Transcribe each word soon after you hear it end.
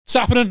It's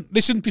happening.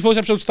 Listen, before this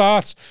episode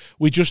starts,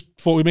 we just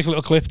thought we'd make a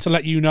little clip to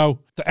let you know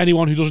that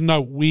anyone who doesn't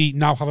know, we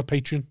now have a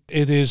Patreon.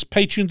 It is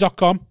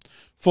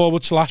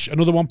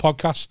patreon.com/another one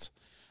podcast.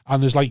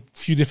 And there's like a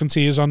few different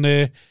tiers on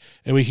there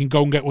where you can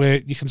go and get where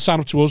you can sign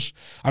up to us,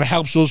 and it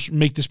helps us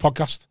make this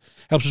podcast.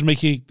 Helps us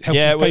make it, helps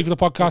us pay for the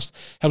podcast,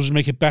 helps us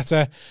make it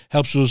better,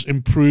 helps us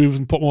improve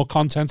and put more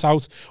content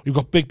out. We've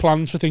got big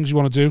plans for things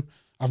we want to do.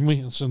 Haven't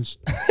we? Since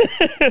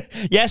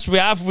yes, we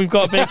have. We've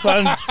got big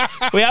plans.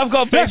 We have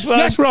got big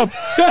plans. Yes, Rob.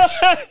 Yes.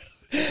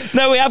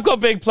 No, we have got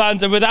big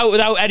plans, and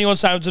without anyone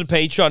signing to the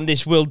Patreon,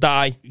 this will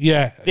die.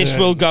 Yeah. This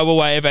will go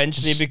away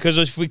eventually, because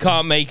if we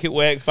can't make it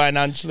work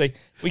financially,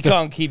 we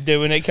can't keep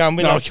doing it, can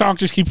we? No, we can't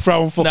just keep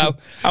throwing fucking... No,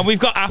 and we've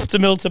got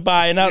Aftermill to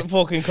buy, and that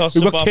fucking costs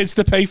We've got kids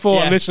to pay for.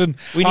 Yeah. Listen,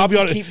 I'll be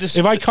honest,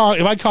 if I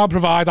can't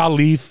provide, I'll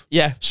leave.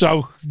 Yeah.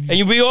 So...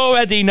 And we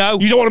already know...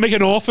 You don't want to make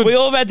an orphan. We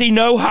already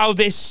know how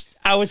it's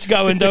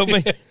going, don't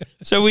we?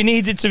 So we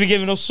needed to be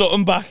giving us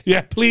something back.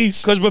 Yeah,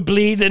 please. Because we're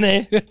bleeding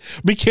here.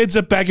 My kids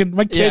are begging.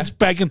 My kids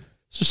begging.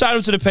 So sign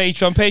up to the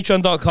Patreon,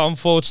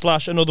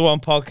 patreon.com/another one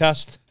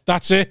podcast.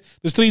 That's it.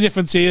 There's 3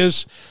 different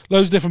tiers,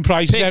 loads of different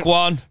prices. Pick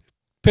one.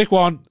 Help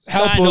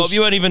sign us. up.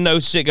 You won't even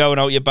notice it going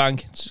out your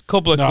bank. It's a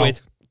couple of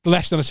quid.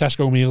 Less than a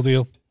Tesco meal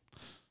deal.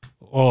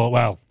 Or,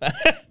 well,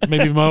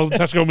 maybe more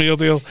than a Tesco meal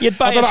deal. You'd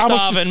buy a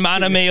starving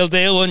man a meal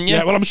deal, wouldn't you?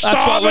 Yeah, well, I'm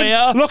starving. That's what we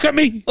are. Look at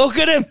me. Look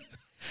at him.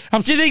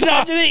 Do you think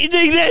that? Do you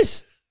think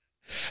this?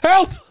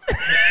 Help.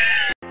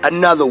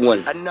 Another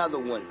one.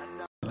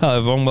 Hello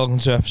everyone, welcome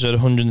to episode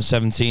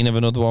 117 of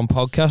Another One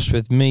podcast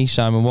with me,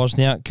 Simon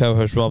Wozniak,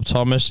 co-host Rob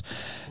Thomas.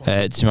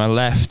 To my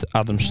left,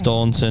 Adam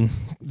Staunton,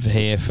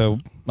 here for,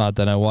 I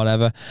don't know,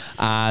 whatever.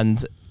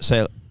 And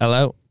say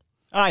hello.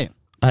 Hi.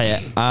 Hiya.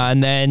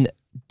 And then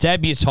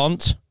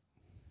debutante,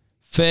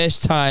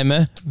 first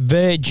timer,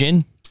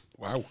 virgin.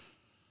 Wow.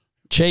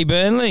 Che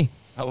Burnley.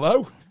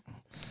 Hello.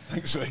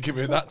 Thanks for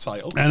giving me that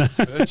title.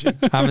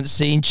 Haven't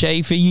seen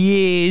Che for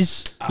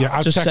years. Yeah,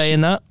 just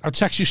saying that. I've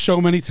texted you so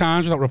many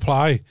times without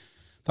reply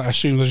that I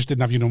assumed I just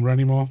didn't have your number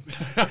anymore.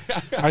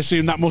 I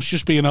assume that must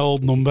just be an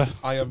old number.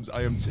 I am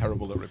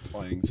terrible at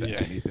replying to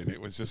anything.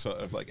 It was just sort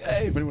of like,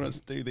 hey, if anyone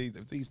wants to do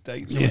these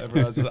dates or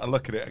whatever, I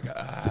look at it and go,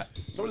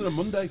 it's always on a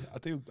Monday. I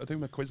do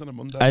my quiz on a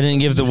Monday. I didn't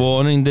give the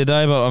warning, did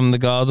I? But I'm the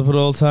guard up at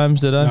all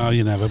times, did I? No,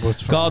 you never.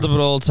 But guard up at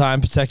all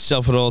times, protect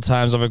yourself at all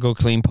times, have a good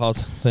clean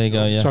pod. There you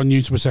go, yeah. It's on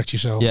you to protect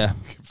yourself. Yeah.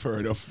 Fair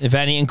enough. If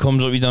anything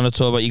comes up you don't want to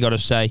talk about, you got to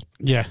say.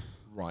 Yeah.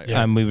 Right.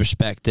 Yeah. And we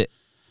respect it.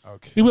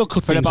 Okay. We will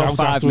cut for things about out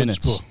 5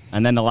 minutes,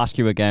 and then they'll ask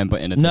you again,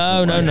 but in a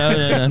no.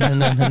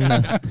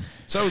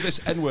 So this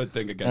N-word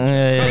thing again.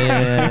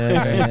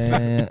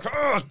 Yeah.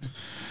 God.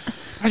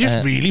 I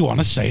just really want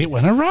to say it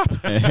when I rap.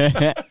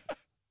 Have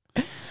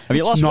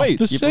you lost weight?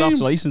 You've same.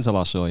 lost weight since I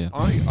last saw you.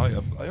 I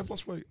have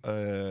lost weight.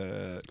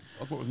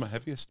 What was my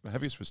heaviest? My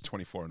heaviest was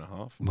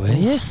 24.5. Were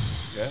you?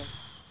 Yeah.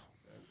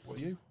 What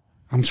are you?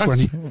 I'm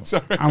 20.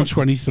 Sorry. I'm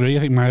 23. I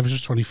think my average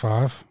was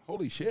 25.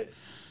 Holy shit.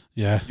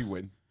 Yeah. You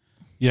win.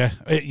 Yeah.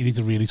 You need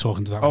to really talk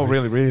into that. Oh,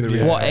 really?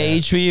 Yeah. What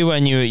age were you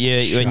when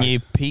you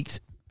peaked?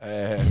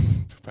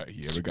 About a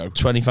year ago.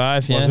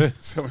 25, yeah. Was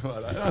it? Something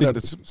like that. I know,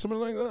 something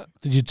like that.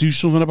 Did you do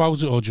something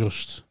about it or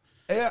just?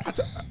 I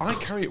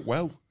carry it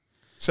well.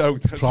 So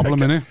problem,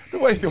 innit? The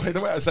way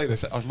I say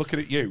this, I was looking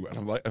at you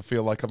and I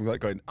feel like I'm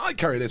like going, I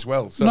carry this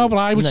well. So no, but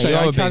I would say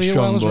I carry it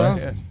well as well.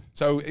 Yeah.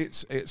 So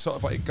it's sort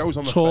of like it goes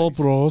on the tall, face.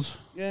 Broad.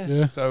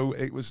 Yeah. So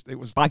it was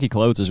baggy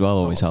clothes as well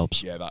always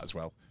helps. Yeah, that as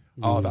well.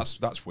 Oh,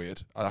 that's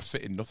weird. I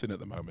fit in nothing at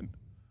the moment.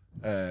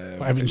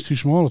 But everything's too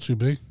small or too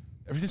big.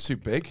 Everything's too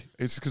big.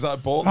 It's because I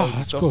bought loads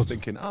of stuff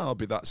thinking, I'll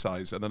be that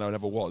size, and then I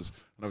never was.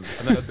 And I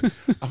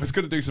was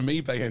going to do some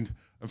eBaying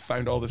and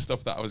found all the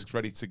stuff that I was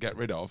ready to get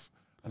rid of.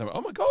 And I went,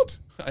 oh my God,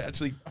 I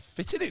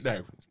fit in it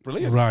now. It's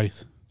brilliant. Right.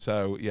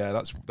 So yeah,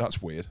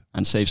 that's weird.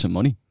 And save some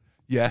money.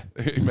 Yeah,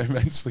 it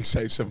immensely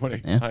saves some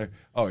money. Yeah.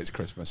 It's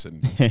Christmas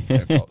and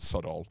I've got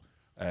sod all.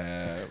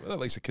 At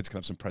least the kids can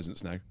have some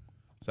presents now.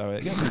 So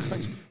yeah,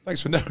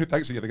 thanks for knowing.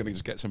 Thanks for you're going to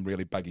just get some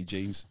really baggy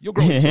jeans. You're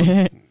growing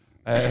too.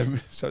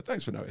 So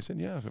thanks for noticing.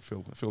 Yeah, I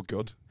feel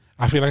good.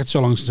 I feel like it's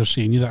so long since I've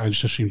seen you that I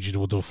just assumed you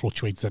would have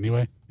fluctuated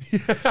anyway. So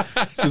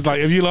it's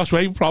like, have you lost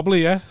weight?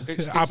 Probably, yeah.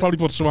 I probably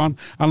put some on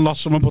and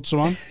lost some and put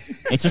some on.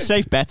 It's a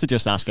safe bet to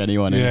just ask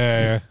anyone.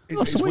 Yeah.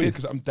 It's weird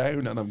because I'm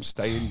down and I'm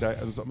staying down.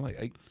 I'm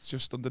like, it's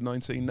just under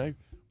 19 now.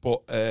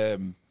 But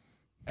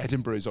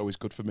Edinburgh is always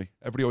good for me.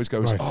 Everybody always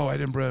goes, right. Oh,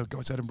 Edinburgh,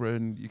 go to Edinburgh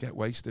and you get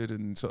wasted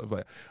and sort of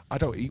like, I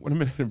don't eat when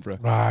I'm in Edinburgh.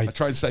 Right. I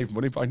try and save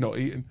money by not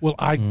eating. Well,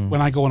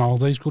 when I go on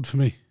holiday, it's good for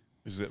me.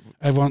 Is it?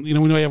 Everyone,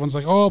 everyone's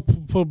like, oh,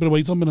 put a bit of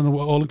weight on, been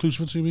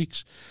all-inclusive for 2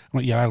 weeks. I'm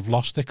like, yeah, I've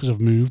lost it because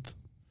I've moved.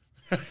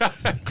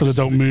 Because I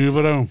don't move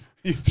at home.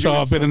 So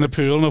I've been in the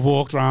pool and I've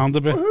walked around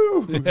a bit.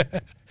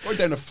 Going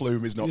down a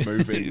flume is not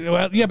moving.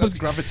 Well, yeah, that's but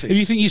gravity. If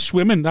you think you're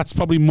swimming, that's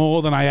probably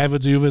more than I ever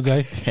do a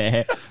day.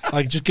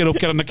 Like, just get up,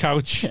 get on the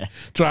couch,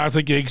 drive to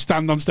the gig,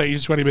 stand on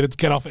stage 20 minutes,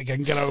 get off it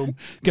again, get home,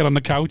 get on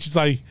the couch. It's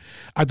like,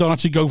 I don't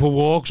actually go for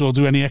walks or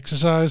do any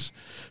exercise.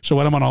 So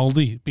when I'm on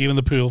holiday, being in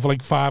the pool for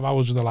like 5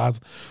 hours with a lad,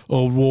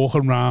 or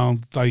walking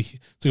around, like,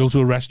 to go to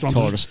a restaurant,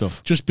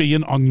 just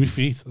being on your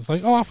feet. It's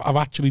like, oh, I've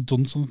actually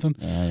done something.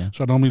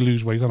 So I normally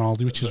lose weight on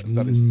holiday, which is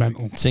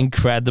mental. It's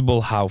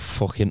incredible how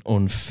fucking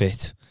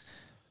unfit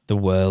the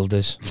world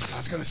is. I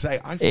was going to say,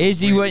 I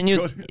feel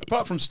good.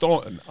 Apart from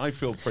Staunton, I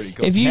feel pretty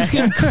good. If you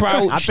can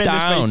crouch I've been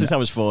this weight since I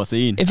was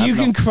 14. If you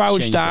can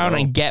crouch down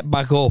and get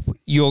back up,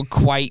 you're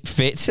quite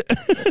fit.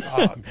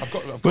 I've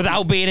got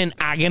without being in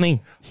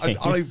agony.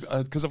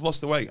 Because I've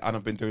lost the weight and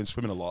I've been doing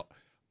swimming a lot,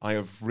 I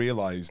have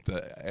realised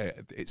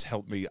that it's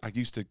helped me. I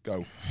used to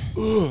go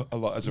a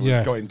lot as I was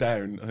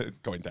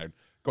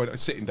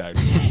sitting down.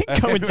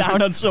 Going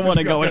down on someone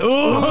and going,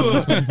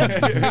 but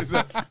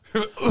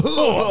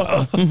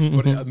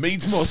it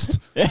means must.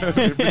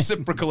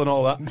 Reciprocal and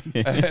all that.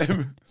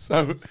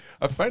 So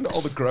I found that all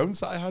the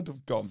groans that I had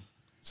have gone.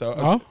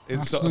 So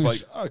it's sort of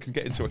like, I can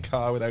get into a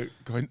car without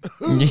going.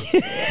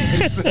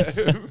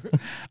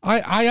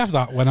 I have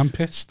that when I'm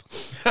pissed.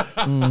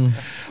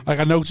 Like,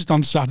 I noticed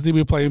on Saturday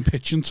we were playing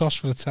pitch and toss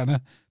for a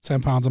tenner,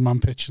 £10 a man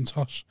pitch and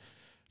toss.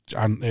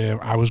 And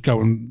I was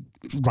going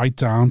right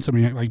down to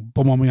me, like,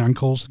 bum on my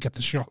ankles to get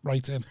the shot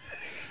right in.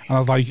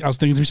 And I was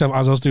thinking to myself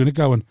as I was doing it,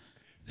 going,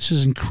 this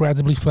is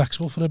incredibly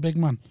flexible for a big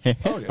man.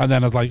 And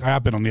then I was like, I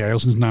have been on the ale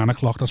since 9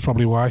 o'clock. That's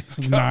probably why.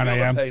 9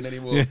 a.m. You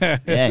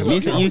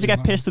need to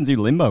get pissed and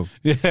do limbo.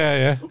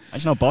 Yeah. I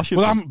just know bosh you.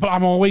 But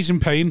I'm always in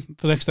pain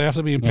the next day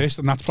after being pissed,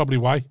 and that's probably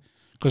why.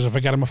 Because if I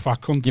get him a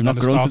fat cunt, you've not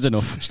grunted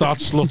enough. Start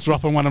slut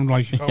dropping when I'm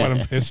like, when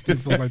I'm pissed and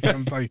stuff like that.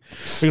 And like,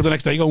 the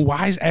next day going,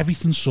 why is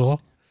everything sore?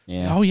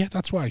 Yeah. Oh yeah,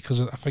 that's why.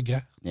 Because I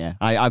forget. Yeah,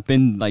 I've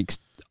been like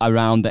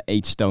around the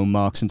 8 stone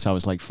mark since I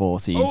was like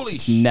 14.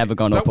 It's never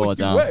gone up or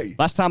down.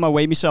 Last time I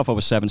weighed myself, I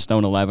was 7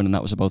 stone 11, and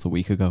that was about a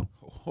week ago.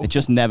 It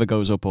just never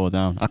goes up or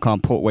down. I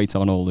can't put weight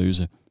on or lose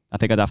it. I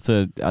think I'd have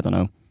to, I don't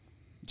know,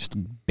 just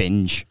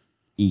binge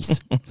eat.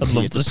 I'd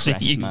love to see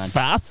you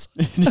fat.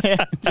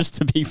 Yeah, just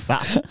to be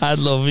fat. I'd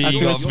love you.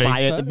 To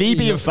aspire. Me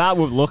being fat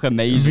would look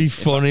amazing. It'd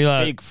be funny,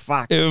 like big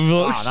fat. It would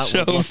look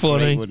so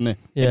funny, great, wouldn't it?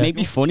 Yeah. It'd make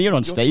me funnier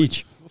on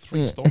stage.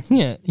 3 Stauntons.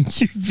 Yeah,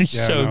 you'd be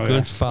so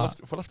good fat.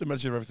 We'll have to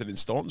measure everything in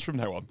Stauntons from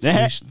now on.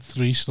 Yeah.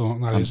 3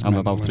 Stauntons. I'm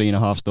about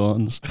 3.5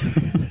 Stauntons.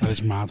 That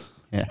is mad.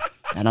 Yeah,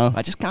 I know.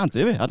 I just can't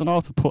do it. I don't know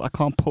how to put. I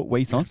can't put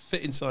weight on.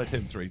 Fit inside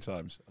him 3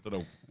 times. I don't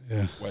know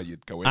where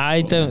you'd go in.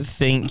 I don't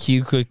think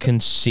you could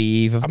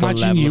conceive of the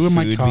level of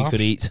food we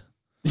could eat.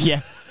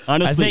 Yeah.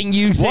 Honestly, I think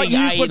you think what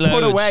you would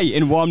put away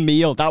in one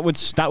meal, that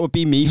would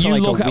be me for you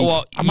like look a week. At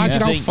what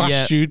imagine how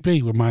fast you'd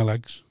be with my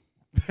legs.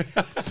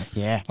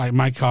 Yeah, like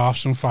my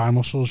calves and thigh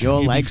muscles.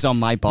 Your legs on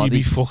my body.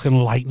 You'd be fucking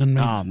lightning,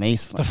 mate. Oh,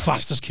 mate, the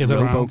fastest kid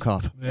around.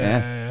 RoboCop.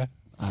 Yeah.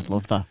 I'd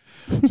love that.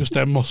 Just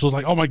them muscles,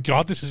 like, oh my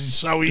god, this is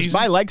so easy.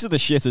 My legs are the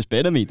shittest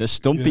bit of me. They're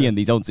stumpy and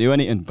they don't do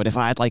anything. But if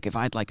I had like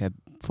a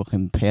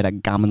fucking pair of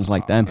gammons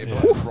like them,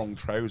 wrong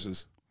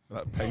trousers.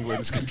 That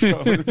penguin's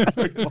controlling to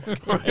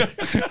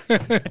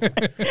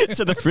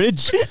the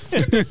fridge.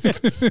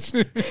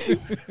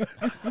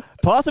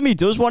 Part of me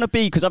does want to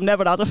be, because I've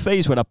never had a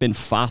phase where I've been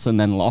fat and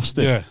then lost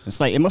it. Yeah. It's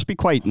like, it must be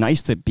quite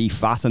nice to be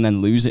fat and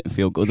then lose it and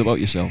feel good about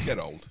yourself. Get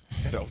old,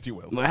 you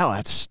will. Well,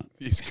 that's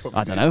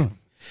I don't know.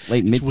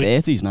 Like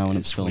mid-30s now, and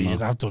I'm still weird.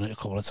 not. I've done it a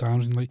couple of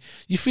times, and like,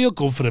 you feel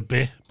good for a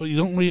bit, but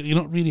you're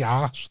not really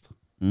arsed.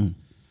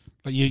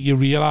 Like you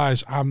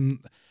realise,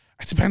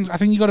 it depends. I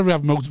think you got to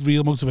have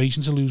real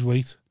motivation to lose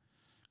weight,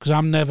 because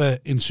I'm never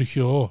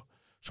insecure,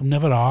 so I'm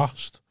never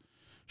arsed.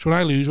 So when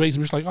I lose weight,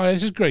 I'm just like, oh,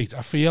 this is great.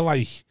 I feel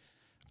like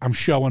I'm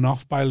showing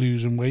off by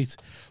losing weight,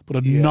 but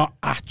I'm not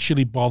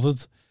actually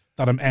bothered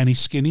that I'm any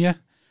skinnier,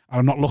 and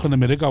I'm not looking in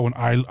the mirror going,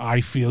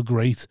 I feel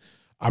great.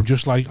 I'm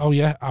just like, oh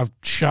yeah, I'm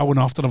showing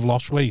off that I've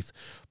lost weight,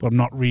 but I'm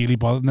not really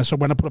bothered. And so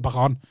when I put it back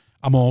on,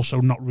 I'm also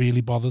not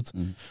really bothered.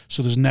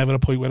 So there's never a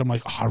point where I'm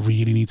like, oh, I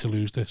really need to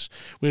lose this.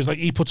 Whereas like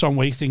he puts on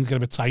weight, things get a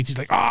bit tight. He's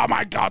like, oh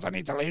my God, I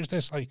need to lose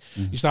this. Like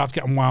he starts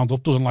getting wound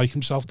up, doesn't like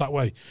himself that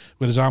way.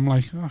 Whereas I'm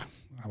like, oh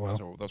well.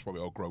 So that's why we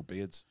all grow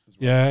beards. As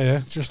well.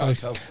 Yeah. Just like,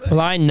 well,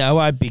 I know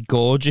I'd be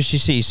gorgeous, you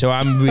see. So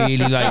I'm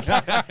really like,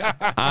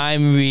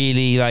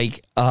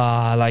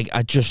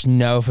 I just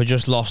know if I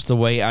just lost the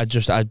weight,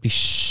 I'd be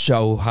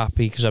so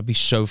happy because I'd be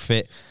so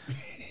fit.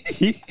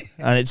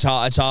 And it's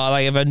hard.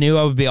 Like if I knew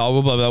I would be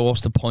horrible, I'd be like,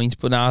 what's the point?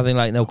 But now I think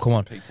like, no, come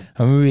on,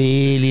 I'm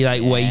really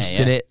like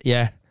wasting it.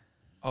 Yeah.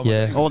 Oh,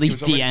 yeah, all these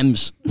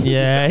DMs.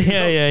 Yeah.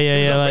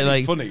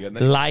 Like funny,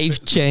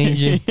 life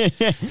changing. Yeah,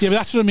 but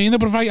that's what I mean.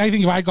 But I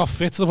think if I got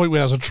fit to the point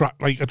where I was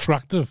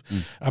attractive,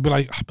 I'd be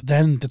like, but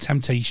then the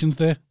temptation's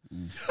there,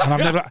 and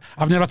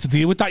I've never had to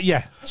deal with that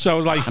yet. So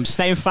like, I'm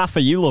staying fat for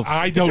you, love.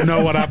 I don't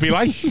know what I'd be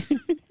like.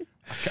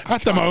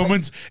 At the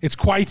moment, it's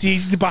quite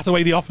easy to bat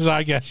away the offers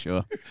I get.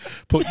 Sure,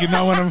 but you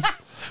know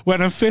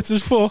when I'm fit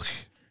as fuck.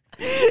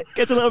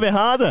 Gets a little bit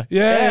harder.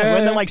 Yeah.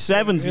 When they're like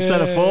 7s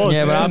instead of 4s.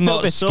 Yeah, but I'm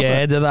not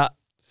scared of that.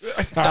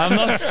 I'm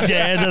not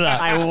scared of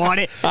that. I want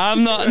it.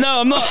 I'm not.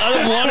 No, I'm not. I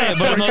don't want it,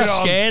 but I'm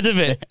not scared of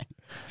it.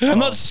 I'm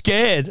not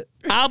scared.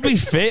 I'll be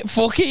fit.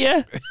 Fuck it,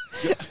 yeah.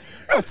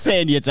 I'm not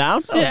saying you're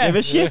down. I don't give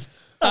a shit.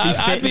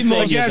 I'd be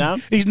more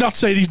down. He's not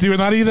saying he's doing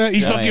that either.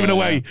 He's not giving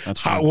away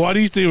what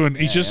he's doing.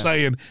 He's just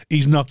saying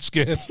he's not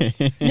scared.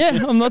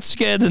 Yeah, I'm not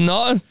scared of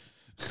nothing.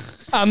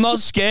 I'm not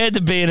scared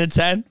of being a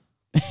 10.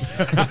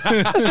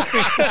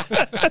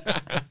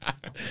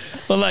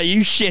 Well, like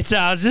you shit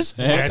houses.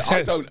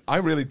 I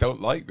really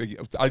don't like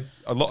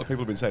a lot of people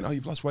have been saying, "Oh,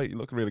 you've lost weight. You're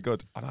looking really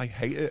good," and I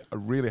hate it. I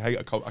really hate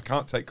it. I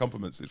can't take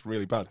compliments. It's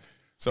really bad.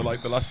 So,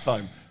 like the last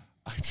time,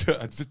 I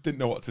just didn't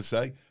know what to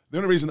say. The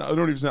only reason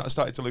that I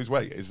started to lose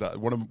weight is that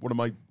one of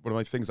my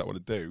things that I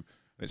want to do, and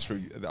it's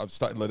through. I've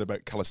started learning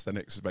about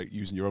calisthenics, about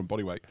using your own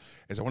body weight.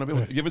 Is I want to be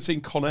able. Have you ever seen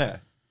Con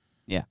Air?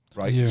 Yeah.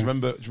 Right. Yeah. Do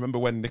you remember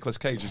when Nicolas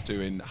Cage is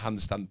doing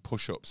handstand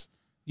push-ups?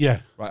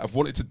 Yeah. Right. I've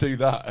wanted to do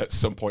that at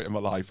some point in my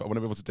life. I want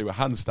to be able to do a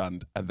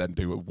handstand and then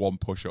do one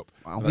push-up.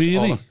 Wow.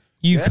 Really?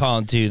 You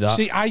can't do that.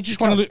 See, I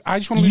just want to.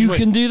 You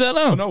can do that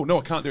now. Oh, no,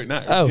 I can't do it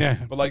now. Oh, yeah.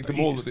 But like the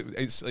more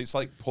it's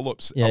like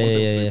pull-ups. Yeah, I want to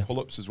be able to do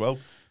pull-ups as well.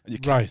 And you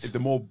can, right. The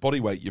more body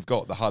weight you've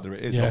got, the harder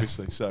it is,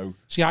 obviously. So.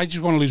 See, I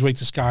just want to lose weight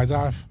to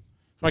skydive.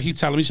 So I keep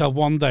telling myself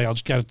one day I'll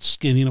just get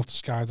skinny enough to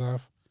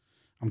skydive.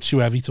 I'm too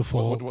heavy to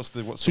fall. What's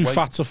the too weight?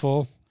 Fat to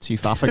fall. Too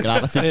fat for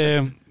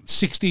gravity.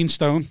 16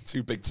 stone.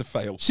 Too big to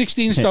fail.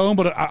 16 stone,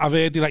 but I've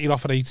heard they let you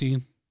off at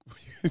 18.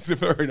 Is it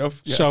fair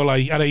enough? Yeah. So,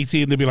 like, at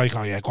 18, they'd be like,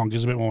 oh, yeah, go on, give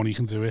us a bit more and you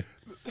can do it.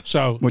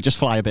 So we'll just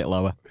fly a bit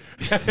lower.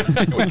 We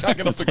can't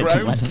get off the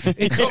ground.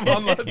 Come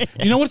on, lad.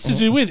 You know what it's to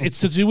do with? It's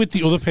to do with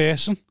the other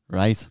person.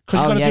 Right.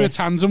 Because you've got to do a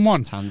tandem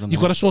one.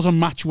 You've got to sort of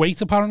match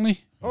weight,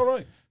 apparently. All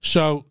right.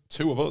 So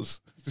two of us.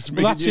 Just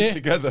me and you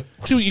together.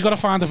 You got to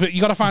find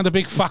a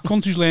big fat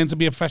cunt who's learned to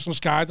be a professional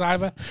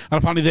skydiver, and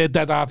apparently they're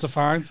dead hard to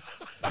find.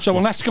 So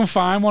unless I can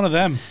find one of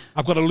them,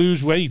 I've got to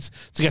lose weight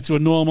to get to a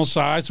normal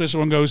size where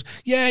someone goes,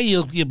 yeah,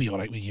 you'll be all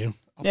right with you.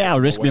 I'll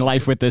risk my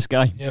life with this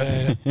guy.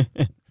 Yeah.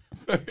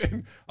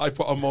 I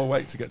put on more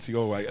weight to get to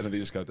your weight, and then they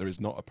just go, there is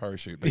not a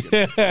parachute.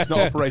 It's not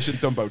Operation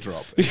Dumbo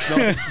Drop.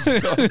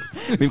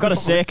 We've got a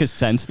circus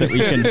tent that we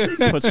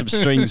can put some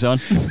strings on.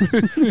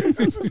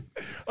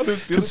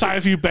 Can tie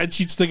a few bed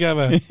sheets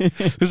together.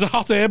 There's a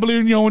hot air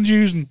balloon no one's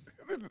using.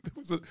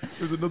 There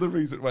was another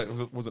reason. Wait,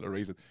 it wasn't a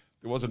reason.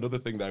 There was another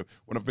thing, though.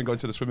 When I've been going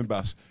to the swimming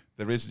baths,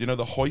 there is,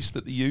 the hoist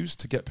that they use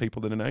to get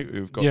people in and out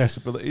who've got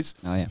disabilities.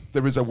 Oh, yeah.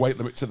 There is a weight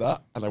limit to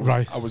that. And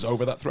I was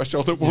over that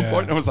threshold at one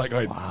point. And I was like,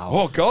 wow.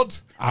 Oh, God.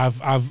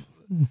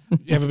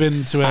 You ever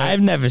been to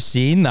I've never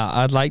seen that.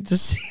 I'd like to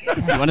see.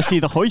 You want to see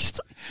the hoist?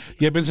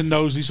 You ever been to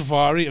Knowsley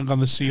Safari and gone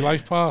the sea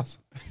life part?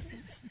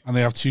 And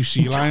they have two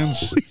sea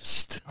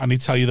lions. And they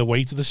tell you the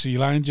weight of the sea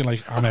lion. You're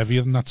like, I'm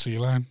heavier than that sea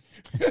lion.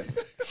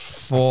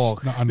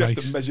 Fuck. You have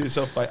to measure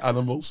yourself by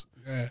animals.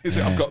 Yeah.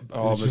 I've got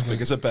I'm as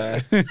big as a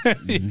bear.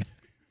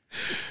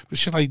 But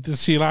shit, like the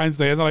sea lions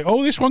there, they're like,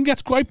 oh, this one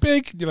gets quite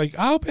big. And you're like,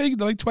 how big?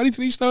 They're like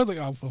 23 stones. Like,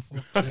 oh, for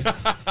fuck's sake.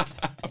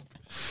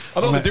 I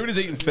know what they're doing is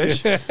eating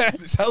fish.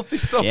 It's healthy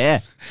stuff. Yeah.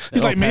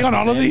 He's like me on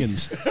holiday.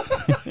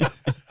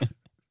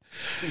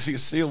 You see a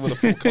seal with a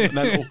full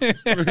continental.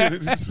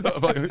 Sort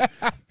of like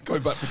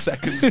going back for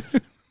seconds.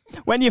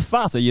 When you're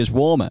fat, are you just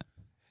warmer?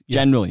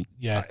 Generally.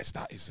 Yeah. Is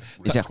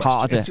it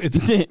harder?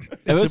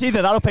 It's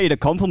either that'll pay you a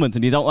compliment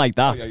and you don't like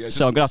that.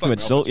 So I'm going to have to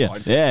insult you.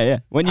 Yeah.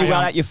 When you were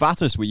at your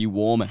fattest, were you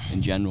warmer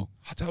in general?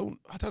 I don't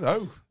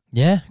know.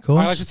 Yeah, of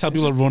course. I like to tell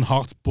people to run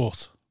hot,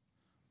 but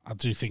I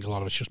do think a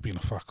lot of it's just being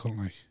a fat cunt,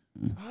 like.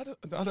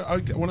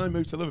 When I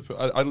moved to Liverpool,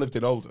 I lived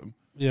in Oldham.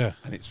 Yeah.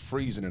 And it's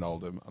freezing in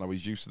Oldham, and I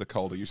was used to the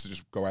cold. I used to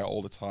just go out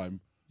all the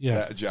time. Yeah.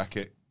 Get a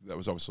jacket. That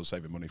was obviously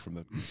saving money from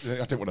I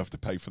didn't want to have to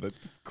pay for the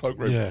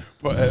cloakroom. Yeah.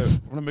 But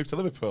when I moved to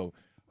Liverpool,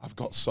 I've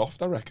got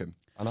soft, I reckon,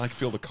 and I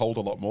feel the cold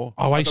a lot more.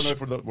 Oh, I don't know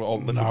if we're all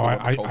Liverpool.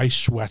 No, I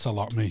sweat a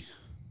lot, me.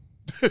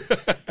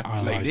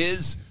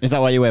 Ladies. Is that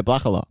why you wear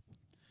black a lot?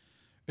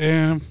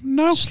 No.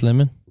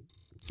 Slimming.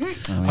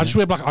 I just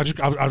wear black. I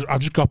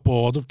just got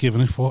bored of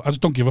giving a fuck. I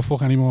just don't give a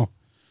fuck anymore.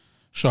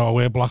 So I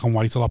wear black and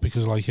white a lot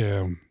because, like,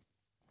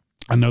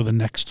 I know the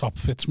next top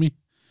fits me.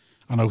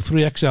 I know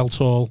 3XL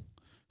tall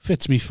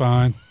fits me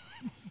fine.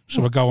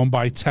 So I go and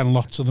buy 10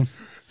 lots of them.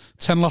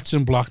 10 lots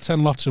in black,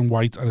 10 lots in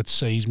white, and it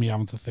saves me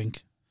having to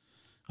think.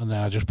 And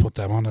then I just put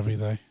them on every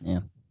day.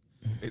 Yeah.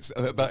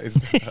 That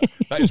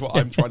is what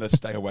I'm trying to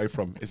stay away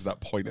from. Is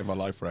that point in my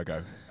life where I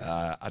go,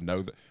 I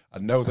know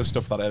the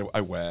stuff that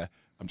I wear.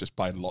 I'm just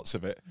buying lots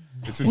of it.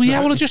 I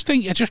just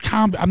think I just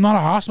can't. I'm not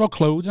arsed about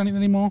clothes or anything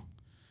anymore.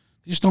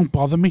 They just don't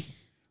bother me.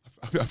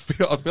 I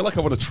feel like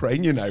I want to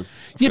train you now.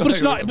 Yeah, but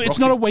it's not. But it's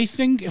not a weight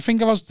thing. I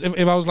think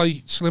if I was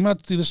like slim,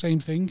 I'd do the same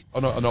thing. Oh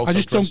no, and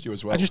also trust you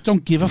as well. I just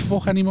don't give a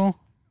fuck anymore.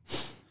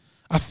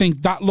 I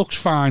think that looks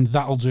fine.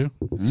 That'll do.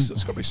 It's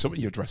got to be something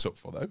you dress up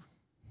for, though.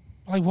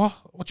 Like what?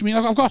 What do you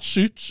mean? I've got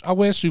suits. I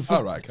wear suits.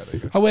 Oh right, okay,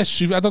 there you go. I wear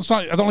suits. I don't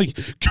like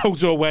go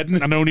to a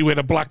wedding and only wear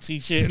a black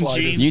t-shirt and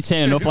jeans. You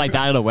turning up like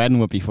that at a wedding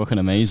would be fucking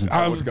amazing.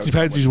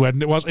 Depends whose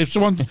wedding it was. If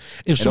someone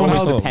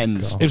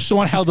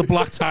held a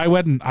black tie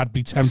wedding, I'd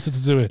be tempted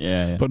to do it.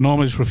 Yeah. But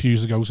normally I just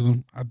refuse to go to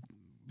them.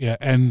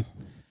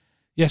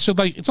 So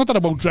like it's not that I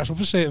won't dress up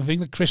for certain things.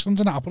 Like Christians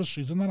and I'll put a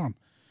suit and that on.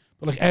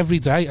 But like every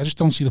day, I just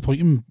don't see the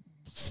point in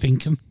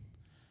thinking.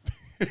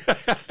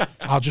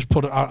 I'll just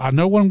put it. I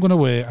know what I'm going to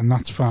wear, and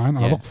that's fine.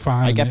 And I look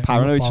fine. I get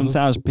paranoid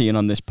sometimes being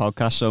on this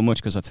podcast so much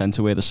because I tend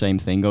to wear the same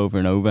thing over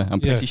and over.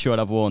 I'm pretty sure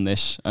I've worn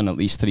this on at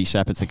least 3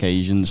 separate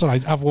occasions. So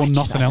I've worn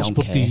nothing else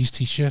but these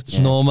t-shirts.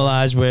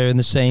 Normalise wearing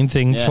the same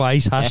thing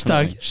twice.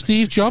 Definitely. Hashtag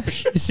Steve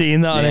Jobs. You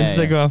seen that on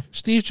Instagram?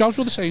 Steve Jobs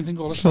wore the same thing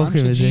all the It's time.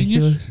 fucking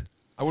ridiculous.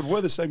 I would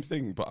wear the same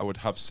thing, but I would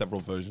have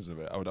several versions of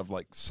it. I would have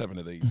like 7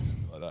 of these,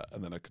 like that,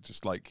 and then I could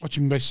just like. What do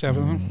you mean by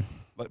 7 of them?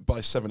 Like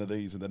buy 7 of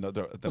these, and then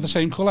the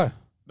same colour.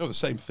 No, the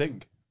same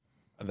thing,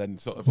 and then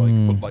sort of like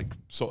put like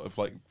sort of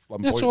like.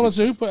 That's all I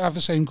do, but I have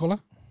the same colour.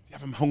 You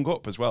have them hung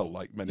up as well,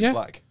 like Men in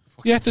Black.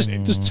 Yeah, there's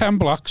 10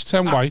 blacks,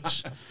 10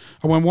 whites,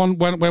 and when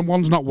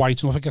one's not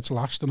white enough, it gets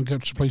lashed and it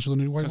gets replaced with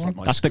a new white one.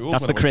 That's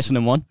the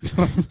christening one.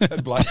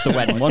 10 blacks, the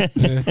wedding one.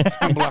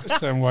 10 blacks,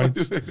 10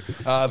 whites.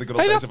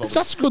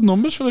 That's good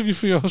numbers for your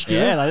school.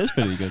 Yeah, that is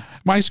pretty good.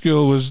 My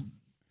school was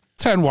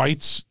 10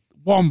 whites,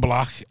 1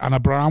 black, and a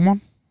brown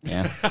one.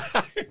 Yeah.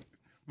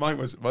 Mine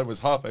was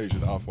half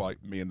Asian, half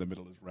white. Me in the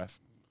middle as ref.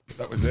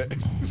 That was it. It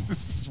was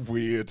just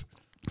weird.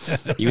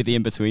 You were the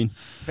in between.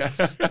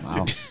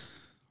 Wow.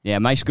 Yeah,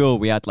 my school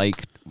we had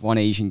like 1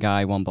 Asian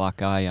guy, 1 black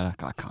guy. I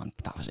can't.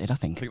 That was it. I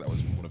think that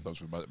was one of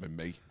those. Might have been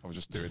me. I was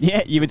just doing.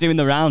 Yeah, you were doing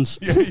the rounds.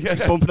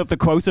 Yeah. Bumping up the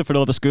quota for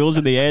all the schools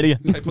in the area.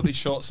 They put these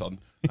shorts on,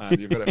 and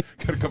you're gonna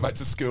come back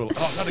to school.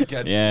 Oh, not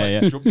again.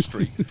 Yeah. Jump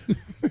Street.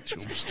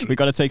 We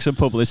got to take some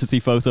publicity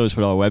photos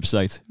for our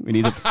website. We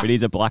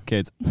need a black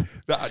kid.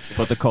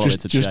 Put the colour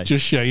into Che.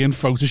 Just Che and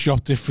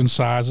Photoshop different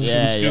sizes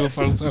in the school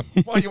photo.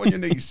 Why are you on your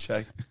knees,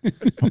 Che?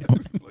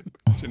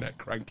 Jeanette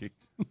cranky.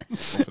 One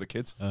for the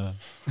kids.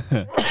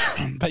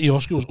 Bet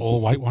your school was all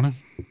white, wasn't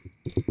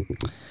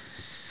it?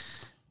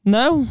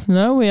 No,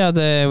 we had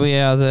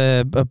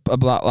a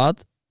black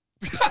lad.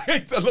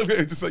 I love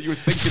it. Just like you were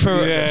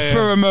thinking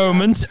for a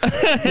moment.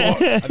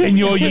 In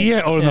your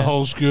year or in the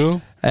whole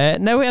school?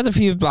 No, we had a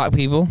few black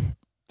people.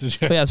 Did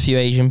you? We had a few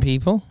Asian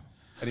people.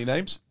 Any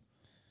names?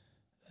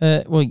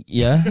 Well,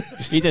 yeah.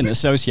 He didn't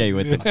associate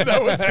with them.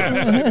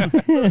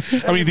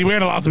 I mean, they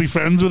weren't allowed to be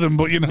friends with him,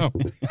 but you know.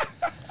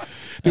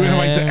 They weren't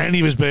invited to any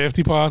of his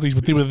birthday parties,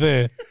 but they were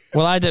there.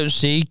 Well, I don't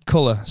see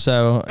colour,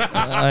 so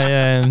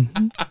I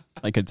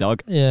like a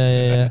dog.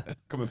 Yeah.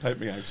 Come and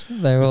paint me house.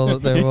 They're all.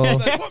 What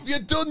have you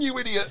done, you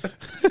idiot?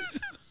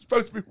 It's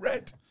supposed to be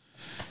red.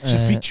 It's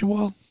a feature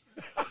wall.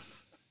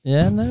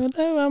 Yeah, no,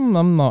 I'm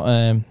not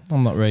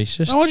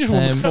racist. No, I just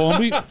wondered.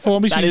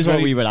 Formby that is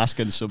what we were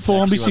asking.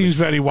 Formby seems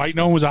very white.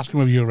 No one was asking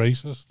whether you're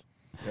racist.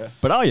 Yeah,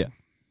 but are you?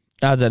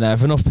 I don't know.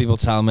 If enough people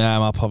tell me I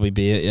am, I'll probably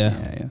be it.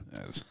 Yeah.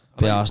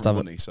 Be asked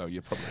money, so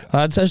you're probably.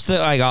 I just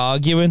like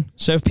arguing.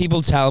 So if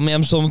people tell me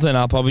I'm something,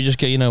 I'll probably just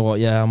go, you know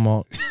what? Yeah, I'm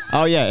what.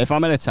 Oh yeah, if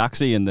I'm in a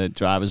taxi and the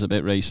driver's a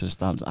bit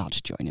racist, I'll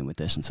just join in with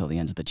this until the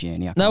end of the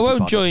journey. No, I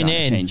won't join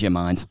in. Change your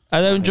mind.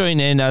 I don't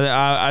join in.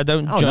 I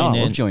don't join in.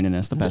 I love joining in.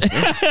 It's the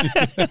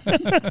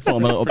best.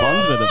 Form a little bond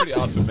with them. Pretty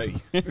hard for me.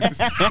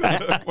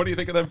 What do you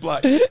think of them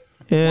blacks?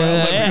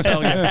 Well, let me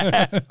tell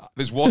you.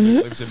 There's one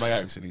who lives in my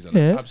house and he's an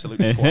absolute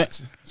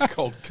twat. It's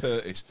called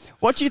Curtis.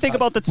 What do you think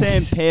about the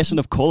term person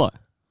of colour?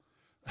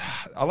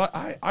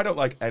 I don't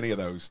like any of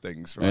those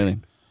things. Right? Really?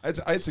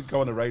 I had to go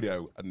on the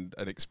radio and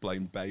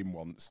explain BAME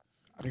once.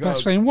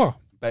 Explain what?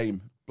 BAME,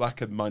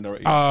 black and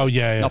minority. Oh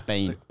yeah. Not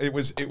BAME. It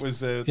was.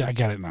 Yeah, I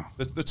get it now.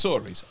 The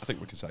Tories. I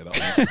think we can say that.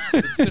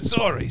 It's the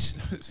Tories.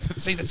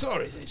 See the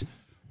Tories.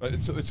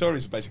 The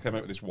Tories basically came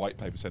out with this white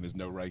paper saying there's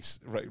no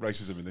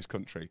racism in this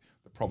country.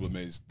 The problem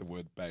is the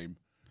word BAME.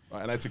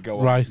 Right, and I had to go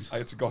on. Right. I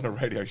had to go on a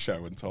radio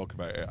show and talk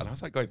about it, and I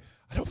was like going,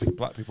 I don't think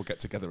black people get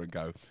together and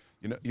go,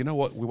 you know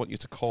what, we want you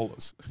to call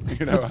us.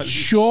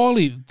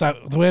 Surely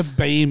that the word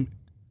BAME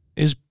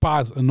is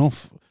bad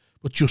enough,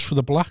 but just for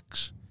the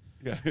blacks.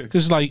 Yeah.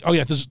 Because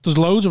there's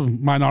loads of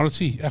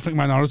ethnic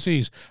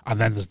minorities, and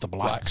then there's the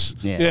blacks.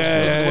 Yeah. Those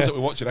are the ones that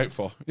we're watching out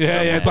for.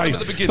 Yeah.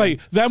 It's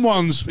like them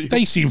ones.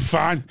 They seem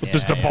fine, but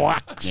there's the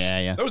blacks.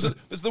 Yeah.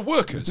 There's the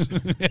workers.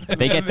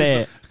 They get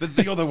the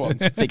other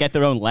ones. They get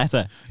their own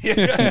letter.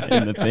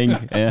 In the thing.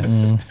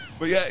 Yeah.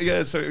 But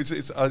yeah. So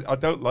it's I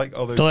don't like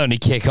all those. They'll only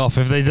kick off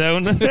if they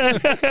don't.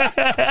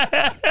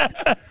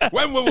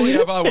 When will we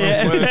have our own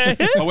word?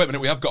 Oh wait a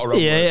minute, we have got our own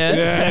word.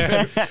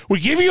 Yeah. We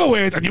give you a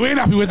word, and you ain't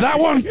happy with that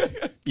one.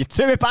 You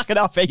threw it back in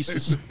our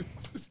faces.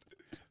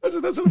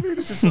 That's what I mean.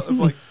 It's just sort of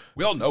like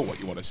we all know what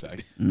you want to say.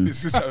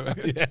 It's just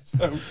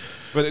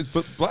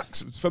but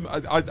blacks.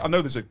 I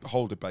know there's a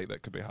whole debate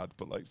that could be had,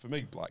 but like for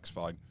me, black's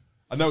fine.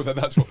 I know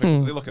that's what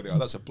people they look at. They go,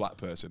 that's a black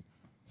person.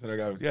 So I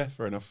go, yeah,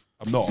 fair enough.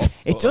 I'm not.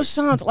 It does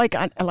sound like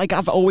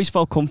I've always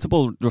felt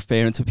comfortable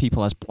referring to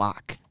people as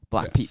black,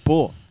 black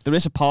people. But there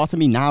is a part of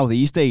me now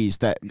these days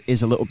that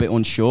is a little bit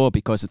unsure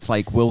because it's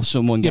like, will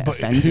someone get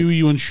offended? Who are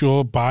you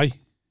unsure by?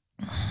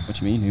 What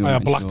do you mean? Who a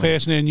black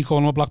person and you call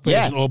him a black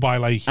person, or by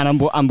like, and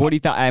I'm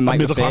worried that I might a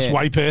middle class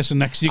white person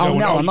next to you. Oh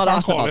no, I'm not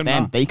asking about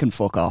them. They can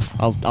fuck off.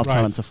 I'll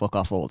tell them to fuck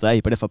off all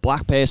day. But if a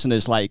black person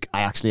is like,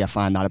 I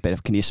find that a bit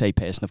of, can you say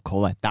person of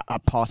colour? That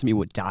part of me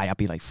would die. I'd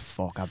be like,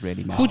 fuck, I've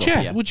really messed up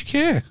here. Would you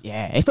care?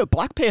 Yeah, if a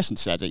black person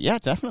said it, yeah,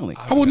 definitely.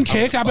 I wouldn't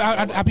care.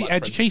 I'd be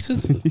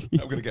educated.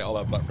 I'm gonna get all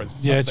our black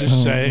friends.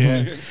 Just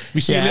say,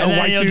 we see a little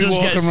white dude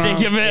walking around. Just get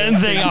sick of it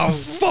and think, oh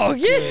fuck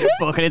yeah,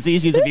 fucking, it's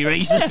easy to be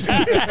racist.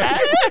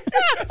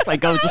 It's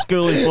like going to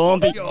school in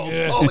Formby. All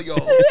of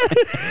yours.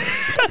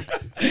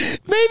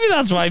 Maybe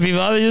that's why people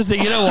are just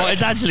think, you know what,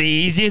 it's actually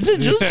easier to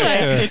just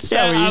say, it's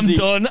so easy. I'm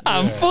done.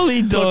 I'm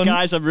fully done. Look,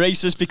 guys, I'm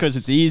racist because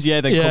it's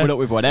easier than coming up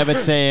with whatever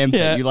term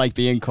that you like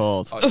being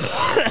called.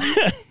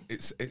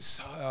 It's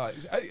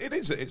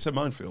a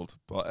minefield,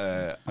 but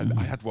I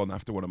had one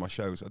after one of my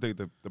shows. I do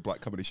the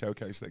Black Comedy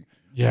Showcase thing.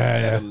 I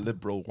had a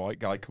liberal white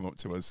guy come up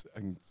to us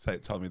and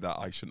tell me that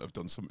I shouldn't have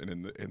done something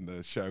in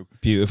the show.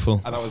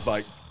 Beautiful. And I was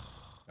like,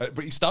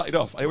 but he started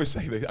off. I always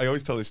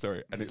tell this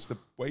story, and it's the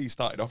way he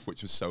started off,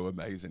 which was so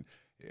amazing.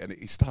 And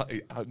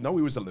I know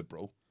he was a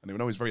liberal, and I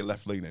know he was very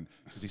left leaning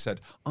because he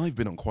said, "I've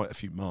been on quite a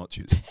few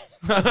marches."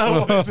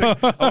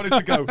 I wanted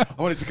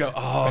to go.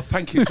 Oh,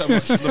 thank you so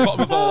much from the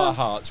bottom of all our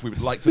hearts. We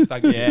would like to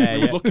thank you.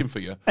 We were looking for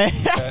you.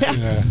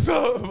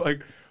 So I'm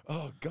like,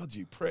 oh God,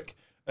 you prick.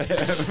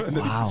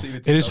 Wow.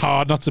 It is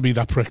hard not to be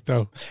that prick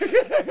though.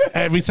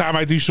 Every time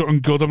I do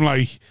something good, I'm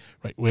like,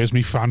 right, where's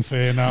me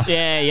fanfare now?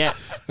 Yeah.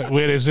 Like,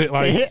 where is it?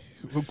 Like,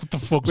 what the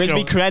fuck's where's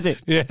going? me credit?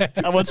 Yeah.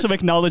 I want some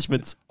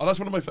acknowledgement. Oh, that's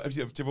one of my. Have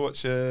you ever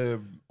watched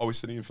Always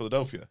Sunny in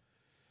Philadelphia?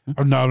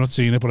 Oh no, I've not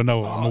seen it, but I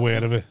know I'm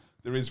aware of it.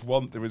 There is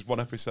one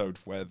episode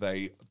where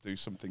they do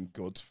something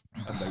good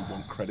and they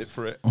want credit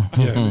for it.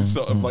 It's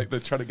sort of like they're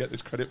trying to get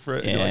this credit for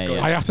it.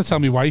 I have to tell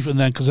my wife, and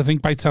then because I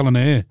think by telling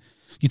her,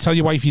 you tell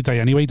your wife your day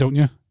anyway, don't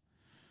you?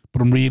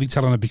 But I'm really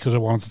telling her because I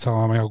wanted to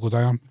tell her how good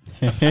I am.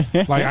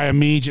 Like, I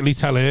immediately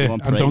tell her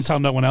and don't tell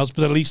no one else,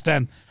 but at least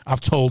then I've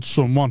told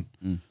someone.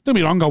 Don't get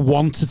me wrong, I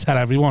want to tell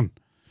everyone.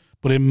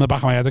 But in the back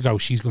of my head, I go,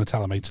 she's going to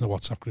tell her mates in the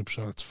WhatsApp group,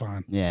 so that's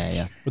fine.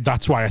 Yeah. But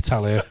that's why I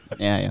tell her.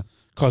 Yeah.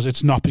 Because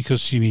it's not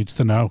because she needs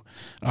to know.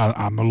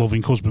 I'm a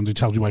loving husband who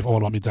tells my wife all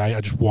about my day. I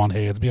just want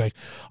her to be like,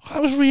 oh,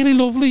 that was really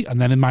lovely. And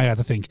then in my head,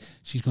 I think,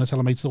 she's going to tell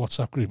her mates in the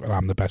WhatsApp group, and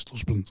I'm the best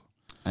husband.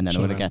 And then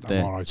I'm going to get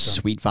the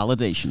sweet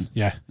validation.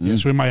 Yeah.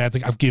 So in my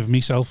head, I've given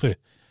myself it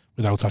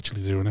without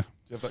actually doing it.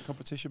 Do you have that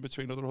competition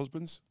between other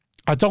husbands?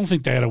 I don't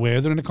think they're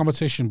aware they're in a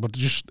competition, but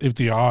just if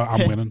they are,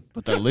 I'm winning.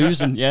 But they're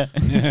losing, yeah.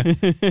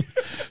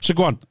 So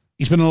go on.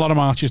 He's been in a lot of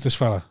marches, this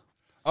fella.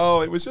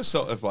 Oh, it was just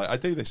sort of like, I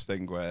do this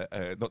thing where,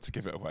 not to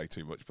give it away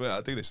too much, but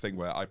I do this thing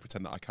where I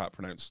pretend that I can't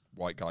pronounce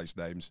white guys'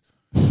 names.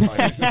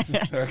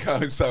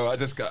 So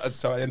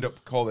I end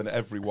up calling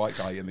every white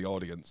guy in the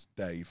audience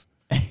Dave.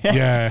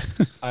 Yeah.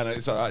 And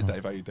it's all right,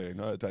 Dave, how you doing?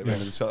 All right, Dave.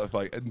 And it's sort of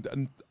like,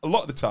 and a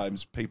lot of the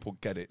times people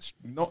get it,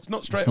 not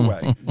straight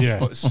away,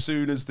 but as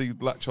soon as they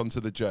latch onto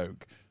the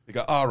joke, they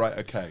go, all right,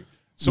 okay.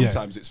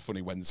 Sometimes it's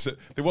funny when,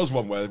 there was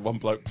one where one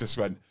bloke just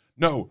went,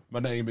 no, my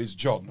name is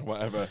John, or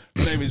whatever.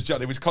 My name is John.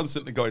 He was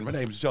constantly going, my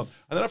name is John.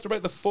 And then after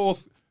about the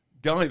fourth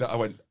guy that I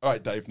went, all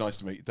right, Dave, nice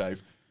to meet you,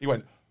 Dave. He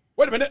went,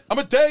 wait a minute, I'm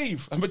a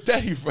Dave. And he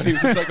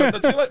was like, no,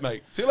 see you later,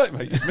 mate. See you later,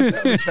 mate. You missed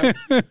out on the chat.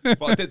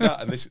 But I did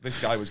that, and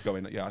this guy was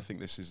going, yeah, I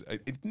think this is,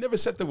 it never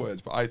said the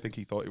words, but I think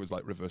he thought it was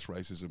like reverse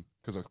racism,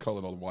 because I was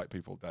calling all the white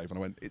people Dave. And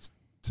I went, it's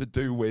to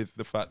do with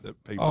the fact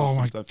that people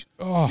sometimes...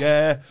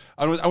 Yeah.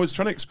 And I was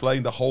trying to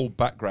explain the whole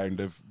background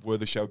of where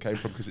the show came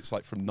from, because it's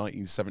like from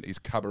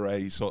 1970s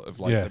cabaret, sort of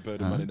like the Bird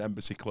and Man in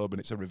Embassy Club,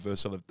 and it's a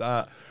reversal of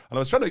that. And I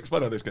was trying to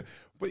explain all this guy,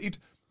 but he'd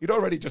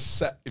already just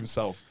set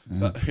himself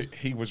that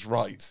he was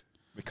right,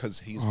 because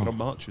he's been on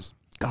marches.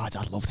 God,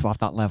 I'd love to have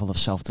that level of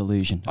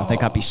self-delusion. I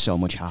think I'd be so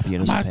much happier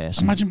as a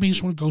person. Imagine being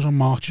someone who goes on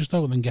marches,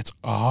 though, and then gets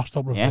arsed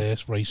up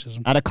reverse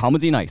racism. At a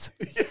comedy night.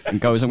 And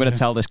goes, I'm going to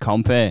tell this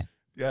compere.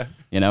 Yeah.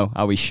 You know,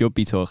 how we should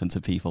be talking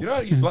to people. You know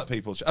how you black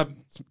people...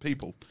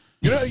 people.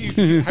 You know how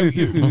you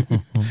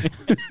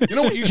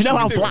know what you should know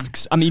how be doing?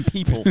 blacks... I mean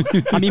people.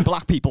 I mean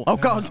black people. Oh,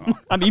 God.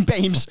 I mean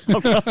babes. Oh,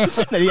 God.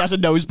 Then he has a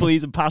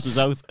nosebleed and passes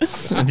out.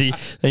 And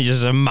they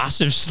just a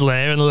massive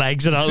slare and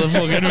legs and out of the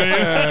fucking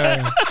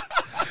room.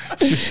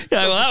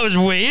 Yeah, well, that was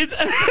weird.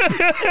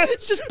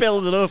 It's just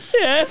building up.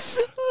 Yeah.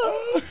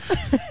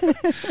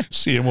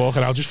 See him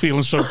walking out, just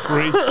feeling so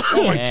free.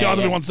 Oh my God, I've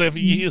been wanting to say for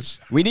years.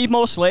 We need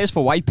more slares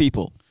for white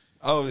people.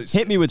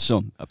 Hit me with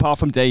some, apart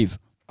from Dave.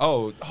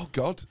 Oh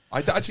God!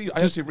 I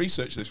actually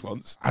researched this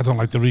once. I don't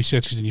like the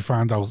research because then you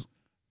find out,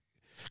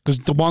 because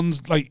the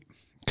ones like,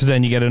 because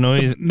then you get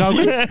annoyed. No,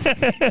 you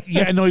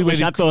get annoyed where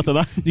thought of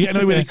that. You get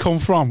annoyed where they come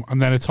from,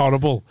 and then it's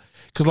horrible.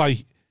 Because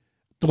like,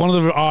 one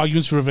of the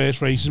arguments for reverse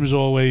racism is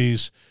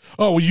always,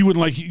 oh, well, you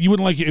wouldn't like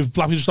it if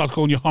black people start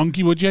calling you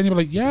honky, would you? And you're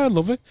like, yeah, I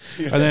love it.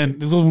 Yeah. And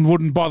then it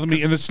wouldn't bother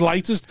me in the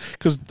slightest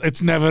because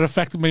it's never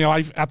affected my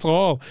life at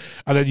all.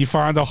 And then you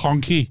find a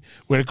honky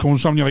where it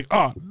comes from, and you're like,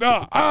 oh,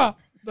 no.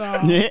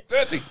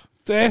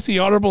 Dirty,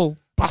 horrible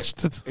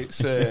bastard.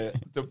 It's I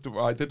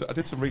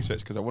did some research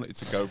because I wanted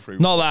to go through.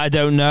 Not that I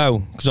don't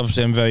know, because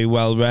obviously I'm very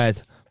well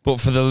read. But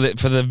for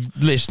the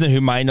listener who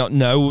might not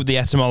know the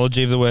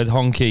etymology of the word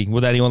honky,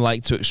 would anyone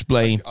like to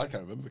explain? I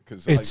can't remember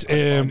because it's I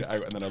find it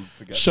out and then I'll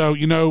forget. So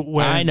you know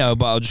when I know,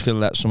 but I'm just going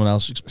to let someone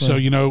else explain. So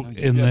you know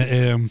in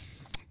the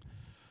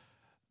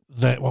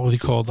what were they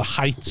called? The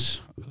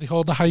Heights. What are they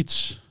called? The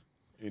Heights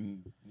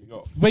in New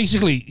York.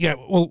 Basically, yeah.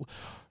 Well,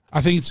 I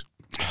think it's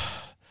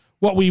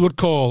what we would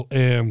call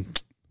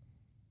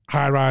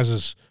high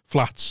rises,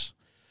 flats.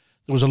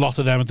 There was a lot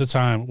of them at the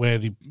time where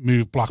they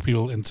moved black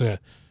people into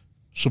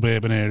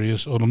suburban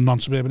areas or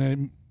non-suburban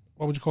areas.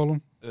 What would you call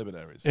them? Urban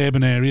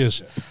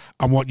areas. Yeah.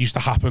 And what used to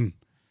happen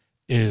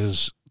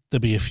is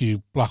there'd be a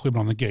few black women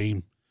on the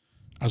game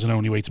as an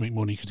only way to make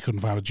money because they couldn't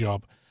find a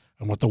job.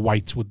 And what the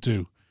whites would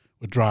do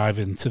would drive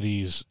into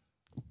these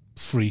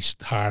free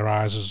high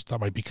rises that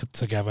might be cut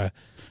together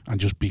and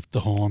just beep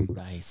the horn.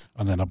 Right.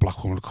 And then a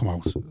black woman would come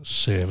out,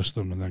 service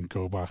them, and then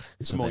go back.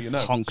 So more you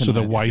know. So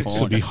the whites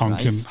would be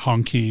honking,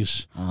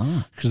 honkies.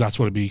 Because that's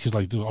what it'd be, because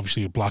like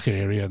obviously a black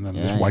area and then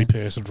there's white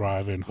person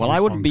driving. Well, I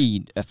wouldn't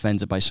be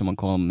offended by someone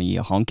calling me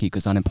a honky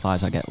because that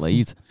implies I get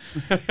laid.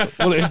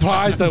 Well, it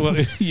implies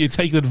that you're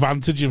taking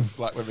advantage of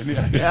black women,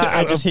 yeah,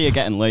 I just hear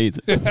getting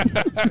laid. Take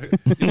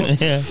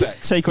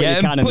what you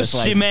can in this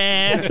life.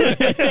 Man.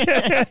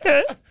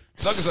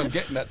 As long as I'm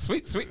getting that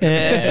sweet.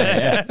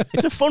 Yeah.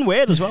 It's a fun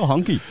word as well,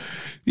 honky.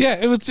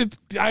 Yeah,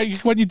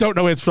 when you don't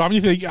know where it's from, you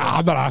think,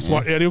 I'm not asked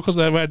what area, because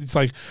then it's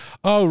like,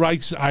 oh,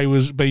 right, I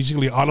was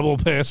basically an honourable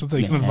person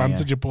taking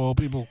advantage of poor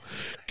people,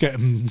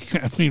 getting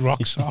me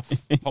rocks off.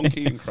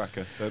 Honky and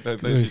cracker,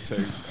 those are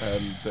two.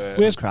 And,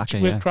 where's cracker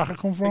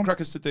come from?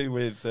 Cracker's to do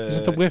with... is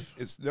it the whip?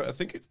 I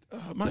think it's...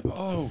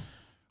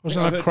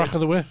 Wasn't that Cracker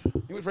the Whip? I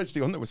think it was Reggie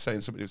Hunt that was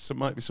saying something. It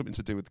might be something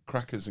to do with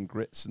crackers and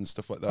grits and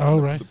stuff like that. Oh,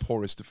 right. The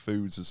poorest of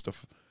foods and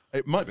stuff.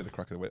 It might be the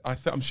Cracker the Whip.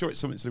 I'm sure it's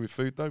something to do with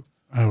food, though.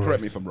 Oh,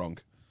 Correct me if I'm wrong.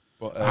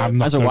 But,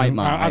 as a white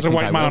man,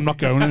 I'm not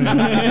going.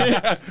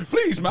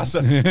 Please, massa.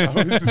 And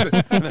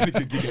then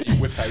you get your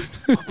whip out.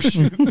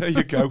 There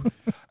you go.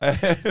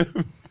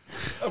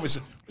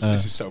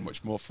 This is so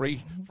much more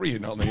free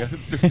on here.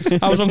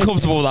 I was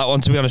uncomfortable with that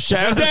one, to be honest.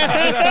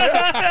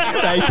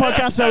 Hey,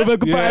 podcast's over.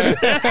 Goodbye.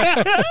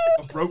 I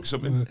broke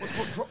something.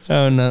 What dropped?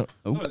 Oh no!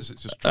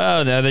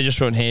 No, they just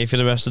won't hear for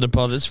the rest of the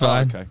pod. It's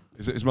fine. Okay.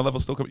 Is my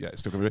level still coming? Yeah, it's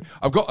still coming.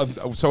 I've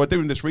got. So I'm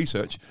doing this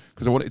research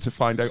because I wanted to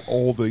find out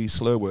all the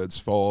slur words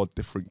for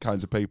different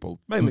kinds of people,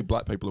 mainly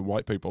black people and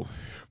white people.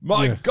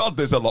 My God,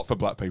 there's a lot for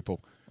black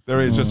people.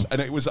 There is just,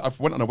 and it was. I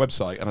went on a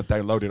website and I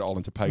downloaded it all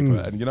into paper,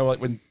 and you know, like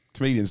when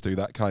comedians do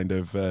that kind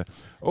of,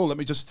 let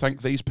me just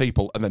thank these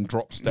people, and then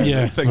drops down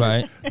everything.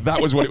 Right.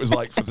 That was what it was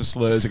like for the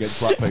slurs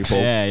against black people.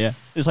 Yeah.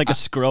 It's like a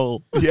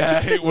scroll.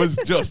 Yeah,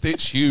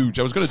 it's huge.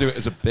 I was going to do it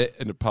as a bit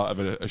in a part of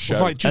a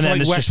show. And then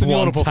there's just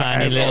one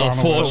tiny little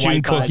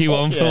fortune cookie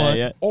one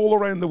for all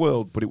around the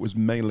world, but it was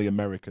mainly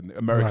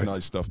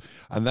Americanized stuff.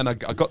 And then I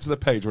got to the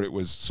page where it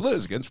was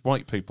slurs against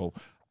white people,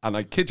 and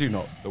I kid you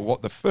not,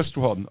 the first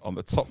one on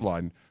the top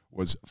line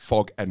was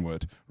fog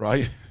N-word,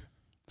 right?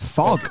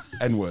 Fog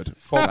N-word,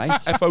 fog,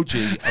 right?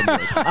 F-O-G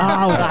N-word.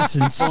 Oh, that's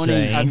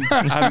insane.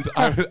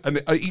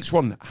 And each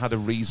one had a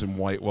reason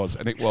why it was,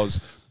 and it was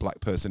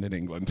black person in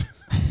England.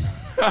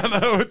 And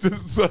I was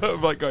just sort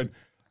of like going,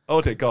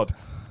 oh dear God.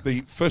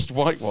 The first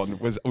white one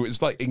was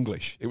like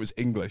English. It was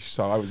English,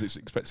 so I was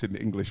expecting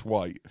English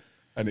white.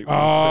 And it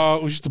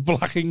was just a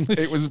black English.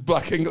 It was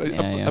black English,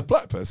 a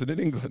black person in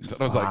England.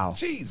 And I was like,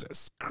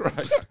 Jesus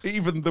Christ.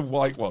 Even the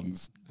white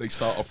ones, they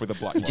start off with a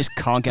black one. You just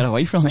can't get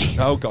away from it.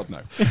 Oh, God, no.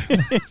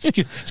 Let's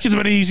give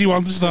them an easy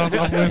one to start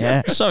off with.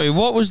 Yeah. Sorry,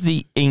 what was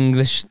the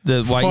English,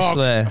 the white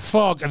slur?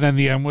 Fog, and then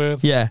the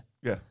M-word. Yeah.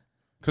 Yeah.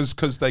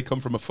 Because they come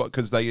from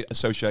because they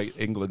associate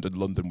England and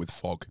London with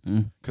fog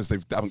because they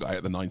haven't got out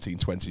of the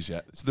 1920s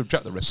yet. So they've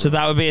Jack the Ripper. So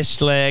that would be a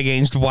slur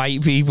against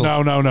white people.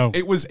 No.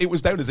 It was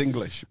down as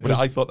English, but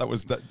I thought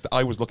that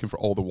I was looking for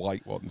all the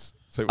white ones.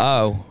 So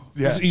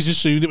yeah, he's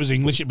assumed it was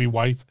English. It'd be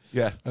white.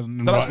 Yeah, so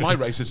that's my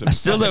racism. I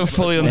still don't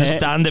fully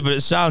understand it, but it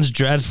sounds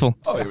dreadful.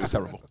 Oh, it was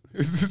terrible. It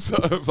was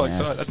sort of like,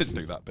 so I didn't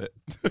do that bit.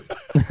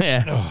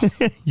 Yeah.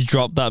 You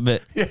dropped that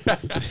bit. Yeah.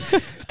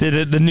 Did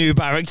it the new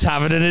Barrack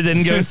Tavern and it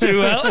didn't go too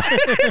well.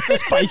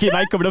 Spiky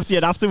Mike coming up to you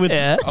afterwards.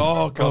 Yeah.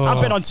 Oh, God.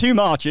 I've been on 2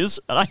 marches,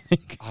 and I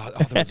think...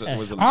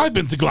 I've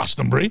been to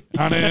Glastonbury,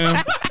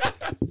 and...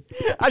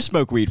 I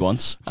smoked weed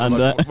once. And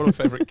one of my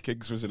favourite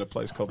gigs was in a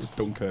place called the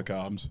Dunkirk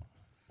Arms.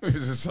 It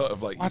was sort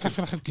of like... Why do I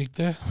feel like I've gigged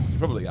there? You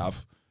probably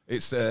have.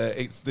 It's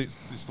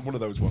one of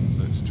those ones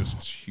that's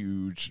just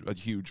huge, a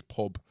huge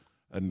pub.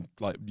 And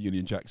like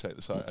Union Jacks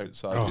outside.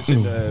 Oh.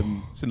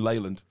 It's in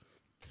Leyland.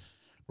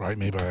 Right,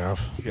 maybe I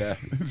have. Yeah.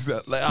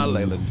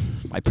 Leyland.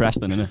 By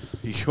Preston, isn't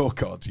it? Oh,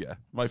 God, yeah.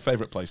 My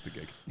favourite place to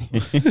gig.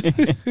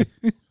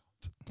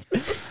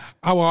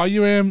 How are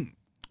you,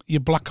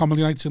 your black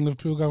comedy nights in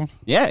Liverpool going?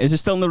 Yeah, is it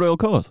still in the Royal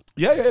Court?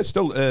 Yeah, it's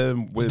still...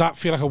 Does that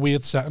feel like a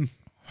weird setting?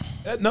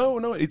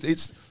 No,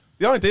 it's...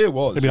 The idea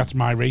was... Maybe that's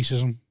my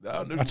racism.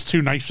 No. That's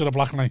too nice for the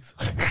black night.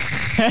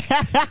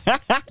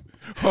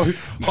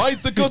 Hide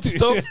the good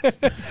stuff.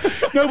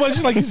 No, but it's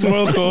just like it's the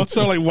Royal Court,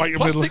 so like white in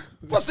the middle.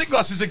 Plastic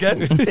glasses again.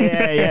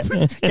 Yeah.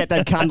 Get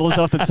them candles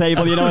off the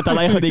table. You know what they're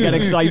like when you get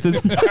excited.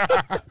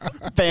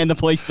 Burn the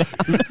place down.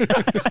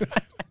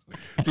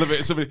 Love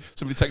it.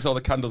 Somebody takes all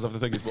the candles off the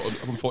thing,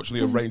 but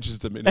unfortunately arranges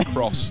them in a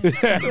cross.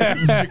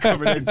 As you're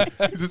coming in,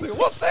 he's just like,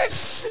 "What's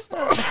this?"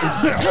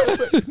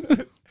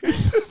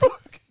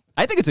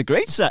 I think it's a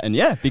great setting,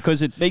 yeah,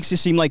 because it makes it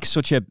seem like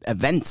such an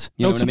event.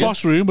 You know it's a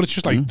boss room, but it's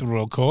just like the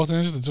Royal Court,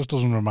 isn't it? It just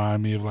doesn't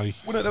remind me of like.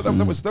 Well,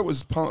 that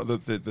was part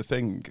of the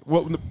thing.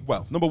 Well,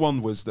 number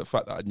one was the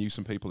fact that I knew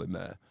some people in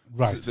there,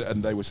 right?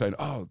 And they were saying,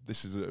 "Oh,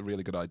 this is a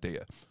really good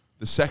idea."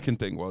 The second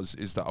thing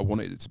is that I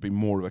wanted it to be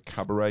more of a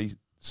cabaret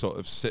sort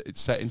of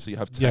setting, so you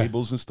have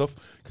tables and stuff,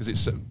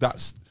 because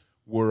that's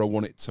where I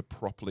want it to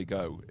properly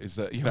go. Is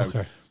that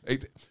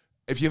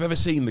if you've ever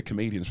seen the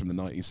comedians from the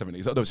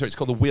 1970s, it's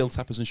called the Wheel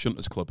Tappers and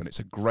Shunters Club, and it's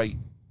a great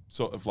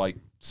sort of like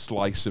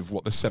slice of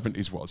what the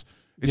 70s was.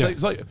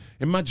 It's like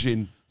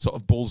imagine sort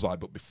of Bullseye,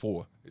 but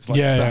before. It's like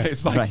that.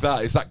 It's like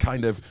that. It's that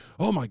kind of,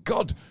 oh my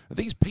God, are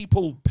these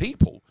people?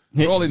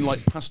 They're all in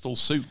like pastel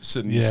suits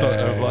and sort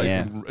of like,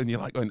 and you're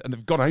like, and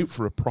they've gone out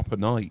for a proper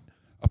night.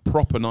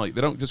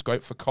 They don't just go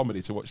out for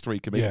comedy to watch three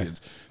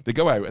comedians. They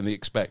go out and they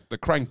expect the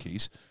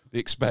Crankies. They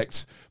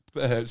expect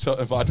sort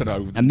of, I don't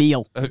know, a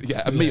meal.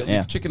 A meal.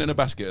 Yeah. Chicken in a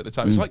basket at the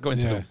time. It's like going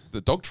to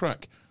the dog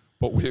track,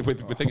 but with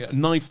a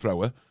knife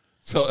thrower.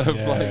 Sort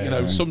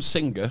of some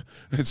singer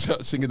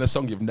singing a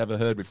song you've never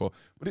heard before.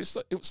 But it's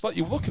like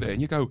you look at it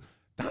and you go,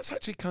 that's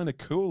actually kind of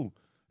cool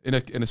in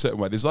a certain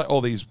way. There's like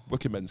all these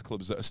working men's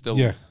clubs that are still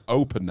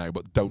open now,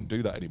 but don't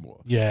do that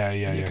anymore. You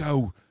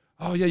go,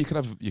 oh yeah, you could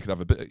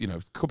have a bit,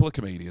 a couple of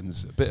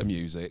comedians, a bit of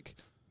music.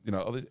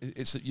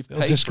 You've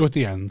paid disco at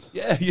the end.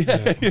 Yeah.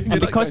 And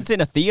because it's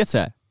in a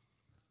theatre,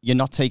 you're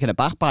not taken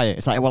aback by it.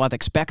 It's like, well, I'd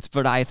expect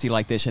variety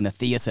like this in a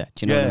theatre.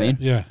 Do you know what I mean?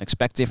 Yeah.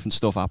 Expect different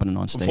stuff happening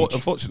on stage.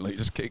 Unfortunately, it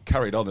just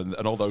carried on,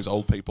 and all those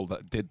old people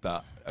that did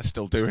that are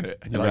still doing it.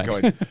 And you're like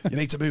going, you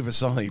need to move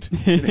aside.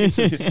 You need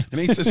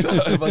to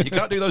sort of, like, you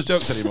can't do those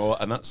jokes anymore,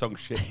 and that song's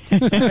shit.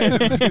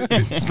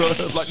 It's sort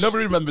of like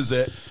nobody remembers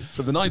it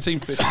from the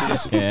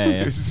 1950s.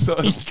 It's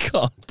sort of,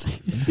 God.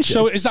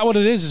 So is that what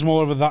it is? It's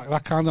more of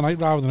that kind of night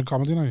rather than a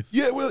comedy night?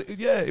 Yeah, well,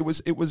 it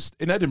was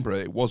in Edinburgh.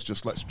 It was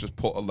just let's just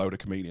put a load of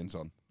comedians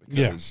on.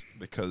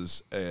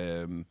 Because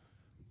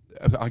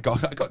I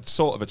got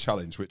sort of a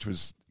challenge, which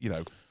was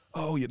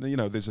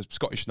there's a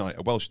Scottish night,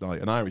 a Welsh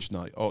night, an Irish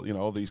night,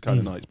 all these kind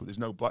of nights, but there's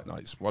no black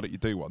nights. Why don't you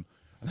do one?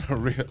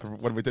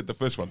 And when we did the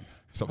first one,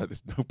 it's like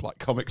there's no black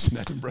comics in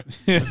Edinburgh.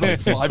 There's like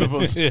 5 of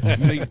us,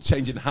 me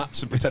changing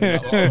hats and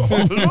pretending like,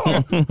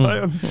 I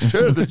am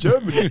Shay the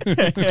German.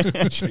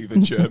 Shay the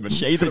German.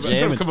 Shay the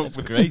German. That's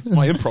great.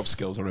 My improv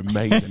skills are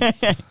amazing.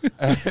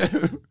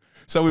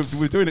 So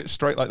we're doing it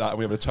straight like that, and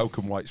we have a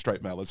token white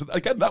straight male. So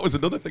again, that was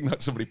another thing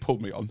that somebody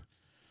pulled me on.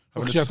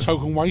 Because you have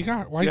token white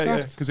guy?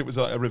 Yeah, because it was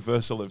like a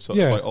reversal of sort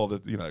of like all the,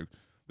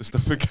 the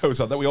stuff that goes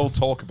on that we all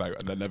talk about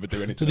and then never do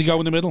anything. Did they go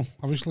in the middle,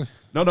 obviously?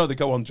 No, they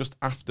go on just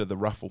after the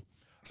raffle.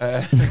 He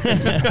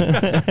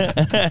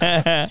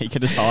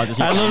could as hard as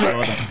he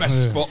can.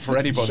 Best spot for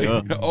anybody.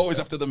 Sure. Always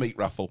after the meat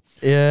raffle.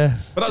 Yeah.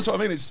 But that's what I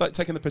mean. It's like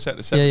taking the piss out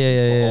of the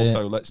 70s, but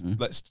also let's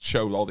let's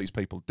show all these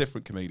people,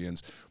 different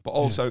comedians, but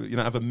also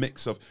have a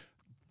mix of...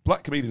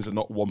 Black comedians are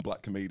not one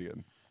black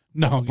comedian.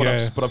 No, but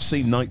I've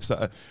seen nights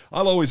that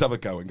I'll always have a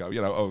go and go,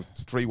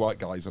 it's 3 white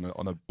guys on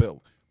a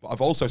bill. But I've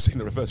also seen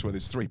the reverse where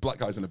there's 3 black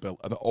guys on a bill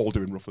and they're all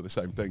doing roughly the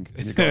same thing.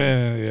 And you're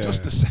going,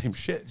 just the same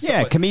shit.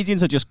 It's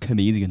comedians are just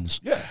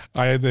comedians. Yeah.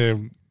 I had, I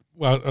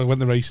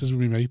went to races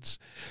with my mates.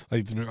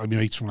 Like my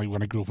mates from like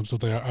when I grew up and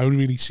stuff. I only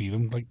really see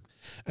them like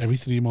every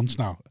 3 months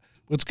now.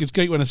 But it's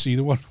great when I see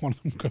them. One of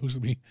them goes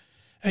to me,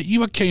 hey, you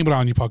had Cambridge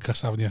on your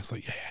podcast, haven't you? I was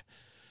like,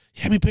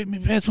 yeah, my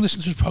parents been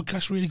listening to his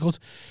podcast, really good.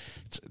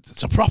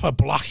 It's a proper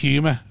black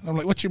humour. I'm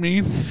like, what do you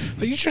mean?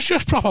 Like, it's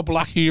just proper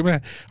black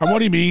humour. And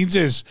what he means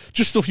is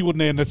just stuff you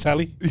wouldn't hear on the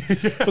telly.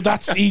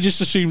 But he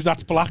just assumes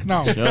that's black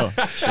now. Sure.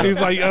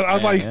 He's like, I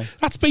was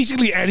that's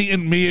basically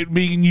anything me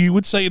and you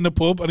would say in the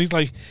pub. And he's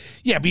like,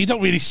 yeah, but you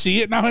don't really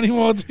see it now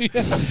anymore, do you?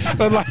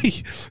 And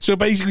like, so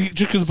basically,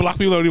 just because black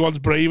people are the only ones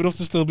brave enough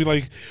to still be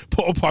like,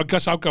 put a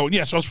podcast out going,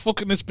 yeah, so I was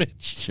fucking this bitch.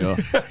 Sure.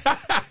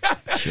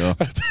 Sure.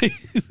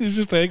 It's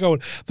just there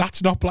going,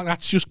 that's not black,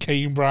 that's just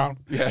Kane Brown.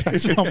 Yeah.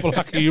 That's not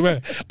black humour.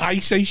 I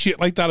say shit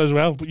like that as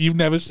well, but you've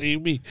never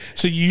seen me.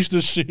 So you used to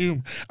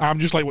assume I'm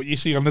just like what you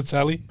see on the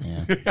telly.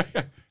 Yeah.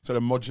 Sort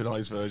of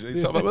homogenised version.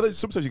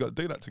 Sometimes you've got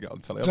to do that to get on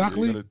telly.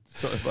 Exactly.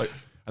 Sort of like,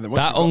 and then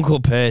that Uncle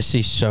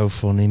Percy's so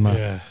funny, man.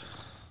 Yeah.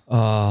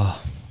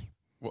 Oh.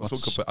 What's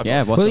Uncle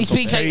Percy? Well, he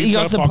speaks like he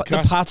got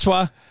the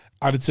patois.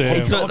 And it's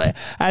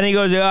and he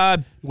goes,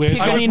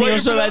 Piccolini or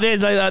something like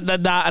this,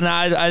 like that, and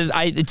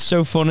I it's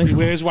so funny. He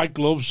wears white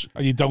gloves,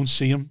 and you don't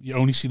see him. You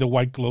only see the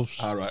white gloves.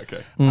 All right,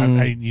 okay.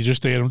 And you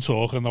just hear him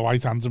talking, and the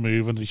white hands are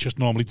moving. He's just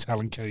normally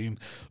telling Kane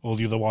or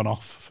the other one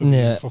off for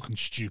being fucking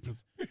stupid.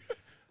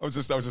 I was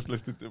just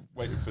listening to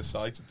waiting for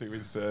Si to do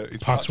his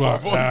patois.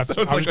 I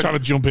was trying to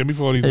jump in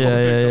before he.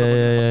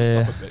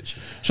 Yeah.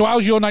 So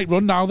how's your night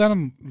run now then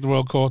on the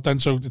Royal Court then?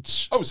 So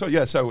it's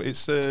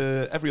it's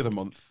every other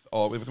month.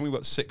 Or we've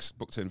got 6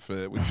 booked in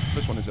for.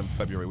 First one is in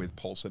February with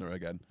Paul Sinner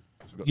again.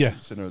 So we've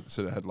got Sinner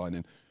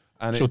headlining,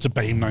 and so it's a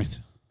BAME night.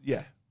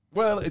 Yeah.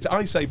 Well,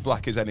 I say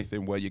black is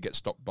anything where you get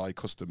stopped by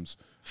customs.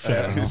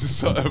 It's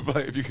sort of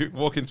like if you're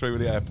walking through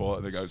the airport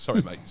and they go,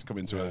 "Sorry, mate, it's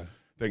coming to a."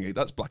 Thingy.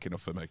 That's black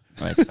enough for me.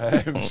 Right.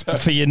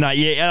 For your night,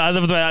 I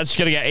love the way that's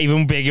going to get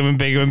even bigger and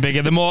bigger and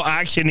bigger. The more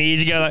action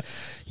you go like,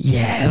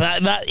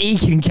 that he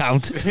can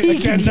count. He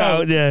can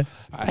count, yeah.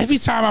 Every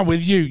time I'm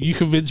with you, you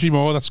convince me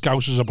more that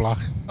Scousers are black.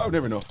 Oh,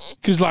 near enough.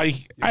 Because,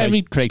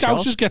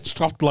 Scousers get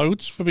stopped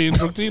loads for being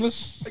drug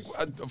dealers. That's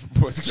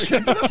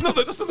not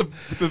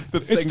the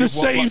thing. It's the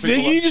same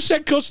thing. You just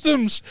said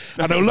customs.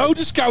 I know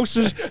loads of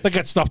Scousers that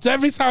get stopped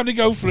every time they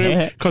go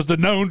through because they're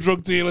known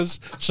drug dealers.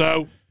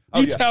 So...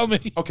 tell me.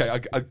 Okay,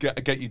 I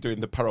get you doing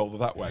the parole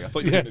that way. I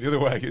thought you were doing it the other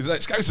way. It's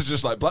like Scouts are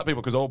just like black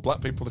people because all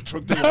black people are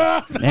drug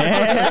dealers.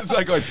 It's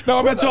like going, no,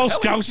 I meant all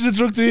Scouts are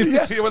drug dealers.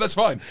 Yeah, well, that's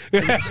fine.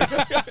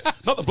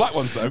 Not the black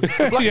ones, though.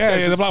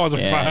 The black ones are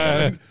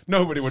fine.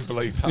 Nobody would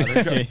believe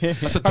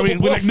that. I mean,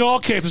 we'll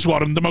ignore Curtis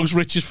Warren, the most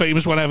richest,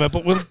 famous one ever,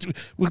 but we'll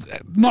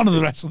none of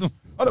the rest of them.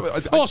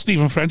 Or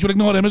Stephen French, we'll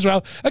ignore him as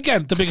well.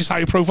 Again, the biggest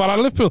high profile out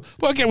of Liverpool.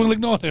 But again, we'll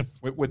ignore him.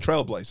 We're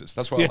trailblazers.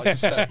 That's what I like to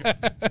say.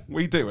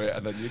 We do it,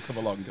 and then you come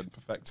along and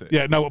perfect it.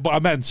 Yeah, no, but I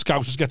meant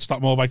Scousers get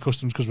stopped more by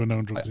customs because we're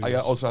known drug dealers. I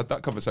also had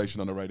that conversation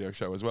on a radio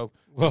show as well.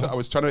 So I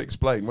was trying to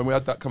explain, when we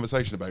had that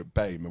conversation about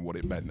BAME and what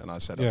it meant, and I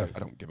said, I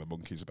don't give a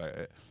monkeys about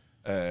it.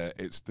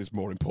 There's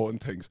more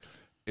important things.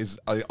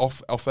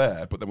 Off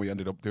air, but then we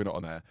ended up doing it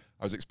on air.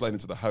 I was explaining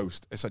to the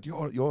host, I said,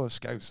 you're a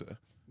Scouser.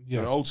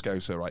 You're an old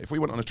Scouser, right? If we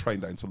went on a train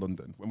down to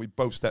London, when we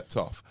both stepped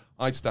off,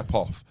 I'd step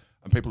off,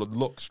 and people would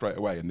look straight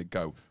away, and they'd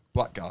go,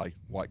 black guy,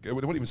 white guy. They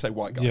wouldn't even say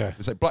white guy.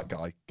 They say black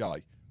guy,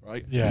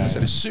 right? Yeah. I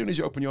said, as soon as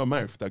you open your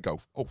mouth, they'll go,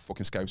 oh,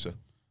 fucking Scouser.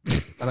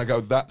 And I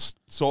go, that's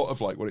sort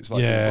of like what it's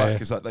like being black,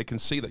 is that they can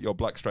see that you're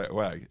black straight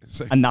away.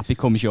 And that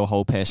becomes your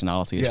whole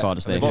personality as far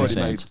as they're concerned. They've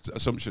already made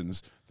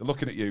assumptions. They're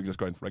looking at you just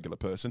going, regular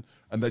person.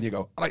 And then you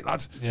go, I like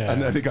that. Yeah.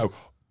 And then they go,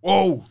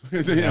 whoa.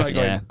 And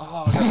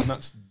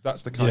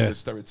that's the kind of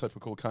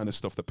stereotypical kind of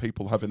stuff that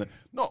people have in it.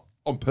 Not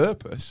on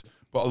purpose,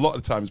 but a lot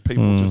of times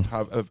people just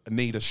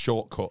need a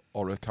shortcut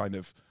or a kind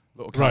of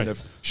little kind of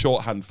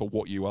shorthand for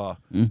what you are.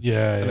 And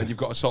then you've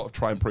got to sort of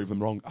try and prove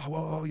them wrong. Oh,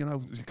 well,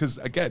 because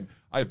again,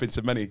 I have been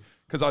to many,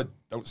 because I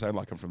don't sound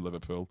like I'm from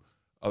Liverpool.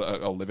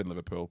 I live in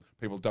Liverpool.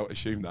 People don't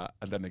assume that.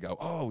 And then they go,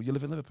 oh, you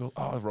live in Liverpool?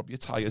 Oh, I'll rob your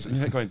tyres. And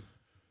you're going,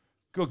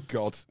 good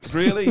God,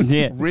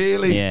 really?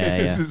 Really?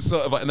 Yeah.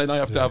 Sort of like, and then I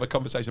have to have a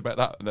conversation about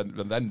that,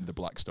 and then the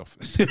black stuff.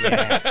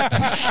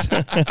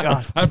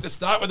 God. I have to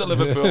start with the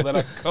Liverpool, then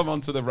I come on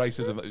to the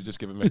racism that you've just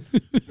given me.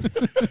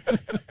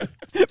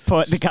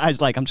 But the guy's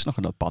like, I'm just not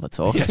going to bother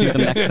talking to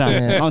them next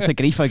time. I want to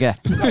grief again.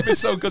 It's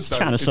so good.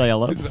 Trying to say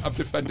hello. I'm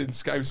defending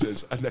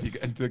Scousers, and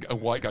then a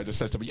white guy just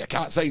says to me, you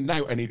can't say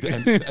no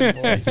anymore.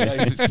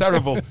 It's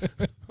terrible.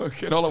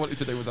 And all I wanted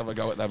to do was have a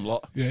go at them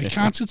lot. Yeah, you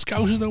can't say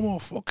Scousers no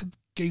more. Fucking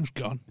game's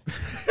gone.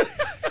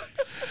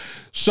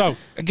 So,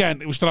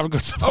 again, we're still having a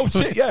good time. Oh,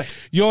 shit, yeah.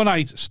 Your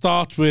night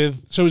starts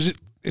with, so is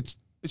it,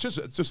 It's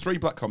just 3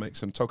 black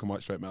comics and Token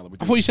White Straight Male.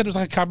 I thought you said it was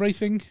like a cabaret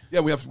thing.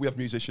 Yeah, we have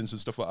musicians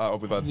and stuff like that.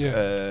 We've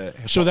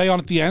had so are they on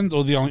at the end or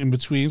are they on in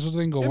between sort of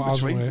thing? Or in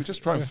between. We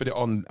just try and fit it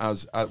on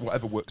as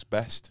whatever works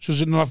best. So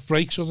is it not have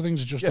breaks or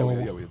things? It's just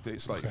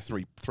it's like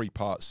three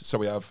parts. So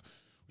we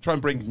try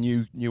and bring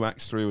new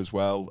acts through as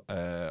well.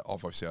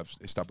 Obviously, I've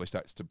established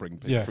acts to bring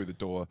people through the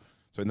door.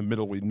 So in the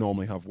middle, we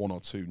normally have 1 or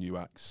 2 new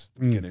acts.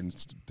 The beginning,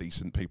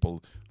 decent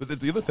people. But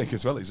the other thing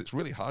as well is it's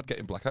really hard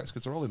getting black acts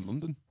because they're all in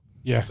London.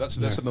 Yeah, that's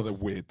another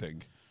weird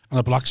thing. And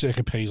the black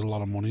circuit pays a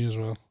lot of money as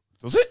well.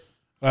 Does it?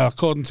 Well,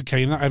 according to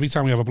Kane, every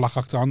time we have a black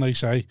act on, they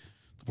say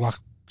the black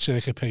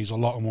circuit pays a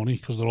lot of money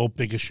because they're all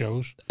bigger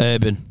shows.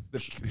 Urban.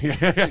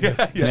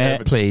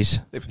 Urban. Please.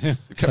 They've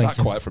kept that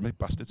quiet from me,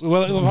 bastards.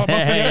 Well, a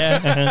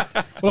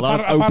lot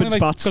of open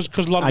spots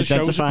because a lot of the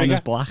shows are bigger. As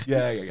black.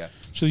 Yeah.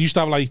 So they used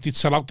to have they'd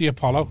sell out the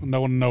Apollo and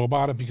no one would know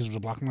about it because it was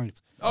a black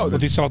night. Oh, but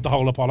they'd sell out the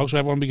whole Apollo, so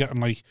everyone would be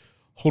getting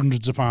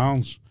hundreds of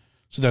pounds.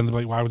 So then they're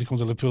like, why would he come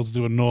to Liverpool to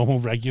do a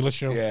normal, regular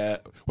show? Yeah.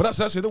 Well, that's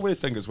the other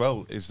weird thing as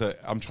well, is that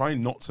I'm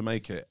trying not to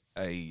make it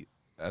an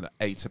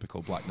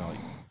atypical black night.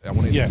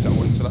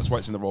 So that's why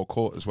it's in the Royal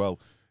Court as well,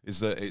 is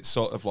that it's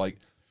sort of like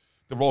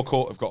the Royal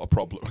Court have got a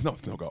problem. No,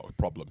 they've not got a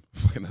problem.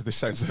 This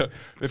sounds...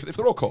 if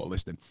the Royal Court are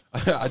listening,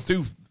 I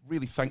do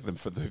really thank them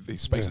for the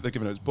space that they're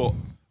giving us, but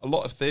a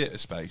lot of theatre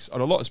space,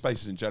 and a lot of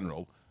spaces in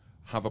general,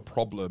 have a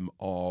problem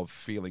of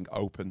feeling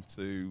open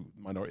to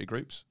minority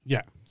groups.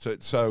 Yeah.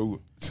 So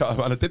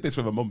and I did this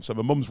with my mum. So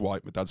my mum's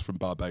white, my dad's from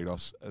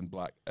Barbados and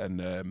black,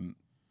 and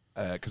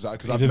because you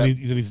didn't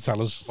need to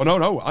tell us. Oh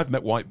no, I've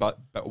met white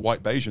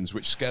Bajans,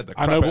 which scared the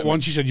crap I know, out but of me.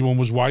 once you said your mum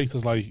was white, I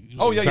was like,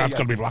 Dad's got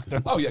to be black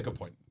then. Oh yeah, good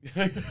point.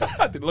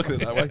 I didn't look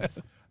at it that way.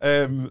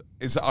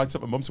 Is that I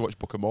took my mum to watch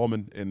Book of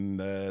Mormon in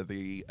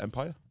the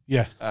Empire.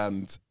 Yeah,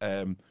 and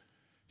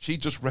she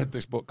just read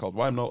this book called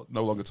 "Why I'm No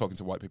Longer Talking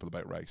to White People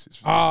About Race."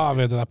 I've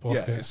read that book.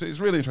 Yeah, it's a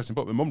really interesting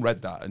book. My mum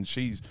read that, and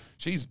she's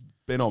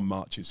been on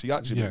marches. She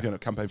actually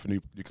campaigned for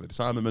nuclear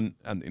disarmament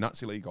and the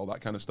Nazi League, all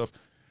that kind of stuff.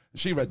 And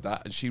she read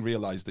that, and she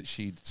realised that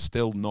she'd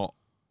still not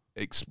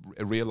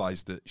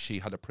realised that she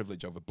had a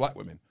privilege over black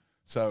women.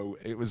 So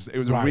it was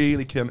a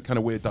really kind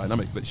of weird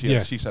dynamic that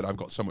she said, I've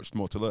got so much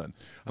more to learn.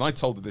 And I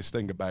told her this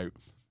thing about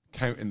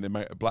counting the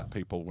amount of black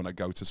people when I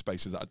go to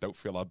spaces that I don't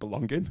feel I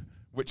belong in,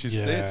 which is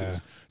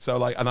theatres. So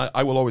like, and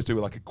I will always do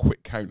like a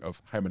quick count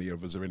of how many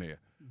of us are in here.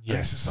 Yeah.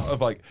 It's sort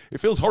of like, it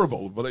feels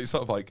horrible, but it's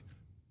sort of like,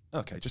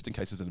 okay, just in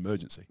case there's an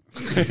emergency.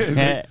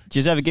 Do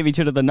you ever give each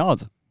other the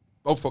nod?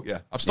 Oh, fuck yeah.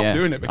 I've stopped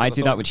doing it. I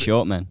do that with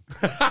short men.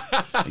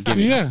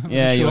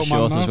 Yeah, you're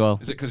short as well.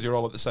 Is it because you're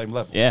all at the same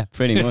level? Yeah,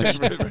 pretty much.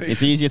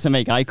 It's easier to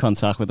make eye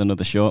contact with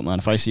another short man.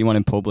 If I see one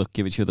in public,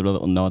 give each other a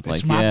little nod,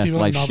 it's like,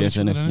 life's shit,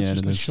 isn't it? Yeah,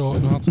 just a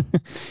short nod.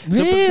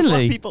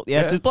 Really?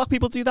 Does black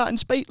people do that in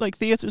like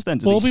theatres then?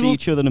 Do they see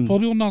each other? Poor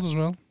people nod as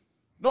well.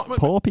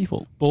 Poor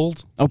people?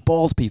 Bald. Oh,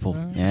 bald people.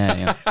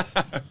 Yeah.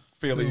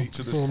 Feeling each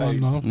other's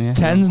pain. Yeah.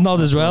 Tens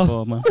nod as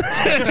well.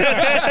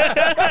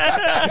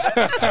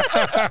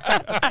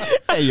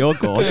 Hey, you're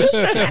gorgeous.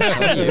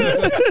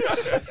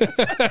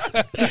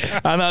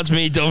 And that's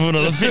me done for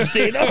another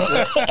 15.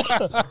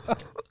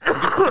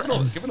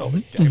 Giving all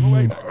the game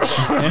away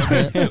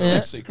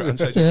now. Secret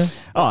handshake.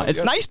 Oh,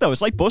 it's nice though.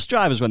 It's like bus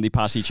drivers when they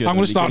pass each other. I'm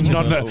going to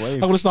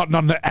start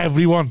nodding at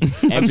everyone.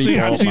 I see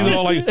them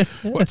all like,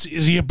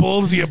 is he a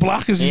bald? Is he a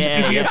black? Is he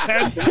a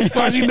 10?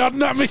 Why is he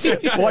nodding at me?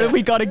 What have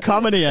we got in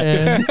common here?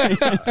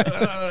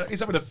 He's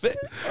having a fit.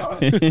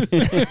 Do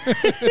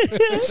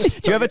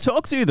you ever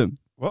talk to them?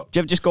 What? Do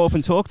you ever just go up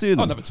and talk to them?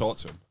 I never talk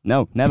to him.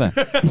 No, never.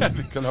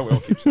 No, we all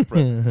keep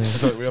separate.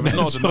 So we have a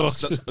nod, and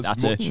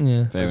that's it.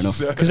 Yeah. Fair enough.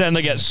 Because then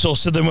they get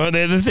sus of them, won't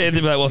they? They'd be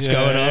like, what's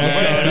going on?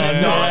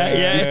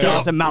 You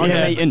start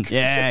amalgamating.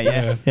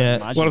 Yeah.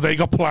 What have they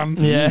got planned?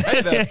 Yeah.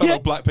 Hey there, fellow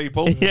black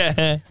people.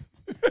 Yeah.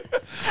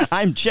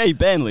 I'm Jay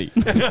Burnley.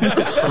 So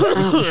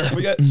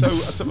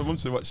I took my mum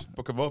to watch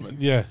Book of Mormon.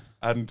 Yeah.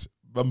 And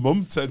my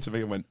mum turned to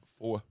me and went,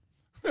 4.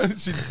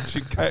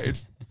 she counted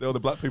all the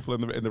black people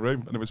in the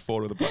room, and there was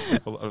 4 of the black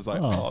people. I was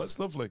like, oh, that's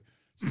lovely.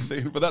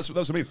 But that's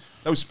what I mean.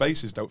 Those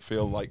spaces don't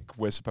feel like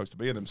we're supposed to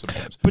be in them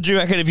sometimes. But do you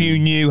reckon if you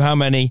knew how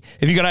many,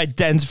 if you could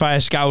identify a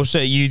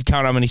Scouser, you'd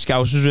count how many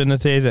Scousers were in the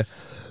theatre?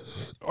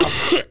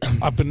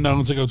 I've been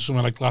known to go to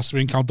somewhere like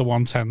Glastonbury and count the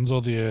 110s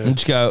or the...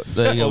 Let's go.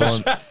 There you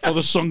go. Or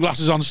the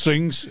sunglasses on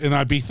strings in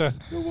Ibiza.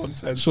 The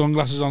 110.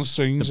 Sunglasses on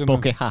strings. The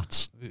bucket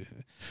hats.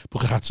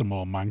 Bucket hats are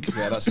more mank.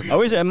 Yeah, that's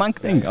is it a mank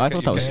thing? I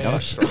thought that was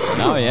Scottish.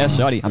 Oh, yeah,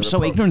 sorry. I'm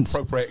so ignorant.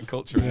 Appropriating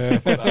culture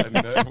and stuff like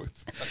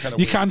that.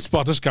 You can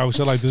spot a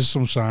Scouser, like there's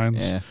some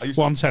signs. Yeah.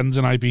 110s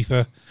in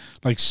Ibiza,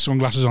 like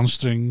sunglasses on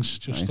strings,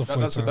 just stuff like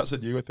that. That's a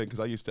newer thing,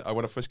 because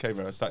when I first came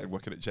here, I started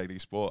working at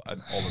JD Sport,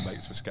 and all my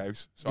mates were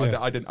Scouts. So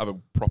I didn't have a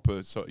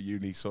proper sort of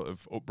uni sort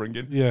of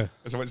upbringing. Yeah.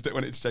 So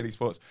when it's JD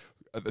Sports,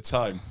 at the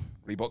time,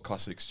 Reebok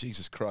Classics,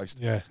 Jesus Christ.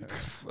 Yeah.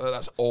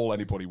 That's all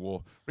anybody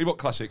wore. Reebok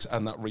Classics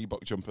and that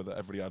Reebok jumper that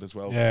everybody had as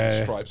well.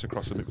 Yeah. Stripes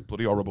across them. It was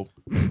bloody horrible.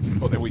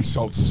 But then we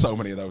sold so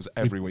many of those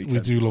every weekend. We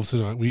do love to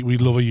do it. We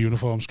love a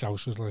uniform,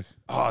 Scousers. Like.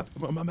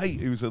 My mate,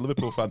 who's a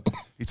Liverpool fan,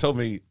 he told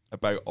me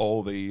about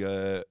all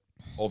the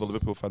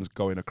Liverpool fans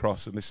going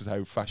across, and this is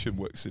how fashion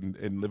works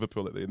in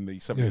Liverpool in the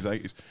 70s,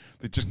 80s.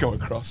 They just go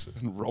across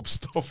and rob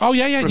stuff. Oh,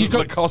 yeah. You go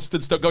Lacoste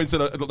and stuff, going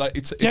to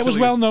Italy. Yeah, it was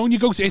well known. You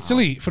go to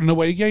Italy for an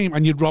away game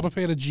and you'd rob a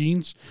pair of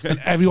jeans. And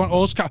everyone,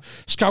 all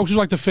Scouts was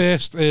like the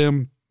first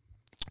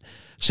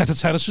set of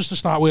terrorists to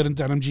start wearing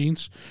denim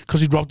jeans,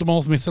 because he'd robbed them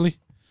all from Italy.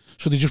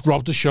 So they just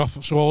robbed the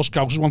shop. So all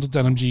Scouts wanted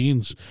denim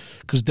jeans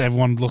because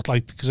everyone looked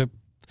like... Because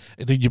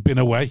you've been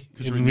away,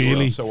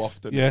 really, so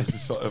often. Yeah,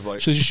 sort of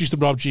like, so they just used to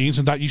rob jeans,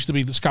 and that used to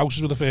be the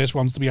Scousers were the first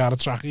ones to be out of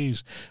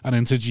trackies and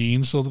into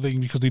jeans sort of thing,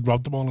 because they'd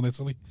robbed them all in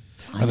Italy.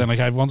 And then like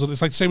everyone's,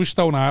 it's like say with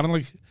Stone Island,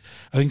 like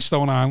I think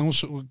Stone Island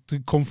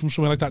did come from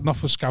somewhere like that, not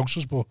for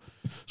Scousers, but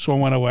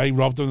someone went away,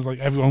 robbed them. It's like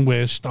everyone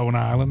wears Stone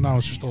Island now.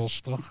 It's just all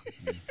stuff.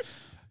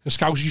 The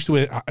Scousers used to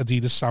wear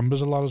Adidas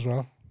Sambas a lot as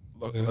well.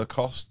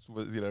 Lacoste,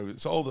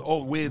 it's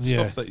all weird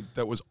stuff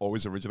that was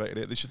always originated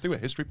here. They should do a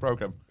history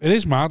program. It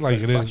is mad, like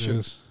it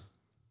is.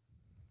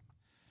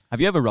 Have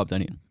you ever robbed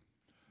anyone?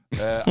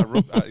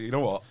 You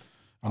know what?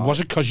 And was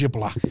it because you're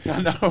black?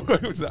 No,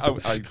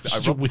 I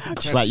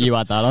just like you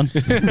had that on.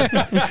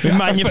 We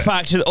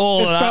manufactured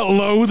all of that. It felt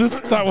loaded.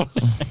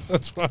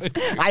 That's why.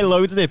 I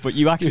loaded it, but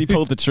you actually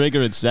pulled the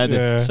trigger and said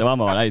it, so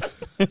I'm all right.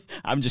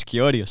 I'm just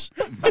curious.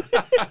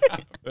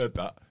 Heard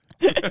that.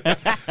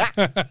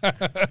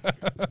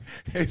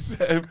 It's,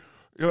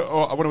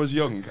 one of was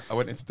young, I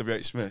went into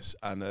WH Smith's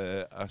and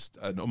an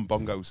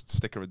Umbongo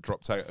sticker had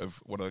dropped out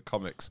of one of the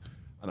comics.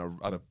 And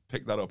I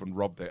picked that up and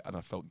robbed it, and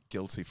I felt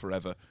guilty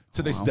forever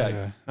to this day.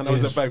 Yeah. And I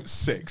was about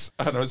 6,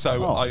 and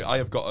I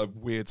have got a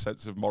weird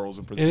sense of morals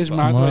and principles. It is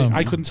mad. Wow.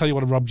 I couldn't tell you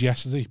what I robbed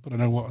yesterday, but I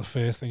know what the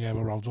first thing I ever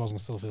robbed was, and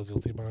I still feel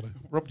guilty about it.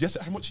 Robbed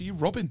yesterday? How much are you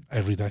robbing?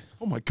 Every day.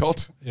 Oh my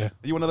God! Yeah. Are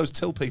you one of those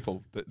till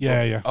people?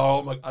 Yeah.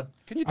 Oh my!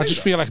 Can you? I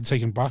just feel I can take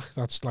them back.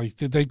 That's like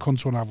they come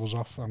to an avils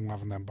off. I'm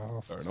having them back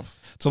off. Fair enough.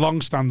 It's a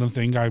long-standing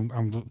thing.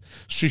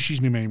 Sushi's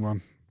my main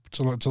one.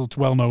 It's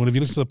well known. If you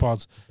listen to the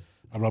pod,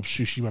 I rob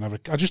sushi whenever.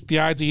 The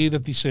idea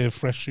that they serve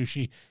fresh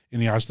sushi in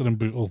the Asda and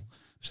Bootle,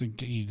 I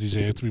think you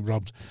deserve to be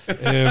robbed.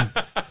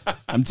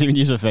 I'm doing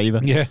you a favour.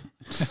 Yeah.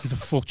 Who the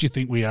fuck do you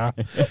think we are?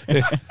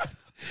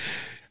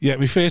 Yeah,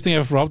 my first thing I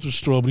ever robbed was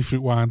strawberry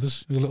fruit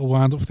winders. The little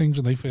wind-up things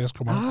when they first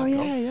come out. Oh,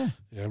 yeah.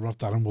 Yeah, I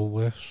robbed that in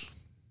Woolworths.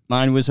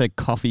 Mine was a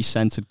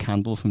coffee-scented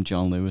candle from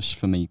John Lewis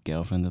for my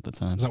girlfriend at the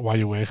time. Is that why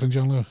you're working,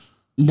 John Lewis?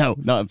 No,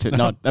 not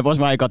that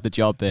wasn't why I got the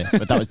job there,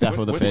 but that was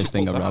definitely the first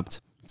thing I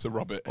robbed. To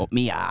rob it. Up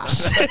me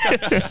ass.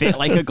 Fit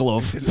like a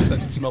glove. It didn't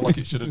smell like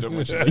it should have done.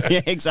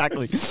 Yeah,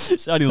 exactly.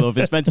 Sorry, love.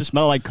 It's meant to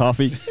smell like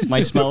coffee. It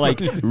might smell like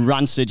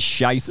rancid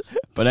shite.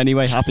 But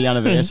anyway, happy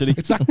anniversary.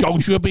 It's that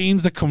gochujang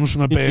beans that comes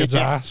from a bird's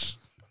ass.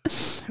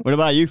 What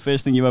about you?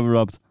 First thing you ever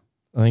robbed?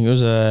 I think it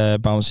was a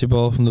bouncy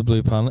ball from the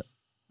Blue Planet.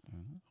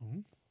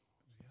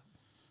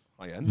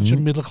 It's a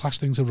middle class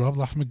thing to rob,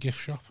 laugh from a gift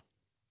shop.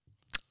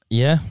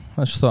 Yeah,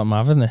 I just thought I'm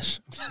having this.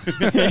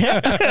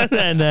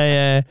 And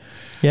then,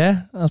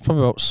 I was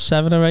probably about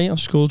 7 or 8 on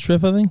school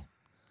trip, I think.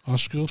 On a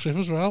school trip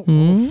as well?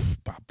 Oh,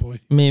 bad boy.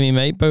 Me and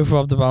my mate both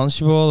robbed the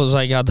bouncy ball. It was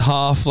like, I had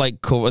half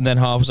like cut and then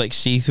half was like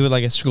see-through with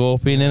like a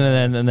scorpion in,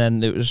 and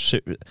then it was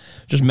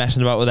just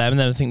messing about with them. And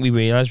then I think we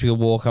realised we could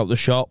walk out the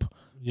shop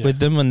with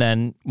them, and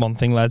then one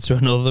thing led to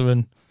another,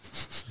 and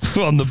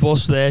we're on the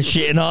bus there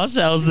shitting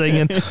ourselves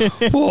thinking,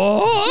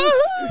 what?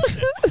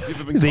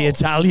 The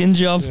Italian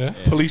job. Yeah.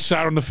 Police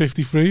are on the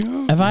 53.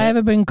 Oh. Have I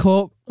ever been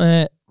caught?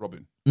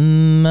 Robbing?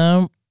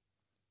 No.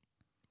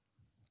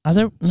 I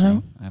don't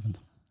know. I haven't.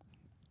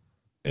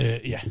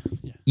 Yeah.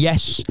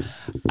 Yes.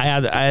 I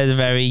had a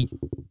very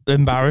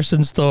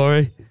embarrassing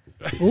story.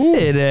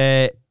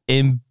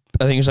 In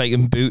I think it was like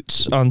in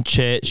Boots on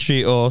Church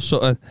Street or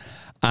something.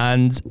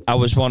 And I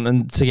was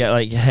wanting to get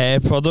like hair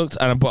product,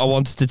 but I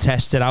wanted to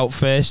test it out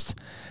first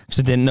because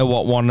I didn't know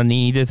what one I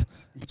needed.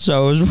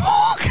 So I was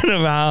walking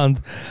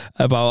around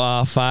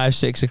about 5,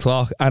 6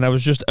 o'clock, and I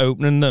was just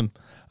opening them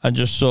and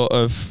just sort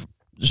of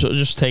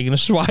just taking a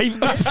swipe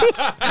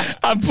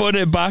and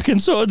putting it back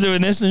and sort of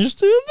doing this and just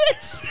doing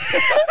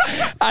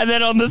this. And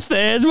then on the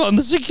third one,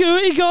 the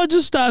security guard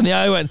just standing there.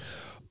 I went,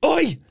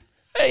 "Oi!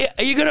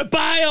 Are you going to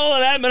buy all of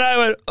them?" And I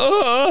went,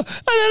 "Oh," and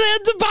then I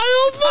had to buy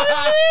all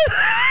 5.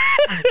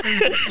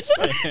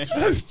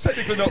 That's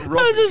technically not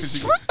wrong.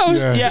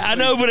 I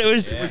know, but it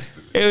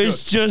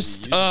was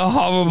just a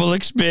horrible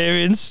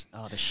experience.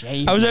 Oh, the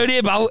shame. I was only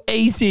about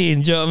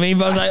 18, do you know what I mean?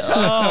 But I was like,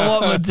 oh,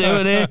 what am I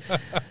doing here?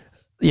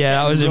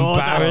 Yeah, that was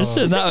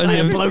embarrassing. That was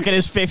a bloke in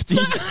his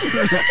 50s.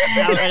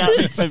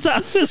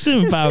 That was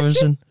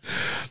embarrassing.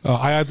 Oh,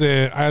 I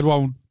had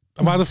one.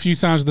 I've had a few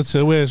times at the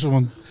till where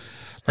someone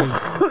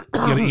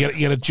you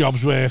get a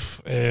job's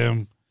worth,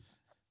 on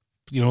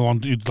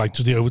like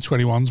to the over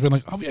 21s, being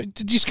like, "Oh,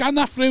 did you scan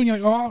that through?" And you're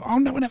like, "Oh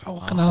no, never.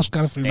 What can I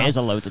scan it through?" There's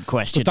a loaded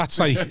question. But that's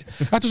like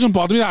that doesn't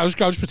bother me. I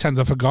just pretend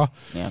I forgot.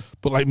 Yeah.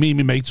 But like me and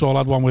my mates all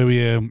had one where we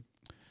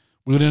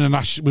were in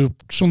a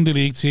Sunday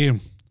league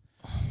team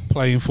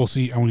playing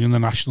footy, and we were in the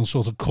national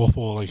sort of cup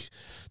or like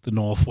the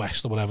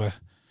Northwest or whatever.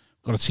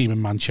 Got a team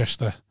in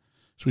Manchester,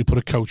 so we put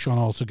a coach on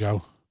all to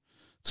go,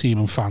 team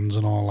and fans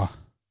and all that.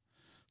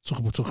 Took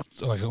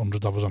like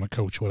 $100 on a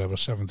coach or whatever,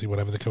 70,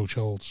 whatever the coach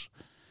holds.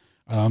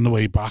 And on the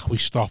way back, we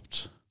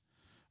stopped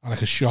at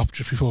like a shop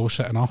just before we were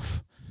setting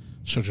off.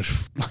 So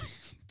just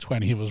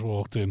 20 of us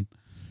walked in,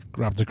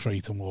 grabbed a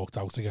crate and walked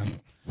out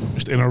again,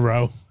 just in a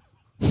row.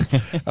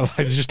 And like,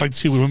 there's just like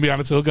 2 women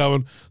behind the till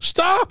going,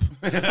 "Stop!"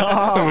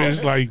 And we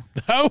was like,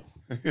 "No."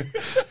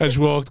 I just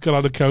got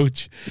on the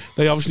coach.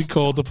 They obviously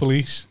called the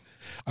police.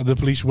 And the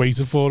police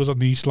waited for us on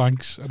the East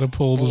Lancs and then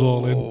pulled us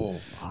all in.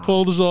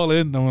 Pulled us all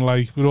in, and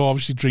we're all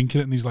obviously drinking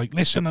it, and he's like,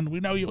 "Listen, and we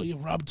know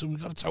you've robbed, and we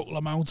got a total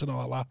amount and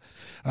all that."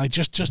 And like,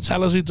 just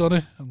tell us who done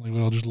it. And like,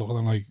 we're all just looking at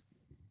him like,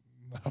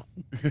 "No."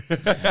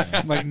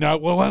 I'm like, "No,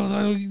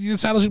 well, you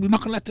tell us, we're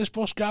not going to let this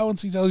bus go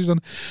until he tells us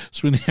done."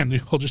 So in the end,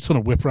 we all just done a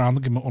whip around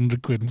and give him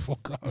 £100 and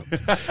fuck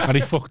off. And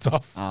he fucked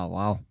off. Oh,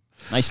 wow.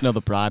 Nice to know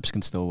the bribes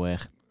can still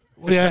work.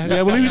 Well,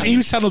 yeah. Well, he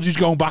was telling us he's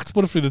going back to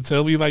put it through the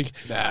till. We're like,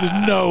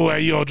 "There's no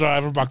way you're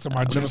driving back to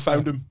Manchester." I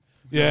never found him.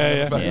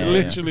 Yeah.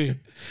 Literally,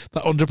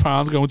 that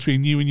 £100 going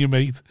between you and your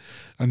mate,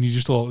 and you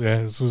just thought,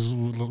 this is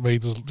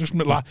mate, just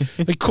like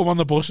they come on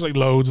the bus like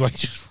loads, like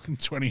just fucking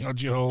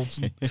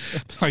 20-odd-year-olds,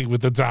 like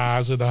with the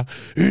dars and that.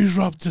 Who's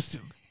robbed it?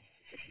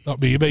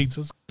 Not me, mate.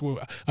 As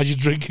you're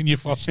drinking your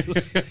Fosters.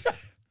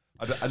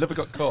 I never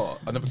got caught.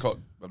 I've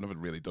never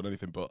really done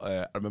anything, but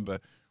I remember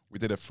we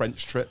did a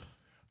French trip,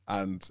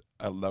 and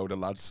a load of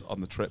lads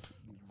on the trip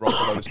robbed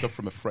a load of stuff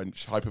from a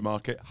French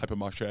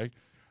hypermarché.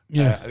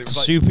 Yeah.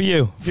 Super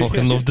You.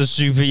 Fucking love the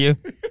Super You.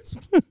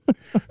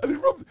 And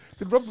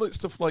they robbed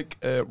stuff like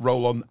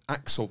roll-on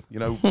axle,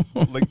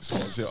 what Lynx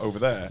was over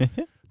there.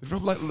 They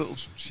robbed like little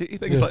shitty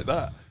things like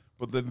that.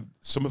 But then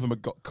some of them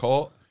had got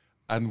caught,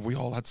 and we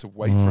all had to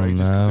wait for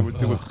ages because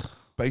they were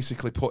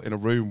basically put in a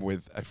room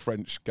with a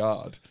French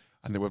guard,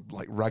 and they were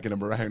like ragging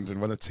them around. And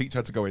when a teacher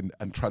had to go in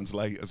and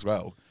translate as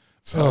well.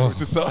 So it was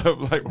just sort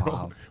of like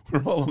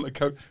we're all on the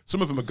coast.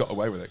 Some of them had got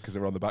away with it because they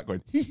were on the back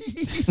going,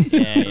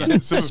 yeah.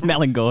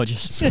 Smelling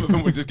gorgeous. Some of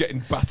them were just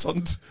getting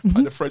batoned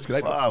by the French because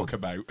they didn't fuck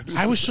about.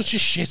 I was such a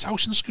shit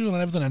house in school. I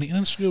never done anything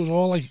in school. It was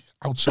all like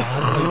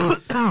outside.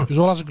 It was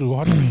all as I grew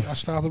on. I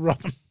started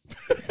robbing.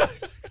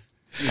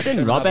 I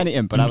didn't rob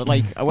anything, but I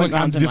went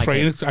around and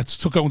I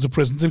took going to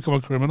prison to become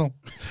a criminal.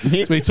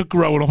 So it took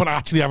growing up and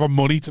actually having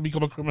money to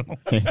become a criminal.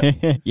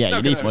 Yeah,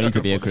 you need money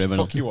to be a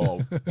criminal. Fuck you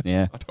all.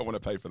 Yeah. I don't want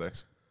to pay for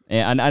this.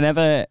 Yeah, and I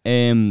never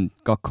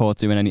got caught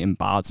doing anything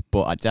bad,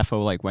 but I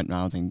definitely went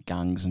round in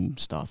gangs and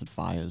started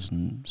fires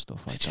and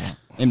stuff like that.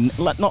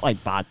 Not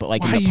like bad, but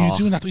like Why in the park. Why are you park.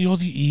 doing that? You're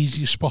the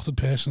easiest spotted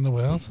person in the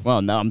world.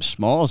 Well, no, I'm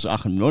small, so I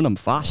can run. I'm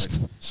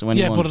fast. So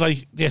anyone... Yeah, but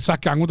it's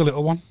that gang with the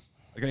little one.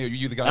 Again,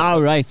 you the guy. Oh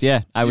right,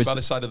 yeah. I was by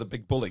the side of the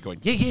big bully, going,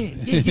 yeah,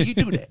 you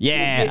do that.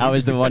 Yeah, I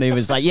was the one who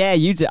was like, yeah,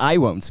 you do. I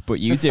won't, but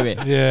you do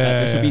it.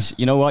 Yeah. This will be,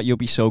 you know what? You'll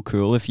be so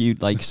cool if you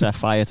like set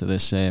fire to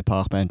this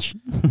park bench.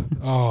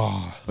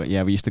 Oh. But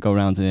yeah, we used to go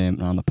around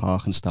the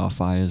park and start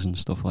fires and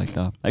stuff like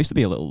that. I used to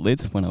be a little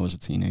lid when I was a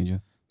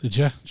teenager. Did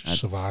you? Just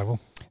survival.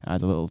 I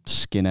had a little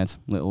skinhead,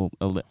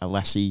 a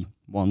Lessie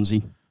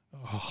onesie,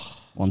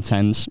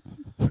 110s.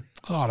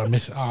 Oh, I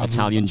miss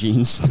Italian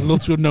jeans. I'd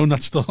love to have known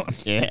that story.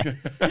 Yeah.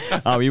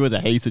 Oh, he would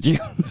have hated you.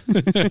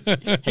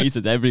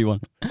 Hated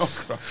everyone.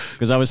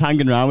 Because I was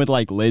hanging around with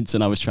like lids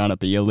and I was trying to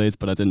be a lid,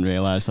 but I didn't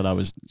realise that I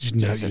was just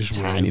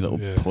a tiny little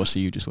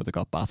pussy who just would have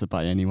got battered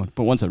by anyone.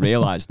 But once I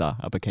realised that,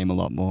 I became a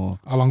lot more.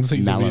 How long did it take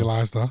you to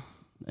realise that?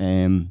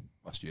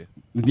 Last year.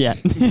 Yeah.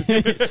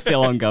 It's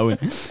still ongoing.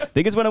 I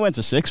think it's when I went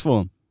to sixth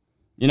form.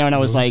 And I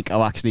was like,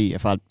 oh, actually,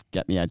 if I'd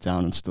get my head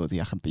down and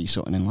study, I could be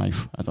something in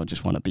life. I don't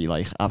just want to be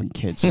like having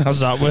kids.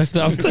 How's that worked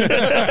out?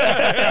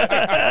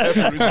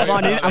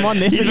 I'm on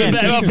this again.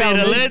 Better not being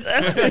a lid.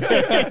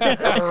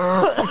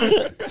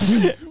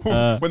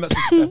 When that's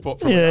a step up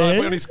from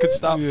when he could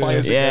start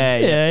fires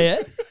again.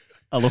 Yeah.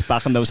 I look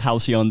back on those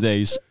halcyon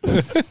days.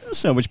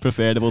 So much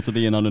preferable to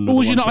being on another one.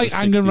 Was you not like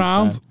hanging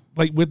around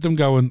like with them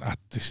going,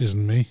 this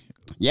isn't me?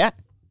 Yeah.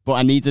 But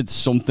I needed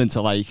something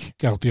to like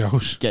get out the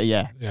house.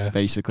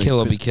 Basically. Kill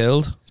or be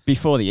killed. It's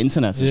before the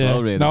internet as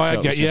well, really. No, I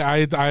get I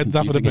had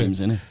that for a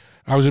bit.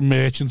 I was in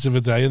merchants of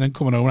a day and then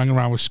coming home hanging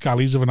around with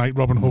scallies of a night,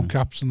 robbing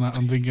hubcaps and that.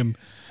 I'm thinking,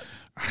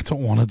 I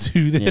don't want to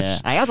do this. Yeah,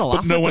 I had a laugh.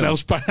 But no one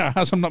else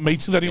has. I'm not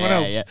mates with anyone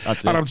else. Yeah,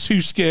 and I'm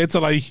too scared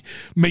to like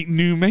make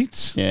new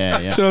mates.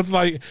 Yeah. So it's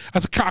like, I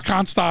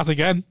can't start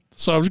again.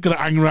 So I'm just going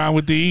to hang around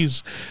with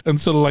these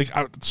until like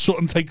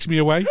something takes me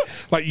away,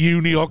 like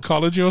uni or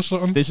college or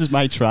something. This is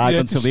my tribe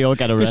until they all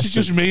get arrested. This is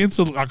just me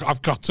until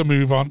I've got to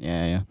move on.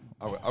 Yeah.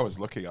 I was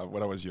lucky.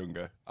 When I was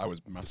younger, I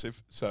was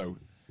massive. So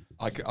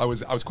I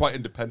was quite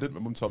independent. My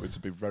mum taught me to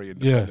be very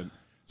independent.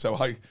 So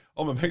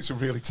all my mates were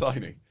really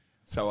tiny.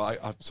 So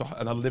I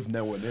lived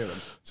nowhere near them.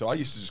 So I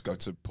used to just go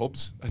to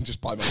pubs and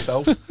just by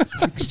myself.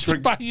 Just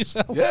drink by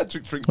yourself? Yeah,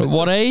 drink. At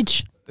what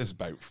age? There's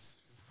about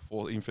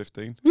 14,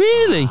 15.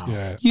 Really?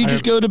 Yeah. You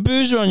just go to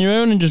boozer on your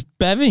own and just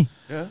bevy?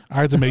 Yeah.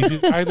 I had a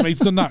mate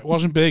done that. It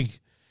wasn't big.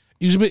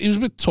 He was a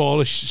bit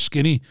tallish,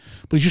 skinny,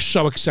 but he's just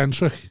so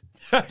eccentric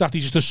that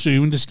he just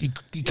assumed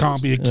he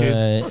can't be a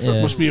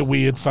kid. Must be a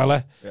weird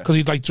fella because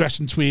he'd like dress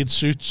in tweed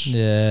suits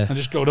and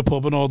just go to the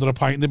pub and order a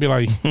pint and they'd be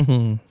like,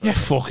 yeah,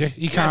 fuck it.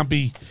 He can't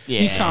be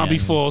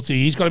 40.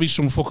 He's got to be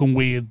some fucking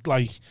weird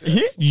like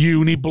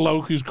uni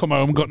bloke who's come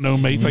home and got no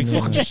mate. Like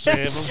fucking just serve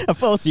him. A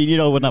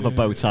 14-year-old wouldn't have a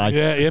bow tie.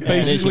 Yeah,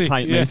 basically.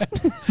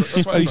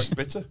 That's why I was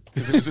bitter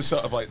because it was just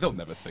sort of like they'll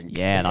never think.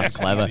 Yeah, that's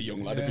clever. He's a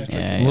young lad if he's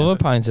drinking. Love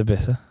a pint of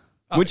bitter.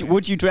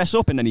 Would you dress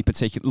up in any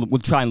particular?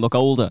 Would try and look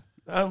older?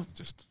 No,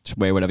 just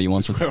wear whatever you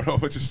wanted.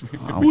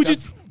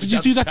 Did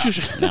you do that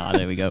just? Nah,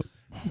 there we go.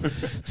 Did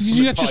you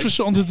do that just for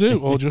something to do,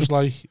 or just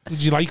like? Did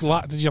you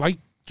like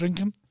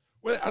drinking?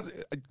 Well,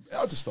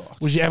 I just thought.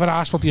 Was you ever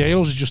asked what the ale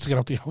was, just to get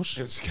out the house?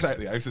 It was to get out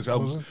of the house as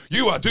well.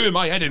 You are doing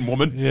my head in,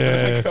 woman.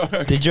 Yeah.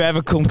 Did you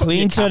ever come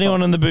clean to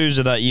anyone on the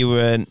boozer that you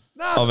were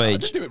of age? I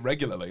didn't do it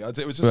regularly.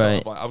 It was just sort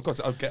of like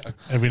I'll get.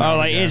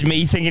 Here's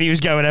me thinking he was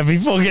going every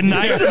fucking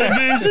night to the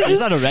boozer. Is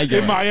that a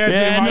regular? In my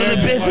head.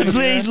 Another bitter,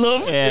 please,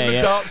 love.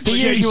 The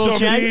usual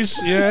chase.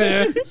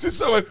 Yeah. It's just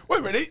so. Wait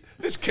a minute.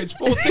 This kid's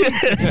 14.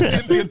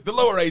 the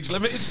lower age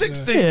limit is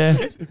 16. Yeah.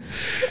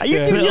 Are you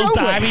doing little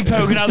diary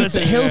poking out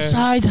the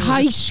Hillside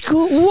High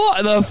School?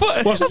 What the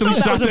fuck? What's the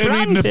Saturday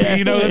reading the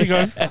Beano? Then he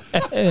goes,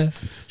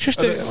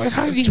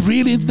 he's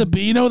really into the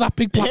Beano, that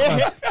big black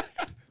lad.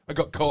 I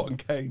got caught and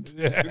caned.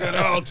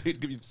 I'll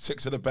give you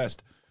 6 of the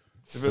best.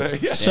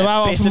 So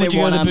how often would you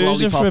go to the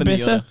boozer for a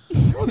bitter?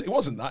 It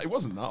wasn't that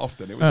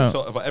often. It was just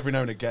sort of like every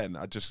now and again.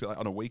 I'd just like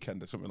on a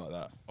weekend or something like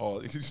that,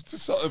 or just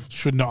sort of.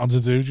 Just nothing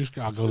to do. Just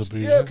I'll go to the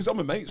boozer. Yeah, because all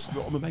my mates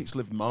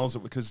lived miles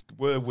because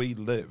where we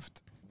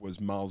lived was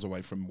miles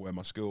away from where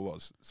my school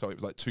was, so it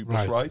was like 2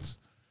 bus rides.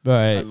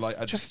 Right. And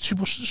like just 2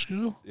 buses to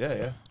school.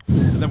 Yeah.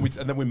 And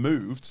then we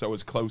moved, so I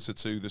was closer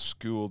to the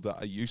school that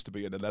I used to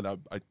be in, and then I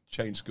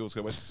changed schools.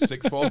 So I went to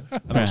sixth form,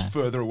 and I was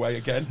further away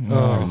again.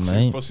 Oh, it was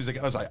 2 buses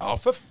again. I was like,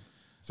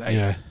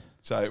 yeah.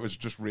 So it was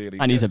just really.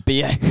 I need a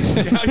beer.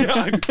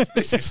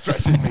 This is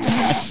stressing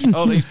me.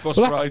 All these bus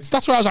rides.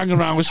 That's why I was hanging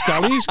around with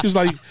Scallies, because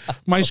like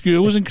my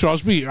school was in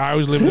Crosby. I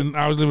was living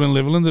in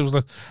Liverland. It was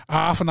like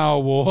half an hour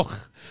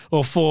walk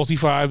or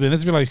 45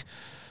 minutes. To be like,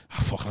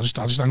 oh, fuck, I'll just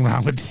hang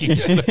around with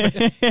these.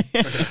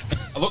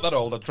 I looked that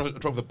old. I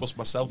drove the bus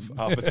myself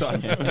half the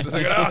time. I was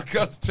like, oh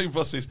god, 2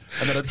 buses,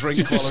 and then a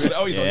drink while I'm going.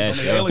 Oh, he's on the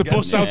hill again. The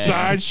bus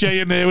outside,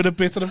 Shay in there with a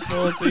bitter of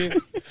 14.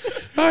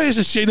 Oh, he's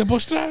a Shay the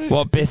bus driver.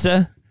 What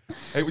bitter?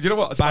 Hey, you know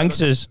what?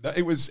 Bankers.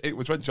 It was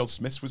when John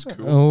Smith was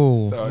cool.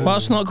 Oh, so,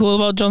 what's not cool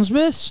about John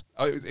Smith's?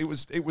 It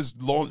was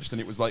launched,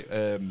 and it was like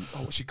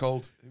what's she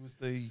called? It was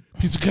the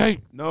Peter Kay.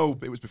 No,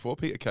 it was before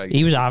Peter Kay.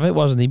 He was Avid,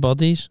 wasn't he?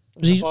 Bodies.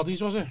 Was he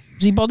Bodies? Was it?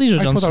 Was he Bodies or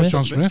John Smith? That was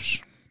John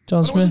Smith's.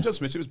 John Smith. It wasn't John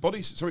Smith. It was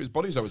Bodies. Sorry, it was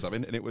Bodies I was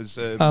having, and it was.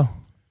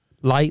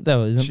 Light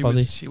though, isn't it?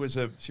 Bodies. She was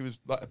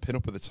like a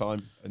pin-up at the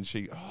time, and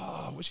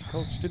what's she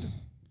called? She did a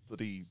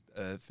bloody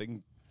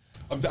thing.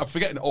 I'm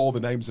forgetting all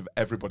the names of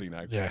everybody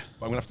now. Yeah,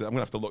 but I'm gonna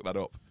have to look that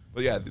up.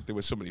 But yeah, there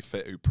was somebody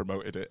fit who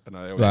promoted it, and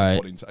I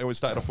always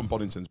started off on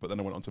Boddington's, but then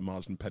I went on to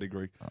Marsden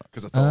Pedigree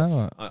because I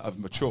thought I've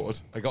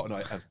matured. I got an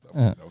it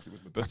was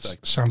my birthday.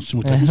 Sounds too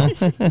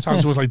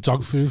much like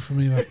dog food for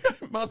me. That.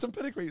 Marsden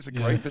Pedigree, it's a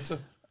great bitter.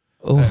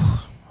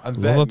 Oh, and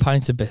love a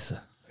pint of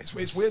bitter.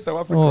 It's weird though.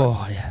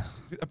 Yeah,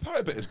 a pint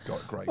of bitter's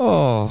got great.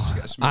 Oh,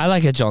 I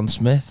like a John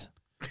Smith.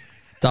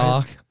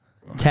 Dark.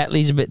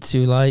 Tetley's a bit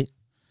too light.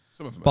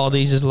 Some of them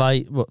Bodies is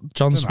light, but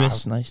John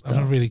Smith's nice. I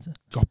don't really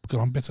got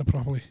on bitter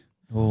properly.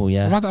 Oh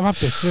yeah, I've had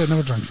bitter. I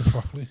never drank it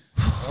properly.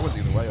 I went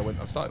the other way.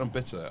 I started on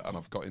bitter, and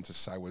I've got into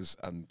sours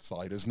and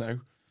ciders now.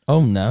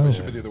 Oh no, so it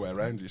should be the other way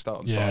around. You start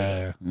on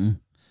cider, and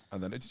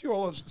then did you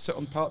all sit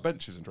on park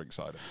benches and drink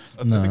cider?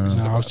 No,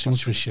 I was too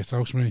much of a shit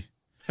house, me.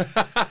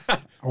 I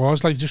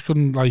was like, just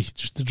couldn't like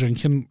just the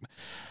drinking.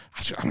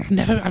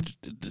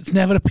 It's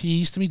never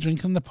appeased to me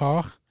drinking in the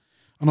park,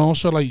 and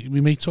also like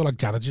we mates all like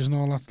garages and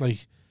all that,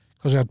 like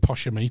because I had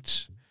posher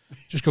mates.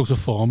 Just go to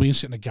Formby and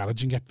sit in the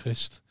garage and get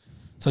pissed.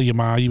 Tell your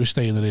ma you were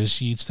staying at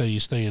his, you'd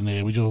stay in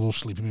there. We'd all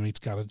sleep in my mate's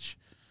garage.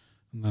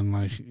 And then,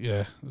 like,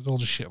 yeah, there's all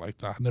just shit like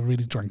that. I never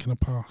really drank in a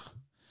park.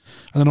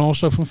 And then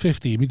also from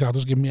 15, my dad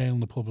was giving me ale in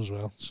the pub as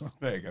well. So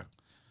there you go.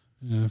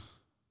 Yeah.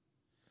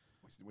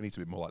 We need to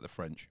be more like the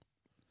French.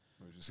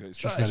 It's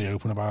just very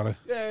open about it.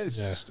 Yeah, it's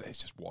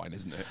just wine,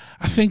 isn't it?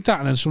 I think that,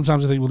 and then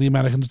sometimes I think, well, the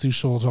Americans do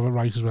sort of it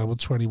right as well with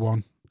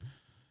 21.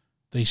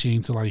 They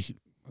seem to, like,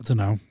 I don't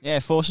know. Yeah,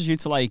 it forces you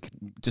to like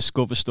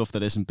discover stuff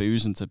that isn't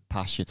booze and to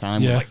pass your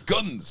time. Yeah. Like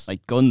guns.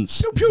 Like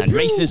guns. Pew, pew, and pew.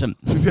 racism.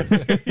 Guns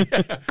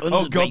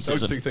and God, racism.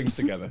 Those 2 things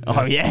together.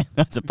 Oh yeah,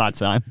 that's a bad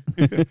time.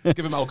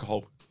 Give him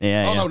alcohol.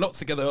 Yeah. No, not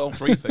together, all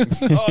 3 things.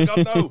 Oh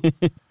God, no.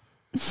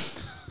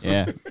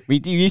 Yeah. We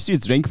used to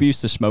drink, we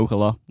used to smoke a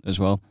lot as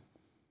well.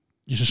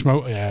 You used to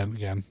smoke? Yeah,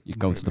 again. You'd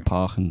go to the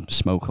park and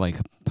smoke like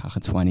a pack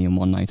of 20 in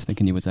one night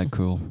thinking you were dead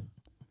cool.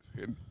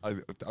 I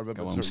remember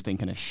go home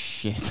stinking of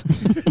shit.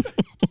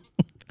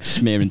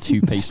 Smearing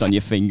toothpaste on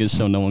your fingers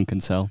so no one can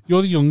tell.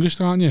 You're the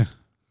youngest, aren't you?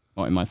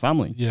 What, in my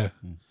family? Yeah.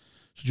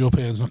 So your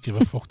parents not give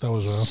a fuck though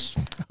as well?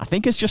 I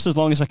think it's just as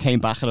long as I came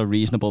back at a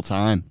reasonable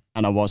time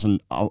and I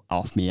wasn't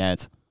off my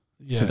head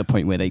to the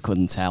point where they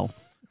couldn't tell.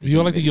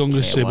 You're like the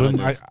youngest sibling.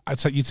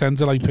 You tend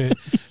to like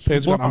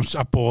parents going, I'm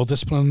at board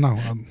discipline now.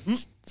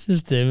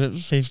 Just him at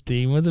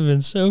 15 would have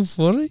been so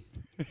funny.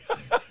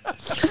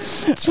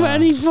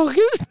 20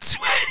 fucking 20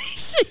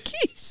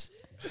 sickies.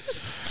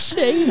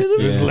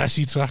 It was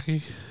lessy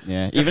tracky.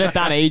 Yeah, even at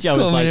that age, I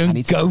was like, I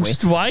need to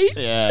ghost quit. white.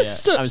 Yeah.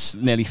 I was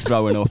nearly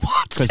throwing up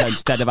because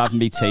instead of having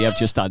me tea, I've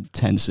just had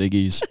 10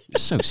 ciggies.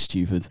 It's so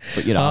stupid.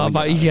 But you know,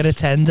 but you get a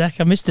 10 deck.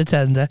 I missed a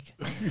 10 deck.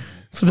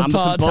 For the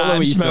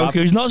part-time smoker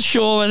who's not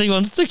sure whether he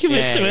wants to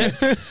commit to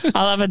it,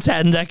 I'll have a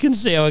 10 deck and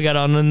see how I get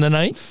on in the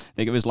night. I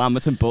think it was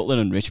Lambert and Butler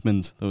and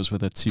Richmond. Those were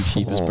the 2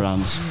 cheapest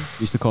brands.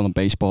 We used to call them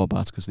baseball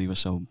bats because they were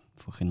so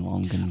fucking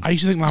long. And I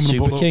used to think Lambert and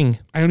Butler. King.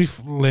 I only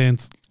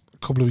learned a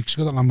couple of weeks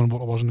ago that Lambert and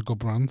Butler wasn't a good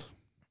brand.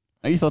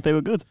 Oh, you thought they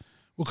were good?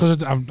 Well,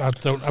 because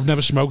I've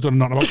never smoked or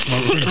not about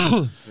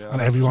smoking, and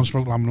everyone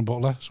smoked Lambert and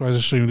Butler, so I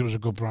assumed it was a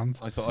good brand.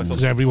 I thought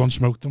because everyone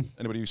smoked them.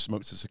 Anybody who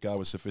smoked a cigar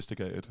was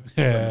sophisticated.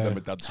 Yeah. Then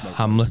my dad smoked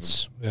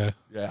Hamlets. Yeah,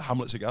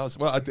 Hamlet cigars.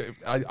 Well,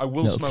 I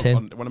will Little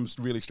smoke when I'm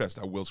really stressed.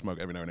 I will smoke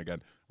every now and again.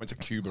 Went to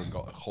Cuba and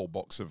got a whole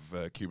box of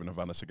Cuban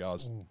Havana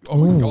cigars. Oh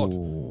my God,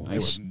 they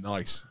were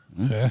nice.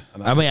 Yeah,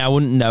 I mean, I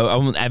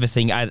wouldn't ever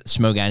think I'd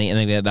smoke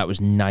anything that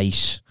was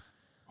nice.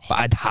 But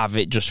I'd have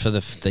it just for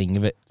the thing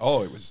of it.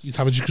 Oh, it was. You'd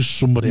have it just because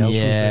somebody else was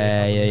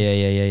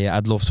there. Yeah.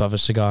 I'd love to have a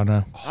cigar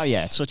now. Oh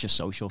yeah, it's such a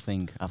social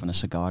thing having a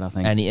cigar. I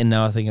think. Anything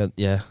now, I think.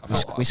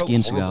 Whiskey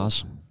and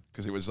cigars.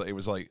 Because it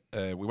was like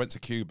we went to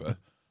Cuba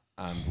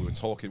and we were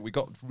talking. We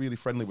got really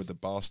friendly with the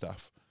bar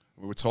staff.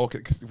 We were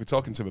talking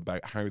to them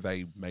about how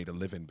they made a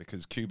living,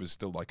 because Cuba's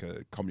still like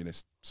a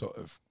communist sort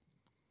of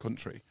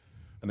country,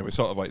 and they were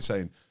sort of like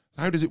saying,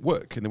 "How does it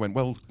work?" And they went,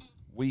 "Well,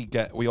 we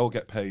all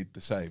get paid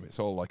the same. It's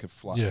all like a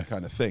flat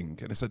kind of thing."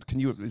 And I said,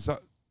 is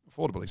that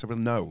affordable? He said, "Well,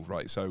 no,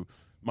 right. So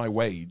my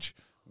wage,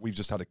 we've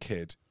just had a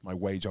kid. My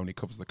wage only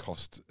covers the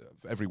cost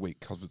every week,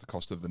 covers the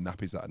cost of the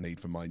nappies that I need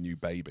for my new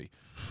baby."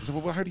 I said,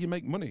 "Well, how do you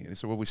make money?" And he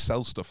said, "Well, we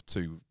sell stuff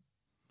to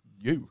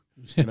you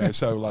know,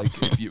 so like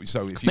if you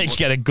let's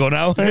get a gun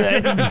out,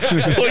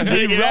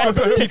 pointing rob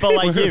people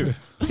like you.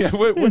 Yeah,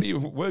 where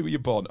were you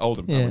born?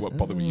 Oldham. Yeah. What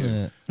bother with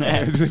you?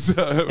 Mate,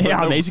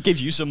 it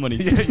gives you some money.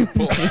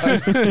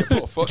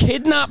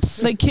 Kidnap.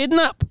 They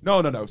kidnap.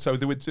 No. So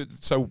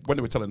when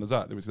they were telling us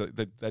that,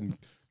 they'd then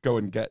go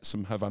and get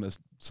some Havana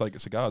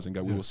cigars and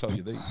go, "We will sell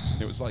you these."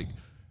 And it was like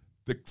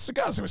the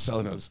cigars they were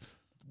selling us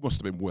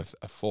must have been worth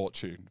a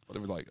fortune, but it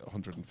was like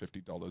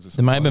 $150 or something.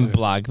 They might have been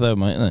black though,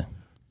 mightn't they?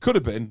 Could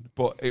have been,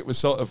 but it was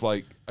sort of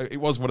like, it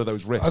was one of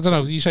those risks. I don't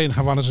know. You're saying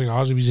Havana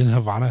cigars if he's in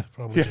Havana,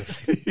 probably.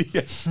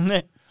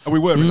 Yeah. And we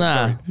were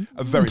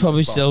a very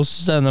probably still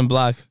selling them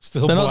black.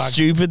 They're not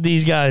stupid,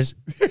 these guys.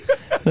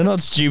 They're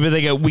not stupid.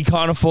 They go, "We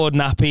can't afford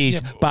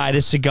nappies. Buy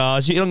the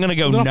cigars." You're not going to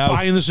go, They're no. not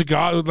buying the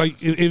cigar.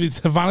 Like, if it's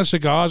Havana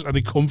cigars and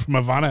they come from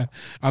Havana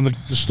and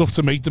the stuff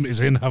to make them is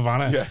in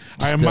Havana,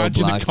 I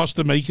imagine the cost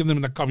of making them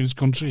in the communist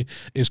country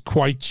is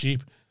quite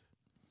cheap.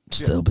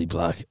 Still be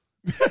black.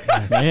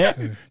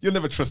 You'll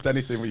never trust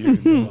anything with you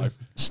in your life.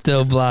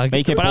 Still black.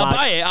 Make it but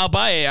black. I'll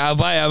buy it. I'll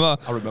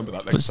remember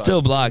that next time. But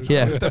still black,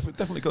 yeah.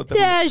 Definitely good.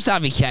 Yeah, just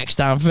have your keks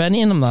down for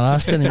any, and I'm not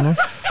asked anymore.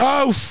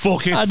 Oh,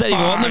 fuck it. I don't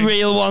even want the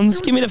real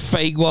ones. Give me the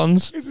fake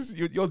ones.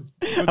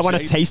 I want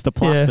to taste the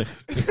plastic.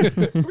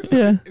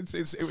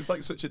 It was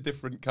like such a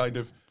different kind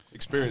of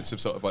experience of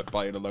sort of like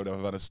buying a load of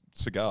Havana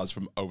cigars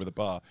from over the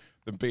bar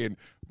than being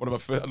one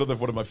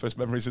of my first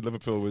memories in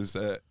Liverpool was.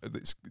 Do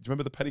you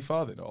remember the penny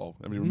farthing at all?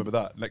 I mean, you remember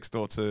that next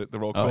door to the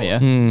Royal Court? Oh yeah,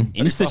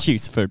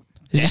 Institute for.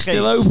 Is it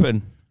still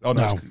open? Oh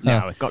no,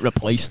 it got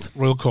replaced.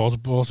 Royal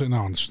Court bought it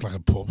now, and it's like a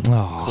pub.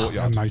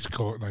 Courtyard. A nice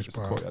bar.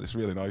 Courtyard. It's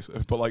really nice.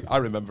 But like, I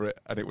remember it,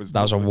 and it was.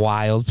 That was a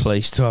wild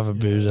place to have a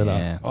boozer.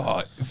 Yeah.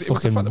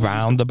 Fucking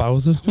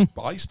roundabout.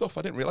 Buy stuff.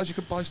 I didn't realise you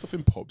could buy stuff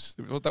in pubs.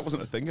 That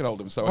wasn't a thing in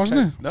Oldham. So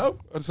wasn't it? No,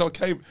 and so I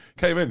came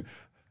in.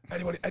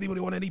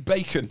 Anybody want any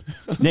bacon?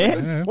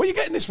 Yeah. Where are you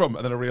getting this from?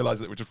 And then I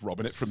realised that we're just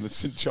robbing it from the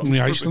St John's. From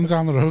the Iceland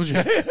down the road,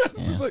 yeah.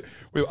 Like,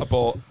 I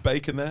bought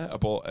bacon there. I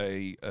bought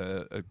a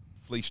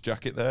fleece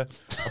jacket there.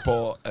 I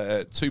bought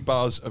 2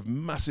 bars of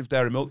massive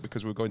dairy milk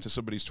because we were going to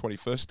somebody's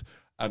 21st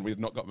and we had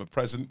not got them a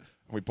present.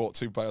 And we bought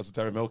 2 bars of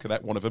dairy milk and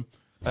ate one of them.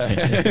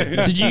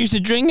 Did you used to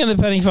drink in the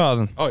penny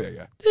farthing? Oh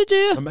yeah. Did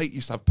you? My mate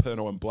used to have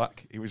Pernod and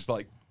Black. He was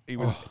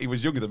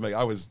younger than me.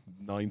 I was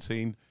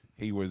 19.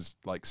 He was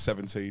like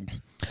 17,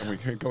 and we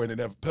could go in and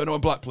have Pernod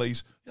and Black,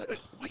 please. Why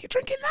are you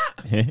drinking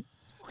that?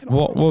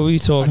 What were you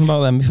talking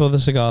about then before the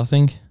cigar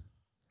thing?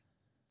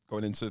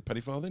 Going into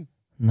penny farthing?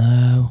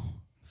 No.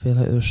 I feel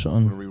like there was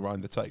something. We'll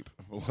rewind the tape.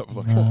 We'll have a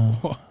look.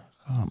 I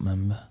can't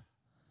remember.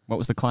 What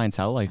was the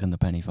clientele like in the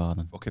penny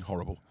farthing? Fucking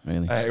horrible.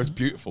 Really? It was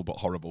beautiful, but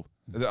horrible.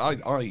 I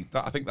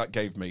think that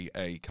gave me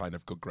a kind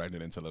of good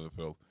grounding into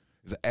Liverpool.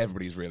 Is that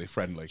everybody's really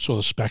friendly. Sort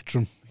of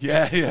spectrum.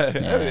 Yeah.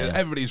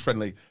 Everybody's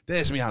friendly.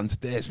 There's me hand,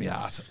 there's me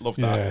heart. Love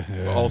that.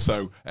 Yeah. But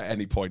also, at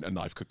any point, a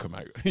knife could come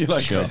out. You're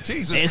like, sure.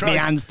 Jesus there's Christ. Me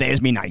hands,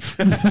 there's me knife.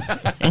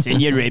 It's in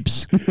your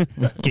ribs.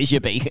 Kiss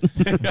your bacon.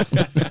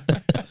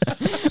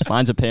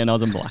 Mine's a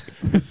Pernod and Black.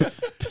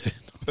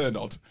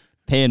 Pernod.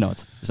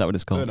 Pernod. Is that what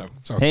it's called?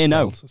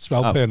 Pernod. It's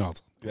spelled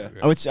Pernod. Yeah.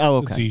 Okay.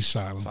 The D's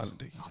silent. Silent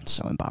D. Oh, it's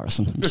so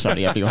embarrassing. I'm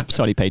sorry, everyone.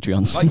 Sorry,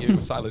 Patreons. Like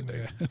you, silent D.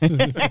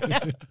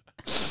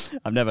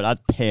 I've never had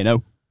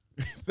Pernod.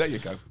 There you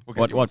go.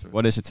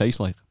 What does it taste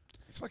like?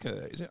 It's like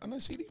is it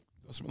aniseed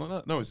or something like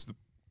that? No, it's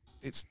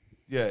I think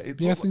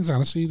it's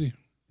aniseed.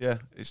 Yeah,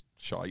 it's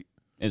shite.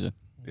 Is it?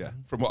 Yeah,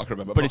 from what I can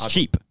remember. But it's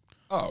cheap.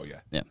 Oh yeah.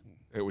 Yeah.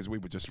 It was. We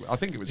were just. I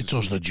think it was. It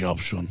does the job,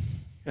 son.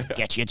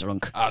 Get you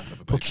drunk.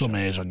 Put some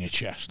hairs on your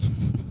chest.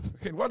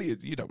 Okay, why do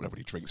you don't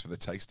nobody drinks for the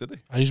taste, do they?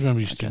 I used to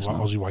remember used to do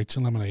Aussie Whites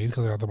and lemonade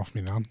because I had them off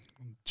me nan.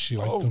 She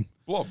liked them.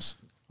 Blobs.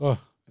 Oh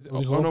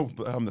no,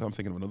 I'm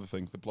thinking of another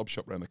thing. The blob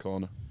shop round the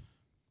corner.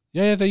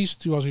 Yeah, they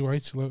used to do Aussie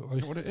Whites. Like,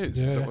 is that what it is?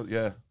 Yeah. Is that what,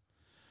 yeah.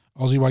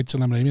 Aussie Whites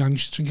and lemonade. I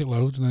used to drink it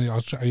loads, and then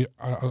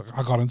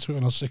I got into it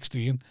when I was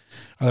 16,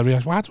 and I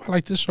realised, why do I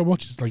like this so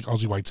much? It's like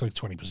Aussie Whites, like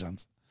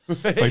 20%.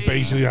 Like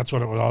basically, that's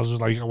what it was. I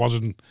was like,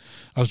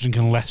 I was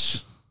drinking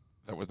less.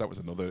 That was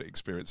another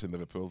experience in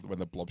Liverpool when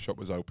the blob shop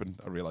was open.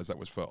 I realised that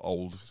was for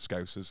old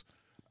Scousers,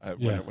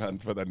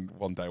 But then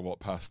one day I walked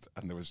past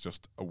and there was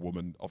just a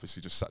woman,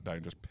 obviously just sat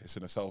down, just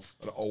pissing herself.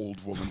 An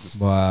old woman just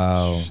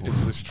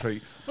into the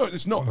street. No,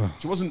 it's not.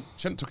 She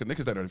hadn't took her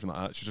knickers down or anything like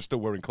that. She's just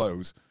still wearing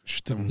clothes.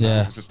 There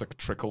was just a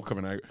trickle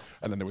coming out.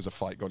 And then there was a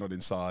fight going on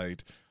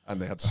inside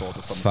and they had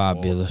sawdust on the floor.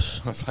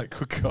 Fabulous. I was like,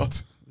 good God.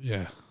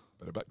 Yeah.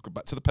 Better go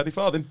back to the penny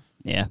farthing.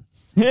 Yeah.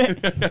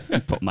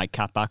 Put my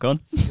cap back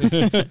on.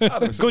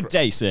 Good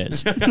day,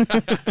 sirs.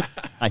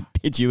 I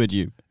bid you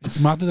adieu. It's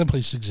mad that the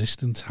place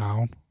exists in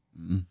town.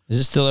 Is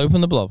it still open,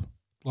 the Blob?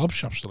 Blob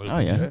shop's still open. Oh,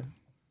 yeah.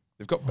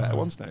 They've got better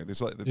ones now.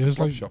 There's like the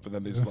Blob shop and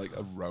then there's like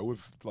a row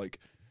of like,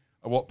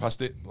 I walked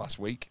past it last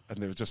week and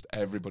there was just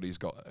everybody's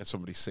got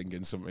somebody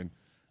singing something.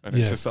 And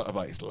it's just sort of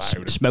like, it's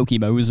loud. Smoky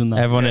Mo's and that.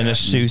 Everyone in a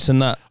suit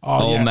and that.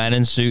 All men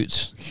in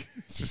suits.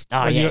 It's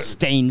just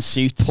stained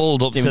suits.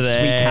 Pulled up to Sweet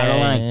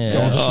Caroline. Yeah.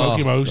 Going to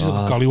Smoky Mo's, still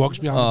got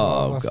gollywogs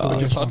behind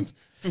the bar.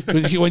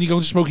 When you go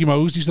to Smoky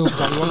Mo's, you still got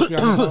gollywogs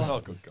behind the bar. Oh,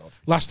 good God.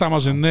 Last time I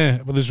was in there,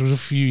 but this was a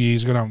few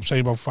years ago now, I'm saying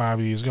about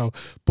 5 years ago,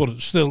 but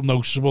it's still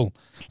noticeable.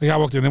 Like I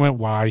walked in, they went,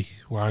 why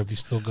have they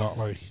still got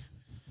like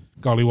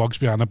gollywogs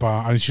behind the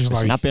bar? And it's just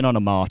like, I've been on a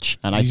march,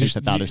 and I think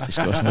that is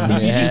disgusting.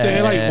 He's just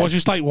there, like, was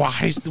just like,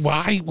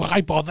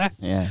 why bother?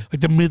 Yeah,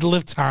 like the middle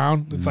of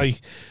town. It's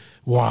like,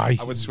 why?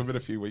 I was swimming a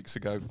few weeks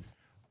ago,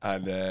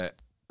 and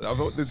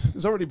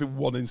there's already been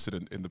one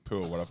incident in the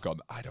pool where I've gone,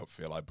 I don't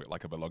feel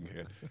like I belong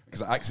here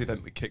because I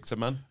accidentally kicked a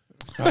man.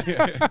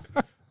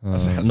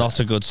 Not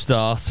a good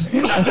start.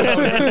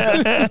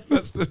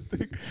 That's the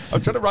thing. I'm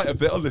trying to write a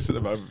bit on this at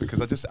the moment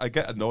because I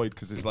get annoyed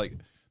because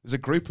there's a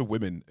group of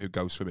women who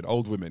go swimming,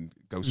 old women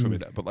go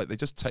swimming, but like they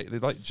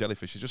like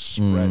jellyfish, they just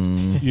spread.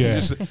 And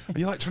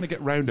you're like trying to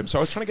get round them. So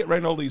I was trying to get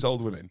round all these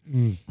old women,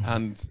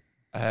 and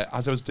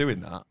as I was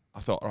doing that,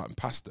 I thought, all right, I'm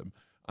past them,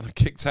 and I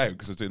kicked out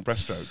because I was doing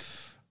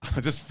breaststroke.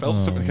 I just felt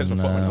something against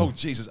my foot. I went, oh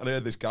Jesus! And I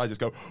heard this guy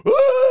just go,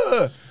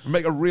 ah! And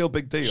make a real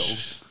big deal.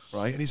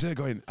 Right, and he's there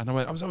going, and I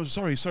went, I'm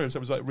sorry. So I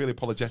was like really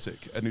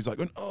apologetic, and he was like,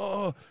 going,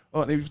 oh,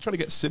 and he was trying to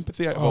get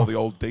sympathy out of all the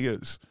old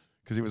dears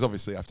because he was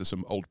obviously after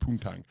some old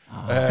poontang.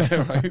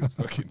 Right,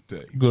 fucking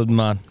dick. Good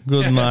man.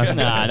 No,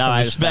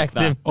 I respect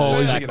him.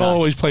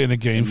 Always playing the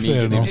game.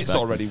 Fair enough. It's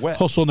already wet.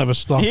 Hustle never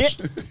stops.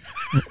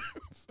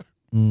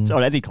 It's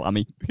already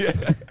clammy. Yeah.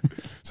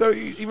 So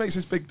he makes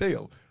this big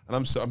deal, and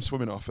I'm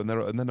swimming off, and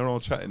then they're all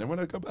chatting, and when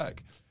I go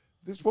back,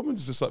 this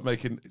woman's just like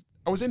making.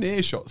 I was in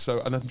earshot,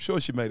 and I'm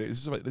sure she made it.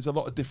 There's a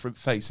lot of different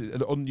faces,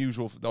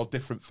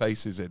 different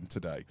faces in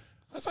today.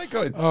 I was like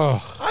going,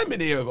 I'm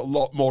in here a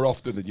lot more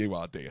often than you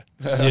are, dear.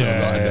 But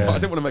I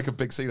didn't want to make a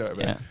big scene out of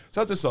it.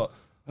 So I just thought,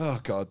 oh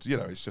God,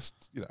 it's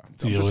just, I'm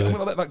going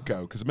to let that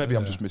go because maybe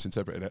I'm just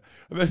misinterpreting it.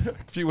 And then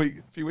a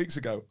few weeks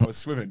ago, I was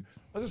swimming.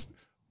 I just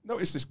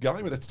noticed this guy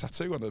with a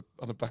tattoo on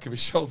the back of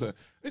his shoulder.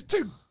 There's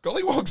two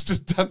gollywogs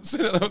just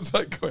dancing, and I was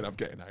like, going, I'm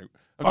getting out.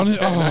 I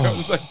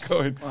was like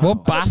going,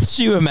 what baths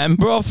you a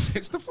member of?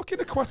 It's the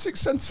fucking aquatic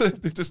centre.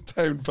 They're just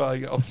down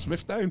by off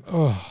Smithdown.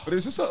 But it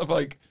was just sort of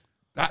like,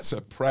 that's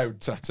a proud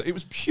tattoo. It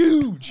was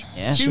huge.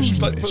 Yeah. Huge.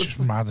 It's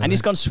mad, and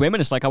he's gone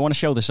swimming. It's like, I want to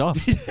show this off.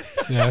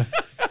 Yeah.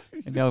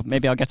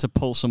 Maybe I'll get to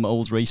pull some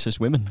old racist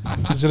women.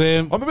 Is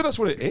it, maybe that's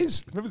what it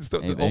is. Maybe it's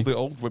all the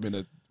old women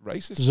are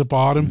racist. There's a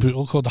bar in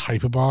Bootle called the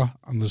Hyper Bar,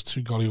 and there's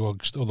two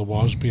gollywogs, or there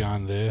was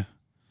behind there.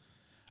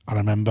 And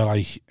I remember,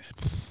 like,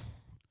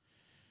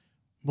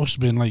 must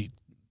have been like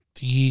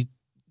maybe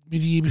the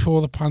year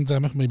before the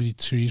pandemic, maybe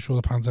 2 years before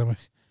the pandemic.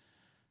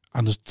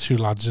 And there's two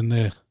lads in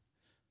there.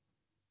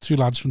 Two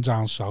lads from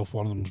down south,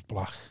 one of them was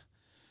black.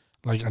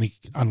 Like, and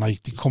they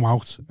come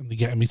out and they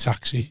get in me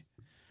taxi.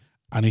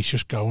 And he's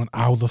just going,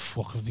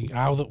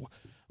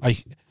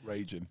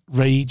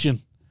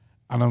 raging.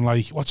 And I'm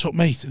like, what's up,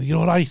 mate? And you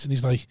all right? And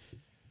he's like,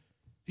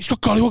 he's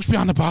got gollywogs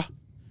behind the bar.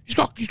 He's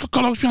got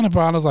gollywogs behind the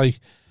bar. And I was like,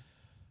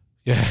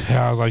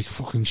 yeah. I was like,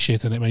 fucking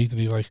shit in it, mate. And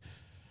he's like,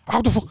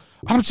 how the fuck?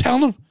 And I'm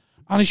telling him.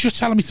 And he's just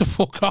telling me to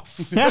fuck off.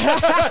 He's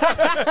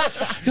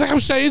like, I'm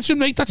saying to him,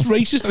 mate, that's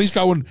racist. And he's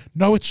going,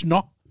 no, it's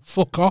not.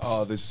 Fuck off.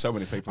 Oh, there's so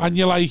many people. And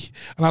you're like,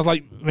 and I was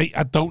like, mate,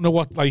 I don't know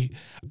what, like,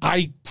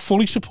 I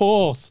fully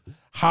support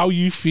how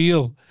you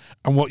feel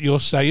and what you're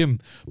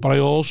saying, but I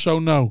also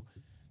know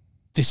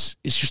this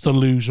is just a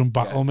losing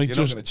battle, mate. You're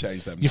not going to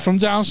change them. You're from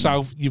down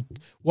south.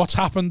 What's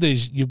happened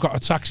is you've got a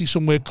taxi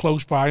somewhere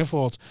close by. I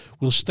thought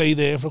we'll stay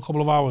there for a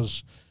couple of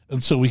hours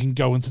until we can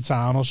go into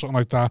town or something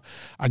like that.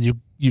 And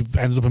you've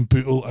ended up in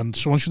Bootle, and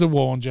someone should have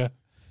warned you.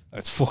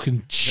 That's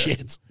fucking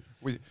shit.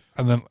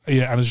 And then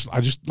I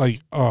just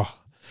like, oh.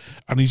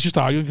 And he's just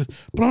arguing,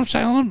 but I'm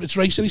telling him it's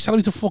racist. He's telling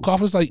me to fuck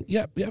off. It's like,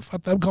 yeah, I've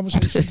had them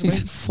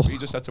conversations. We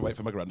just had to wait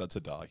for my granddad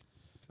to die.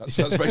 That's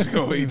basically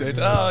what we did.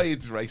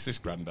 He's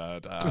racist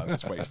granddad.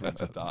 Let's wait for him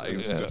to die. It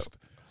was just,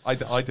 I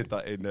did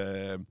that in,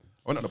 I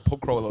went on a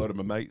pub crawl with a load of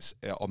my mates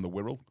on the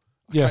Wirral.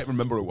 I can't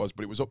remember what it was,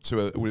 but it was up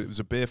to it was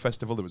a beer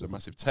festival. There was a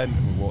massive tent,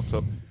 and we walked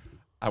up,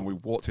 and we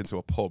walked into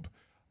a pub.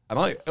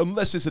 And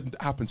unless this had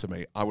happened to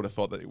me, I would have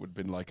thought that it would have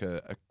been like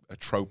a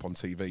trope on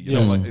TV, you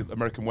know, like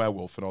American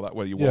Werewolf and all that,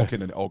 where you walk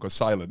in and it all goes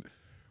silent.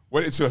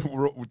 We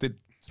did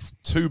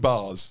 2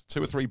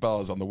 or 3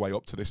 bars on the way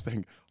up to this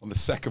thing. On the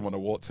second one, I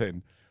walked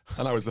in,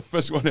 and I was the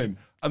first one in,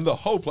 and the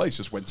whole place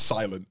just went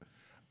silent.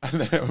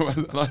 And then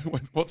I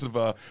went to the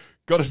bar,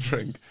 got a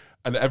drink,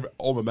 and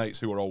all my mates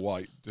who were all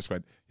white just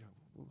went, "Yeah,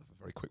 we'll have a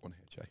very quick one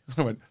here, Jay." And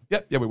I went,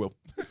 "Yeah, we will."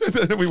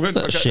 Then we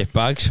went. Shit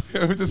bags.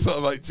 It was just sort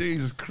of like,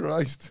 Jesus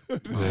Christ.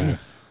 But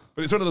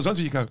it's one of those ones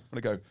where you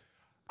go,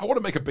 I want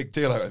to make a big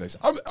deal out of this.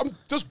 I'm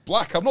just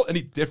black. I'm not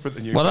any different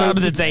than you. Well, that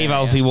happened to Dave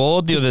Alfie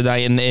Ward the other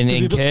day in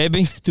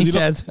Kirby. He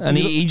said, and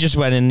he just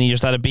went in and he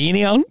just had a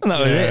beanie on, and that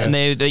was it. And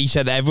he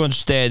said that everyone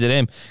stared at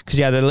him because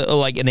he had a little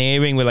like an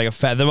earring with like a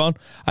feather on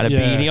and a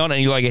beanie on,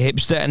 and he like a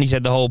hipster. And he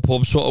said the whole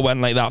pub sort of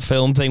went like that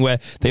film thing where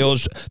they all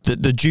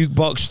the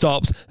jukebox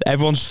stopped,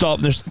 everyone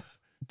stopped and just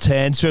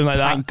turned to him like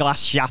that. And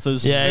glass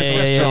shatters.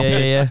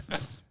 Yeah.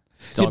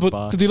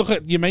 But did they look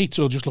at your mates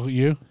or just look at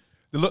you?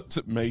 They looked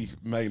at me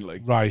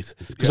mainly. Right.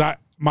 Because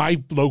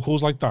my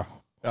locals like that.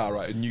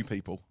 Right. And new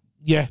people.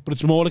 Yeah, but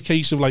it's more a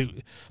case of like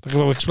I've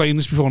explained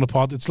this before on the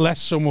pod, it's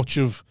less so much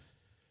of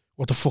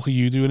what the fuck are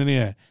you doing in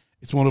here?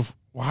 It's more of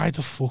why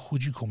the fuck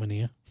would you come in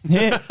here?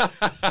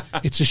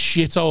 It's a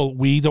shithole.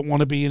 We don't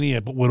want to be in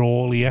here, but we're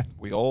all here.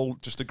 We all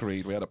just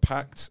agreed. We had a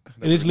pact.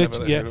 It is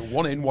literally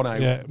one in, one out.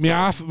 Yeah,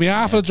 me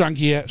half drank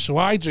here, so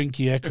I drink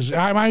here because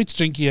my mates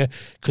drink here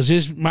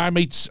because my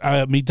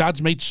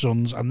dad's mate's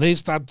sons and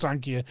his dad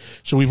drank here.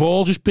 So we've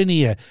all just been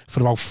here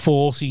for about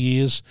 40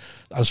 years,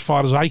 as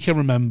far as I can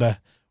remember.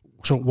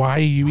 So why are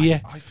you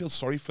here? I feel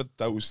sorry for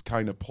those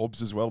kind of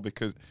pubs as well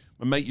because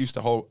my mate used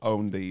to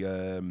own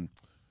the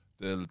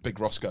Big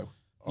Roscoe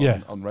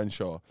on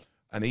Renshaw.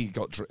 And he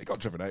got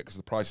driven out because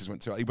the prices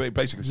went too high. He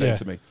basically said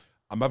to me,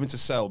 "I'm having to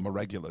sell my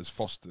regulars,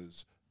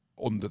 Fosters,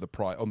 under the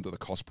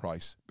cost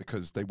price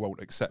because they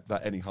won't accept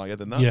that any higher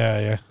than that."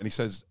 Yeah. And he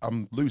says,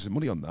 "I'm losing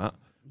money on that.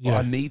 But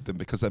I need them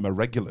because they're my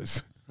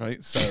regulars,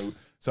 right?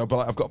 So,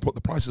 but I've got to put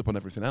the prices up on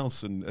everything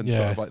else, and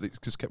sort of like it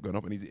just kept going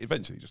up. And he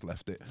eventually just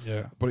left it.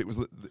 Yeah. But it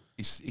was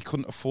he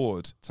couldn't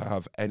afford to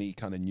have any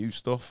kind of new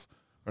stuff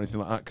or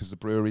anything like that because the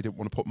brewery didn't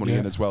want to put money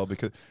in as well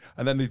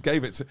and then they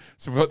gave it to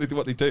so what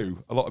they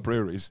do a lot of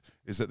breweries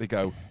is that they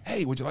go,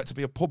 "Hey, would you like to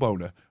be a pub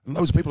owner?" And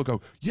loads of people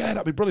go, "Yeah,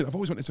 that'd be brilliant, I've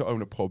always wanted to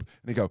own a pub."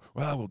 And they go,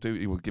 "Well,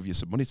 we'll give you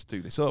some money to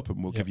do this up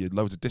and we'll give you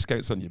loads of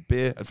discounts on your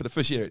beer." And for the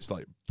first year it's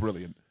like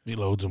brilliant,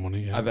 loads of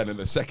money. And then in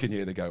the second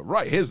year they go,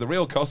 "Right, here's the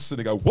real costs." And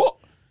they go, "What?"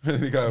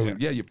 And they go,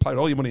 "Yeah, you plowed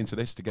all your money into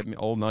this to get it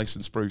all nice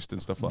and spruced and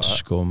stuff like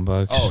that."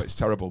 Scumbags. Oh, it's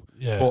terrible.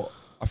 Yeah. But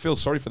I feel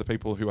sorry for the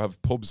people who have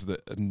pubs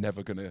that are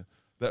never gonna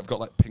that have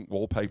got like pink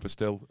wallpaper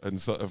still and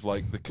sort of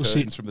like the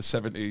curtains from the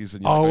 70s.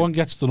 And one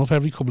gets done up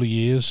every couple of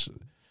years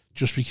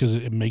just because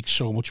it makes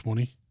so much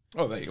money.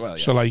 Oh, well,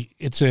 yeah. So like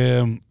it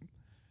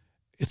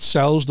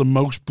sells the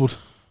most, but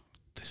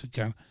this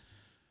again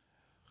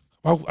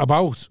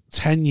about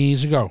 10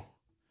 years ago,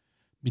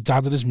 my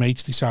dad and his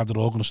mates decided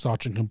they're all going to start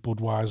drinking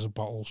Budweiser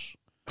bottles.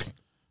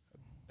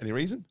 Any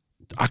reason?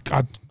 I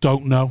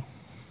don't know.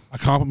 I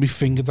can't put my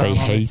finger down. They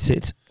hate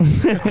it.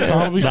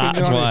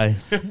 That's why.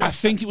 I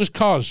think it was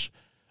because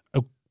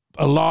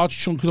a large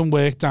chunk of them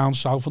worked down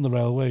south on the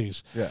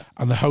railways,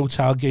 and the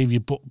hotel gave you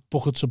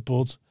buckets of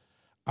bud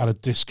at a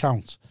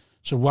discount.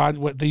 So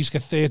they used to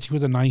get 30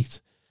 quid a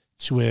night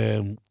to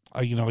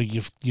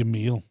your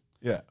meal,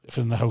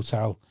 in the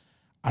hotel,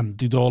 and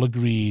they'd all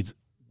agreed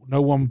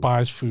no one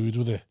buys food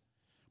with it.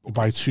 We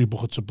buy 2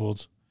 buckets of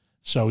bud,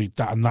 so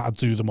that'd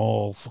do them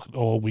all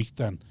week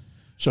then.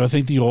 So I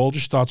think they all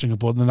just start drinking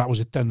bud, and then that was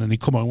it. Then they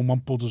come home and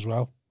want bud as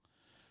well.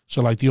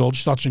 So like they all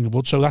just start drinking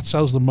bud. So that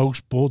sells the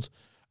most bud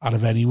out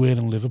of anywhere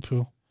in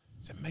Liverpool.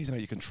 It's amazing how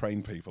you can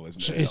train people,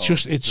 isn't So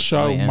it? it's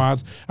so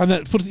mad. And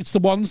then, but it's the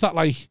ones that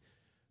like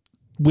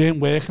weren't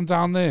working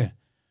down there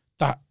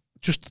that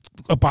just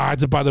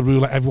abided by the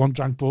rule that everyone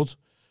drank bud,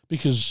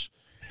 because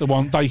the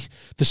one like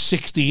the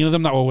 16 of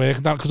them that were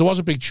working down, because there was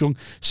a big chunk,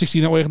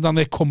 16 that were working down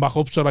there come back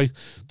up. So like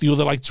the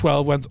other like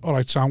 12 went, all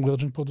right, Sam, we'll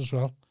drink bud as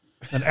well.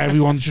 And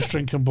everyone's just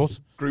drinking bud.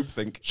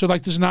 Groupthink. So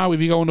like there's now,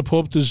 if you go in a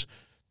pub, there's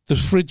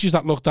fridges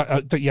that look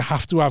that you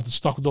have to have that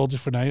stock with all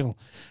different ale,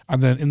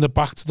 and then in the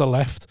back to the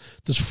left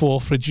there's 4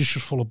 fridges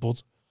just full of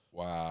bud.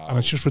 Wow. And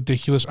it's just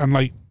ridiculous. And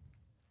like,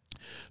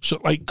 so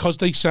like because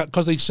they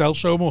sell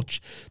so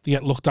much, they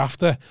get looked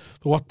after.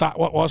 But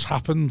what was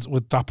happened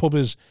with that pub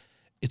is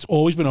it's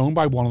always been owned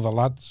by one of the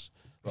lads.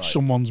 Right.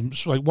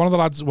 Someone's like one of the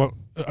lads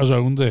has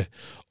owned it,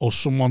 or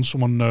someone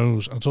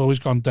knows, and it's always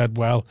gone dead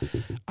well.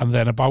 And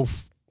then about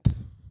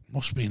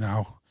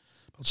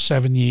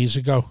 7 years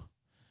ago,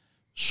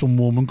 some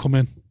woman come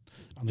in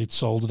and they'd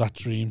sold her that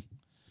dream.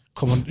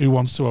 Come on, who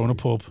wants to own a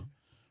pub?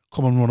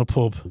 Come and run a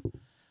pub.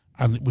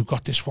 And we've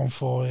got this one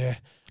for you.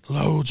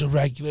 Loads of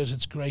regulars.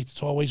 It's great.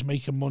 It's always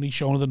making money,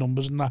 showing her the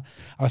numbers and that.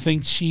 And I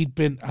think she'd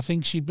been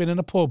in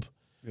a pub.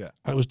 Yeah.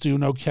 And it was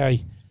doing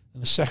okay.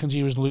 And the second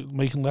year was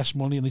making less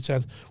money, and they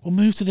said, "Well,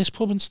 move to this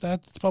pub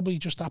instead. It's probably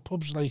just that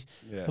pub's like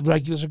the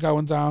regulars are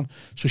going down."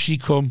 So she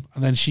came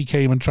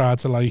and tried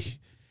to like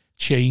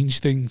change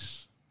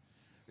things.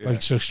 Yeah.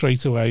 Like, so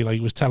straight away,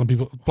 like, was telling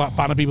people,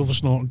 banning people for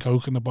snorting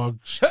coke in the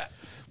bogs.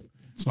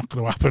 It's not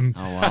going to happen.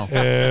 Oh, wow.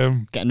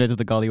 Getting rid of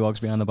the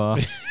gollywogs behind the bar.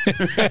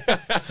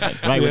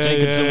 Right, we're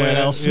taking somewhere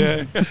else.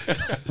 Yeah.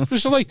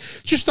 So, like,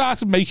 just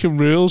started making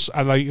rules,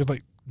 and, like, it's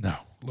like, no.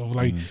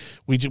 Like,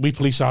 we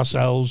police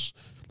ourselves,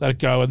 let it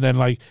go, and then,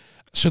 like,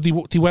 so they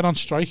went on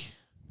strike.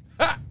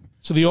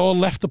 So they all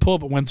left the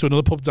pub and went to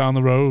another pub down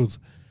the road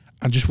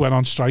and just went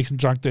on strike and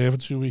drank there for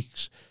 2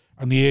 weeks.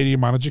 And the area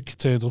manager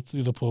turned up to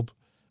the other pub.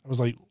 I was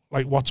like,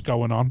 what's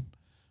going on?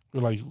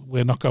 We're like,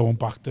 we're not going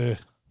back there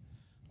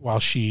while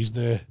she's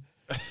there.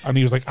 And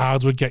he was like, how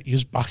do we get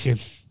you back in?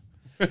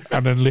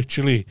 And then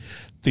literally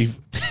they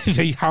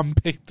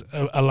handpicked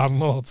a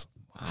landlord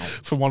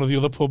from one of the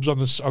other pubs on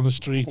the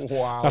street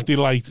that they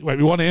liked. Wait,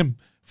 we want him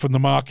from the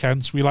Mark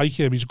Kents. We like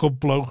him. He's a good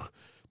bloke.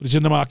 But he's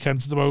in the Mark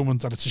Kents at the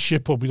moment, and it's a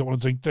shit pub. We don't want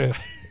to drink there.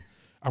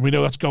 And we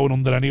know that's going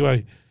under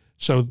anyway.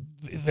 So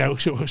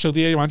the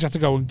area manager had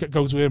to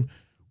go to him.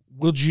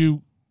 Would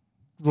you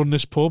run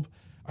this pub?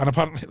 And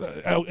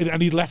apparently, and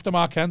he'd left the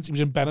Mark Kent. He was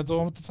in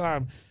Benidorm at the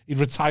time. He'd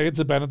retired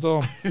to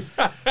Benidorm.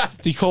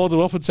 He called him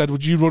up and said,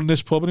 would you run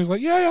this pub? And he was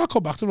like, yeah, I'll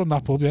come back to run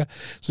that pub, yeah.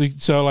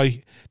 So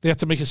like, they had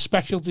to make a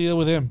special deal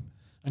with him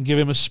and give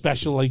him a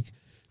special, like,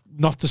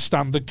 not the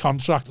standard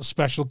contract, a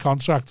special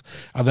contract,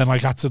 and then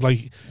like had to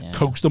like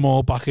coax them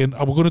all back in. Oh,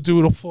 we're going to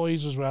do it up for you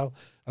as well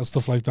and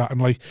stuff like that.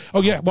 And like,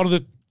 oh yeah,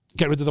 wanted to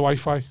get rid of the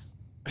Wi-Fi.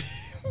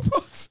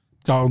 What?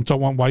 Don't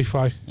want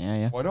Wi-Fi.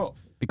 Yeah. Why not?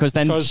 Because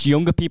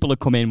younger people would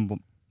come in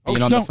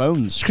being on the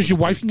phones. It's because your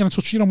wife can get in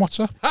touch with you on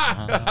WhatsApp.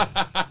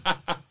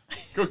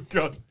 Good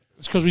God.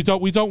 It's because we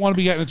don't want to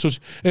be getting in touch.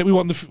 We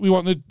want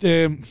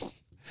the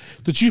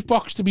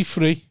jukebox to be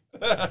free.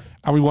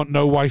 And we want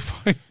no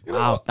Wi-Fi.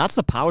 Wow, that's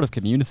the power of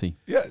community.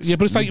 Yeah,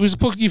 but it's like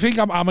you think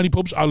how many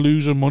pubs are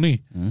losing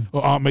money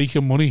or aren't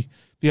making money?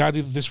 The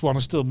idea that this one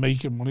is still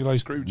making money, like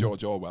screw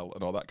George Orwell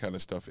and all that kind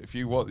of stuff. If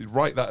you want,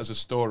 write that as a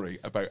story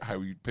about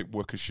how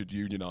workers should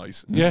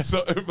unionise. Yeah,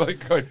 sort of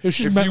like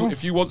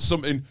if you want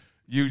something,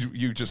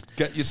 you just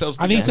get yourselves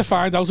together. I need to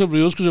find out the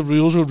rules because the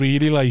rules are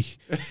really like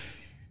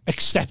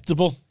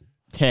acceptable.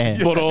 Yeah.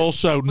 But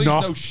also please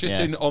not no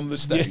shitting on the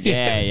stage.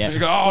 Yeah. You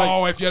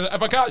go,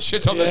 if I can't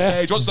shit on the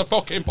stage, what's the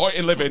fucking point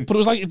in living? But it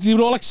was like they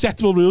were all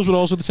acceptable rules, but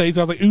also at the same time,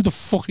 I was like, who the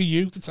fuck are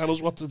you to tell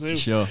us what to do?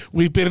 Sure.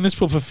 We've been in this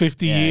pub for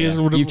 50 years.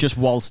 Yeah. You've just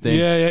waltzed in.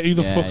 Yeah. Who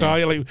the fuck are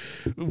you? Like,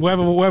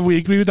 whether we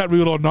agree with that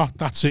rule or not,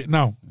 that's it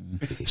now.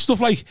 Stuff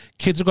like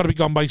kids have got to be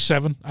gone by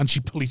 7, and she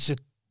police it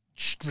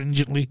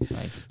stringently,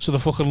 so the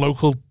fucking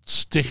local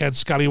stickhead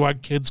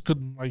scallywag kids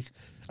couldn't like.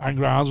 Hang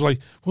around, like,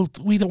 well,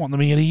 we don't want them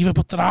here either,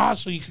 but there are,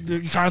 so you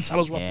can't tell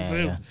us what to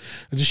do.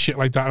 And just shit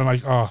like that. And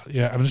like, oh,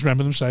 yeah. And I just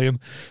remember them saying,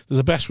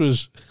 the best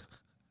was,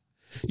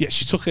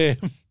 she took they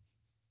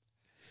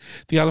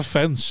had a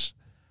fence,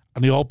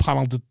 and they all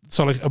panelled it,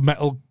 so like a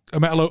metal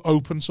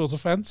open sort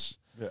of fence.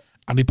 Yeah.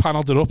 And they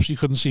panelled it up so you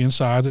couldn't see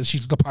inside it. She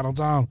took the panel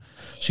down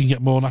so you can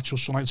get more natural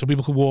sunlight, so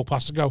people could walk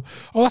past and go,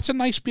 oh, that's a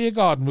nice beer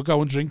garden, we'll go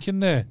and drink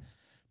in there.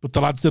 But the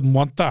lads didn't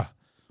want that.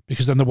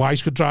 Because then the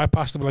wives could drive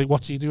past and be like,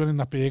 what's he doing in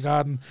that beer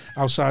garden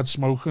outside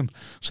smoking?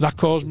 So that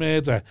caused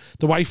murder.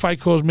 The Wi-Fi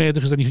caused murder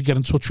because then you could get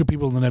in touch with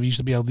people and there never used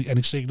to be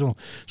any signal.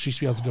 She used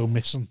to be able to go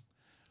missing.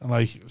 And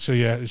like, so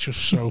yeah, it's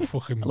just so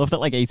fucking... I love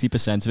that like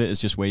 80% of it is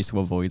just ways to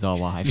avoid our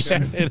wives.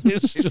 Yeah, it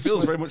is. It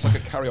feels very much like a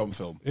carry-on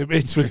film.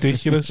 It's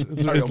ridiculous.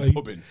 Carry-on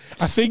pubbing.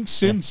 I think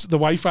since the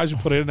Wi-Fi's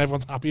been put in,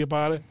 everyone's happy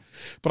about it.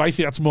 But I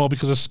think that's more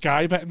because of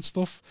Sky betting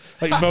stuff,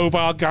 like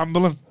mobile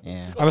gambling,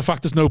 and the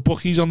fact there's no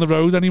bookies on the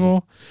road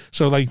anymore.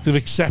 So like they've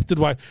accepted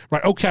right,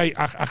 okay,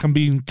 I can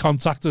be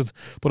contacted,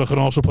 but I can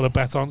also put a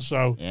bet on.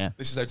 So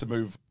this is how to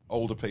move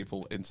older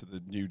people into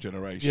the new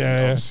generation.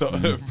 Yeah. Sort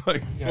of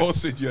like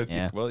forcing you.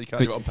 Well, you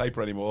can't do it on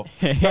paper anymore.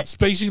 That's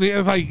basically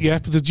it. Like,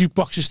 but the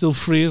jukebox is still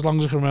free as long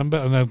as I can remember,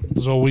 and then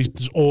there's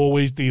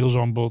always deals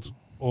on bud,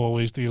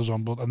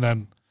 and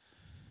then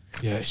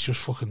it's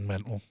just fucking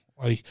mental.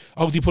 Like,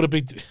 they put a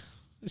big.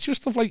 It's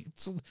just stuff like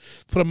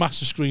put a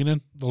massive screen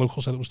in. The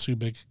local said it was too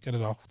big. Get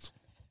it out.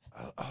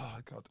 Oh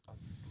God, I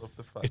love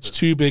the fact it's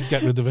too big.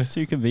 Get rid of it.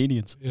 Too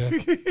convenient. Yeah,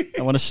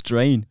 I want to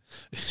strain.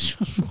 It's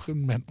just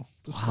fucking mental.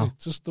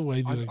 Just the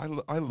way they.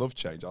 I love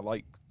change. I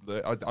like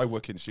I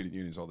work in student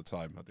unions all the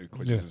time. I do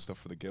quizzes and stuff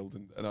for the guild,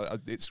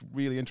 and it's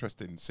really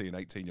interesting seeing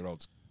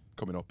 18-year-olds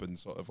coming up and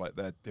sort of like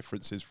their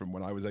differences from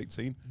when I was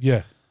 18.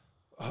 Yeah,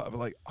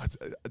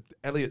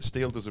 Elliot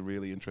Steele does a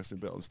really interesting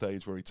bit on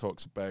stage where he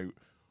talks about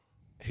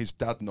his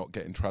dad not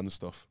getting trans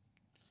stuff.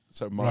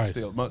 So Mark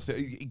Steele,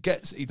 he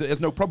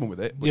has no problem with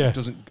it, but he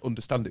doesn't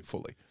understand it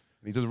fully.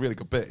 And he does a really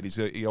good bit,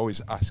 and he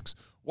always asks,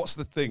 what's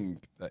the thing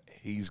that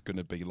he's going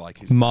to be like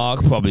his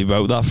Mark probably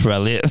wrote that for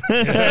Elliot.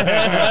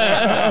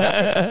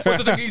 What's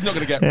the thing he's not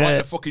going to get right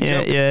the fucking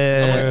joke?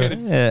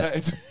 Yeah.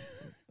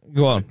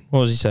 Go on.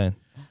 What was he saying?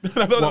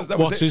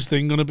 What's his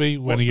thing going to be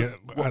when he gets...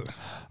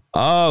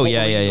 Oh,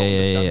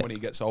 yeah. When he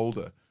gets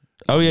older.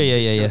 Oh, yeah.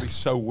 It's going to be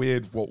so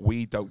weird what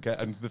we don't get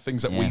and the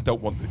things that we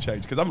don't want to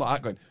change. Because I'm like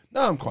that going,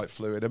 no, I'm quite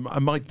fluid. And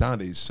my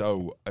dad is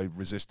so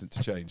resistant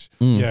to change.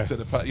 Yeah. To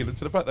the fact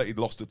that he'd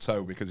lost a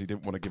toe because he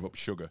didn't want to give up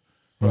sugar.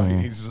 Right?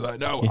 He's just like,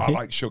 no, I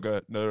like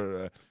sugar.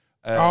 No.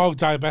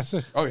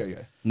 Diabetic. Oh,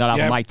 yeah. Not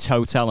having my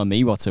toe telling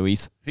me what to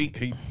eat.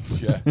 He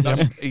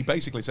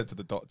basically said to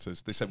the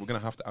doctors, they said, we're going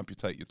to have to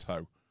amputate your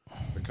toe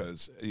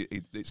because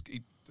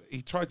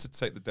he tried to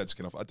take the dead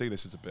skin off. I do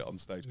this as a bit on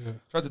stage. Yeah.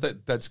 Tried to take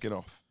the dead skin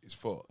off his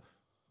foot.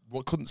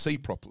 Couldn't see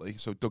properly,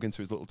 so dug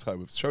into his little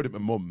toe. Showed it my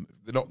mum.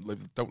 They don't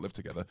live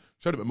together.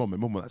 Showed it my mum. My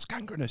mum went, that's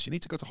gangrenous. You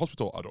need to go to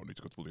hospital. I don't need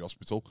to go to the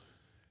hospital.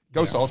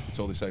 Goes to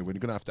hospital. They say, we're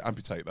going to have to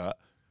amputate that.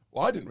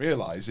 Well, I didn't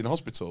realise in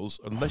hospitals,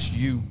 unless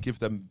you give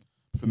them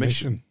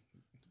permission,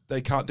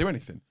 they can't do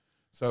anything.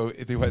 So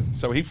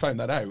he found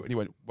that out, and he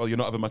went, well, you're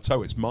not having my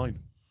toe. It's mine.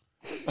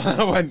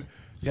 And I went,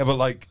 yeah, but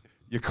like,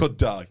 you could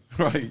die,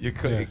 right? You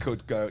could. It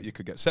could go. You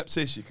could get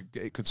sepsis.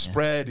 It could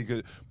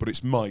spread. But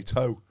it's my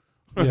toe.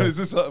 Yeah. It's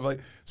just sort of like,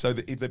 so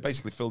they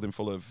basically filled him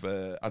full of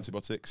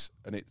antibiotics,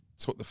 and it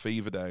took the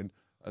fever down,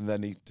 and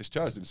then he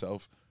discharged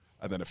himself.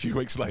 And then a few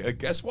weeks later,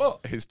 guess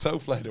what? His toe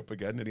flared up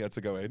again, and he had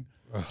to go in.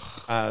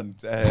 And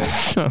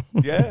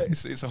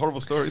it's a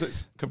horrible story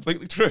that's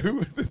completely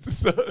true.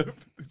 It's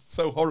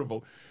so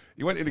horrible.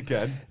 He went in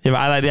again. Yeah, but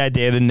I like the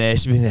idea of the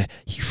nurse being there.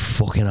 You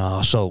fucking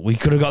arsehole. We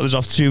could have got this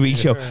off 2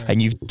 weeks ago, and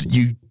you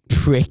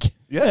prick.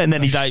 Yeah, and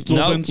then he's like,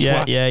 no,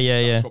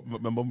 yeah.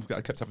 My mum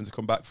kept having to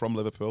come back from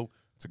Liverpool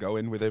to go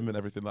in with him and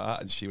everything like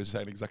that, and she was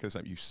saying exactly the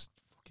same. You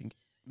fucking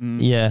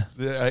yeah.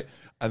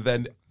 And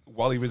then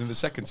while he was in the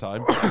second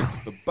time,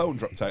 the bone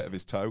dropped out of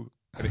his toe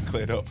and it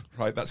cleared up.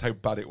 Right, that's how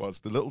bad it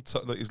was. His little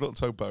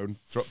toe bone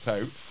dropped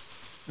out,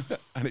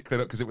 and it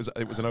cleared up because it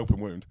was an open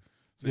wound.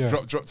 So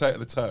it dropped out of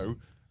the toe,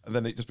 and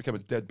then it just became a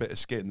dead bit of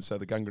skin. So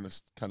the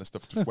gangrenous kind of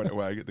stuff just went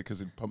away because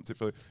he pumped it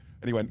full.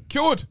 And he went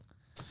cured.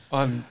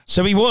 And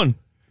so he won.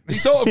 He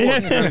sort of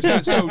won.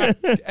 So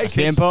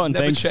the important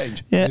never thing.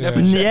 Change. Yeah,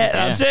 never change.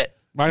 That's it.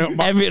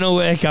 Everything will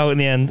work out in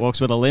the end.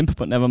 Walks with a limp,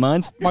 but never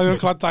mind. My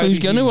uncle had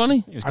diabetes. He was going to,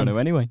 wasn't he? He was going to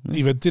anyway.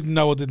 Either didn't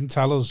know or didn't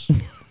tell us.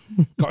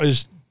 Got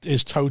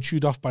his toe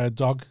chewed off by a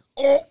dog.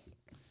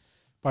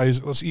 By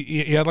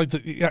he had like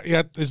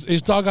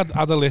his dog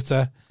had a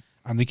litter,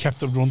 and he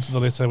kept him run to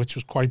the litter, which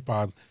was quite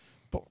bad.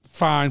 But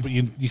fine. But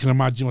you can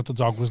imagine what the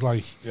dog was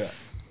like. Yeah.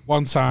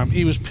 One time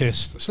he was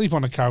pissed, asleep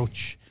on the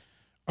couch,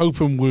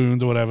 open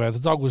wound or whatever. The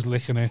dog was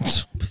licking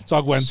it.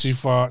 Dog went too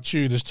far,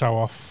 chewed his toe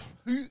off.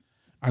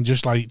 And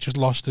just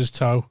lost his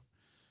toe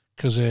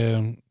because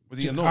was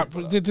he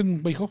annoyed?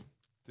 Didn't wake up.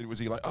 Was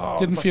he like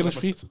didn't feel his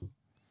feet?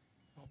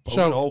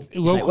 So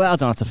well, I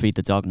don't have to feed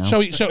the dog now.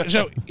 So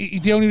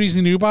the only reason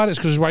he knew about it is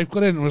because his wife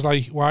got in and was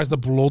like, "Why is the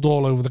blood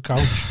all over the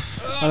couch?"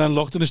 And then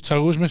looked and his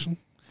toe was missing.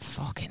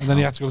 Fucking. And then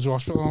he had to go to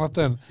hospital and that.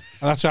 Then,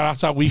 and that's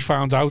how we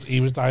found out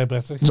he was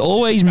diabetic. It's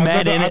always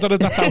men, in it?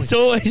 It's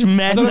always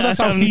men. I don't know if that's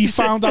how he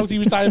found out he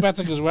was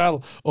diabetic as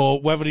well,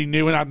 or whether he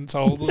knew and hadn't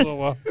told us or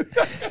what.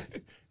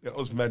 Yeah,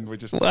 us men were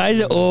just. Why is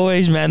it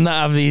always men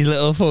that have these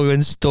little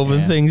fucking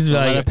stubborn things?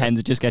 Like, our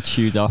pens just get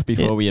chewed off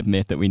before we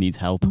admit that we need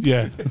help.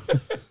 Yeah.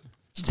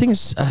 The thing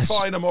is,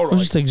 fine, I'm all right. We're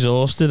just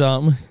exhausted,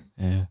 aren't we?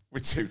 Yeah. We're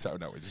too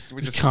tired now. We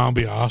just can't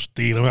be arsed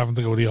dealing with having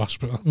to go to the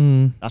hospital.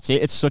 That's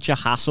it. It's such a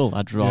hassle.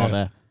 I'd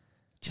rather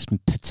just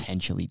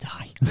potentially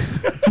die.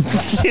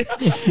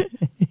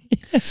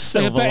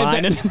 Silver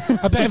lining.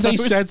 I bet if they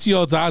said to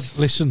your dad,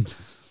 listen,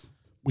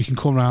 we can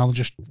come round and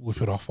just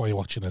whip it off while you're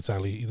watching the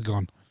telly, he'd have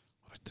gone,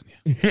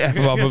 yeah,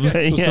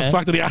 probably. The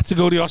fact that he had to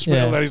go to the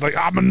hospital, and he's like,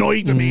 I'm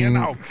annoyed at me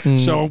now,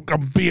 so no,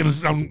 someone else,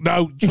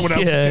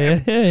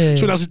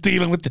 someone else is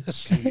dealing with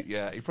this.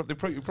 Yeah, he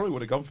probably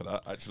would have gone for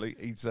that. Actually,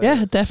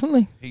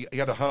 definitely. He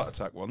had a heart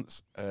attack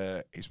once.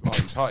 His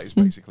heart is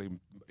basically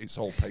his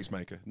whole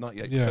pacemaker.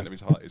 98% of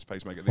his heart is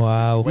pacemaker.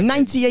 Wow,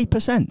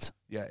 98%.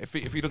 Yeah, if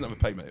he doesn't have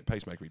a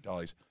pacemaker, he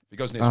dies. If he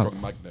goes near strong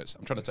magnets,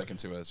 I'm trying to take him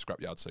to a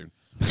scrapyard soon.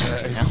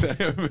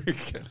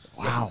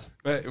 Wow.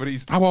 But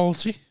he's how old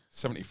is he?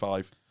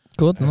 75.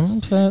 Good,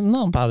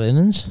 not bad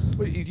innings.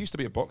 Well, he used to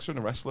be a boxer and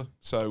a wrestler,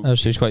 so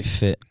he's quite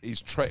fit.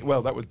 He's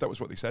well, that was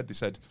what they said. They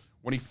said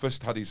when he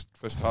first had his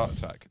first heart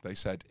attack, they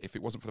said if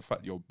it wasn't for the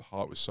fact your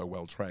heart was so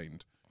well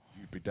trained,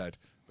 you'd be dead.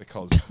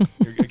 Because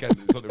again,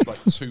 there was like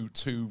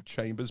two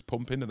chambers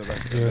pumping, and the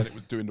rest of it, then it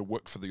was doing the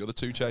work for the other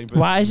two chambers.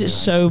 Why is it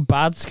so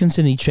bad?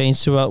 Considering he trained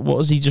so well, what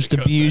was he just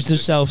abused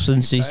himself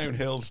since he's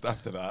downhill?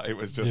 After that, it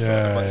was just like,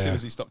 as soon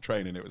as he stopped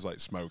training, it was like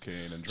smoking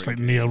and drinking. It's like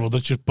Neil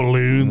Ruddock just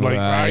ballooned, like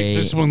right,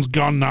 this one's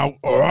gone now.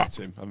 I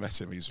met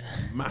him. He's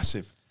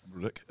massive.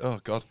 Oh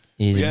God,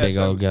 he's a big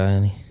old guy.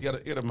 Isn't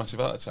he had a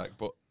massive heart attack,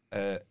 but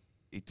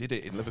he did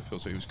it in Liverpool.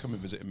 So he was coming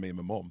visiting me and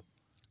my mum.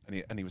 And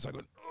he was like,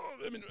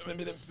 I've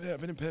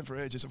been in pain for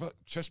ages. I've got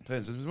chest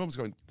pains. And his mum's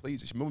going,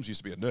 please. His mum's used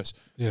to be a nurse.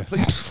 Yeah.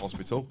 Please go to the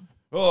hospital.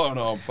 Oh,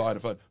 no, I'm fine.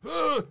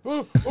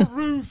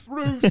 Ruth.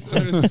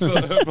 And it's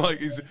sort of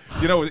like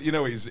you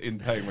know he's in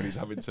pain when he's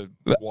having to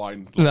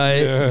whine.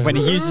 Right. When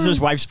he uses his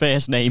wife's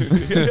first name.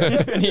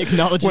 And he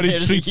acknowledges when he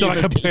treats her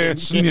like a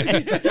person.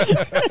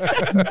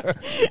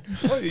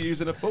 Why are you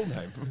using a full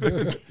name?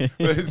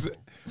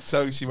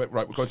 So she went,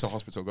 right, we're going to the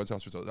hospital,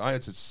 I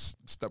had to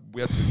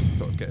we had to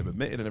sort of get him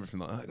admitted and everything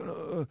like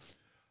that.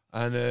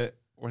 And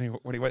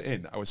when he went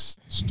in, I was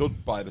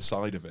stood by the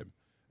side of him.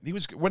 And he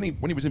was when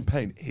he was in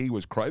pain, he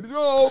was crying.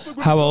 Oh,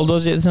 how old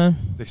was he at the time?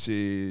 This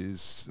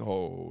is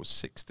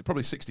 60,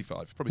 probably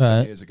 65, probably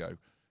 10 years ago.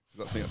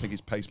 I think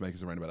his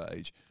pacemaker's around about that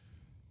age.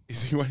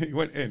 He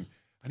went in,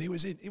 and he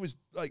was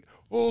like,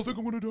 oh, I think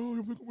I'm gonna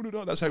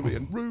die. That's how we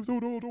end. Ruth, oh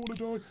no, I don't want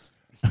to die.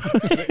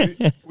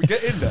 We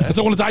get in there. I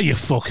don't want to die, you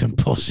fucking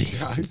pussy.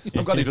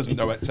 I'm glad he doesn't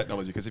know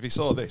technology, because if he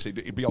saw this,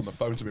 he'd be on the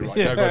phone to me right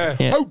now going,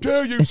 how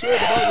dare you say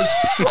that I was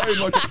crying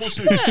like a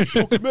pussy?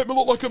 Fucking make me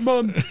look like a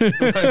man.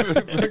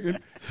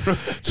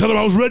 Tell him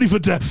I was ready for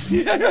death.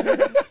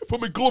 Put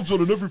my gloves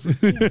on and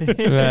everything.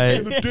 Right.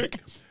 In the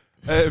dick.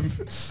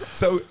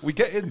 So we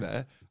get in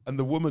there, and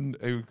the woman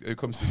who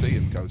comes to see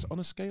him goes, on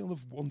a scale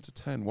of 1 to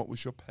 10, what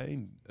was your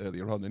pain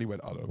earlier on? And he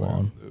went, I don't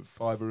know,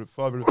 5, 4,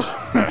 5.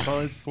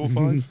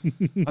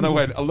 And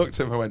I looked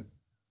at him, I went,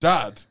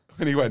 Dad.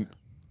 And he went,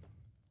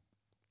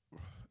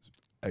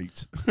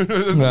 8.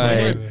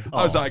 Right.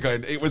 I was like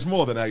going, it was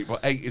more than 8, but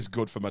 8 is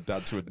good for my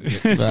dad to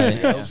admit.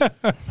 Right.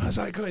 I was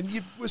like going,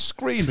 you were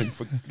screaming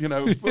for,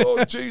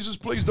 oh, Jesus,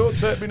 please don't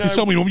take me now. You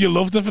told me, Mum, you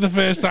loved her for the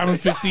first time in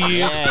 50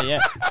 years.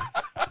 Yeah.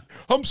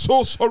 I'm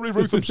so sorry,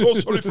 Ruth. I'm so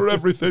sorry for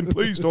everything.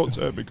 Please don't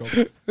take me,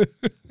 God.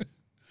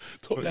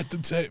 Don't let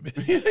them take me.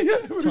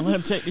 Don't let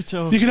them take me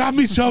too. You can have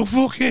me so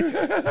fucking.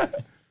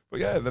 But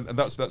yeah, and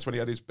that's when he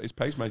had his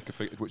pacemaker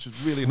fitted, which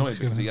was really annoying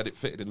because he had it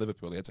fitted in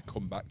Liverpool. He had to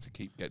come back to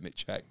keep getting it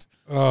checked.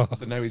 Oh.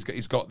 So now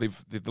he's got the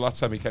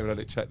last time he came and had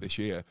it checked this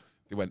year,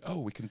 they went, oh,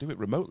 we can do it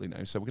remotely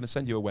now. So we're going to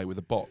send you away with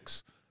a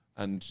box,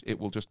 and it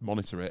will just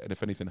monitor it. And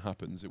if anything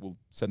happens, it will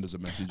send us a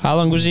message. How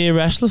long was he a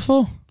wrestler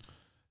for?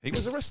 He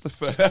was a wrestler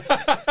for.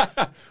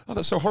 Oh,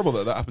 that's so horrible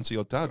that happened to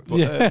your dad. But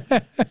how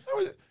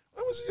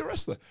was he a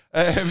wrestler?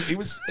 He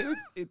was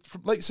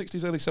from late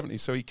 60s, early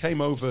 70s. So he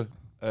came over.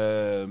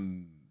 After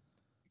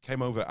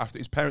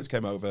his parents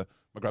came over.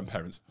 My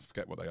grandparents, I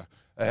forget what they are.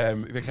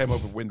 They came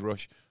over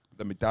Windrush.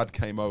 Then my dad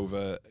came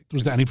over.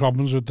 Was there any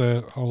problems with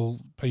the whole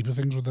paper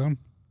things with them?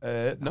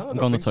 No, I'm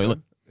on the toilet.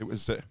 So. It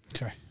was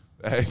okay.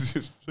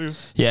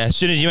 Yeah, as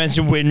soon as you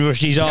mention Windrush,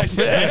 he's off.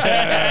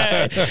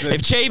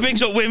 If Che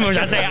brings up Windrush,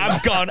 I'd say,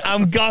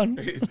 I'm gone.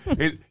 His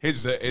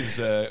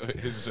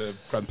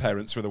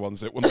grandparents were the ones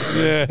that wanted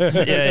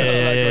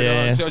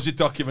Yeah. So as your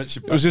documents,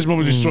 it was his mum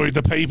who destroyed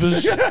the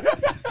papers.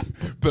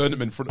 Burn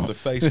them in front of their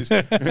faces.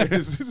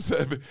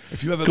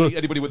 If you ever meet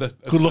anybody with a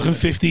good looking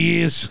 50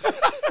 years.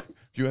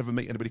 If you ever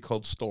meet anybody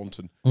called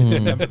Staunton,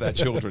 remember their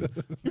children.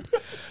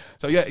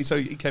 So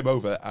he came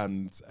over,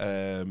 and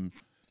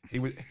he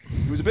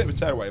was a bit of a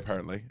tearaway,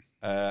 apparently.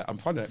 I'm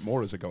finding out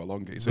more as I go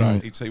along. He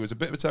was a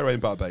bit of a tearaway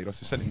in Barbados.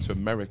 They sent him to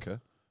America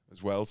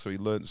as well, so he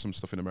learned some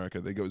stuff in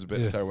America. They go, it was a bit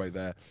of a tearaway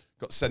there.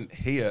 Got sent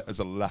here as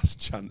a last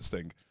chance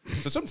thing.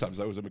 So sometimes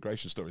those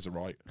immigration stories are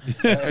right.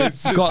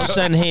 Got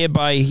sent here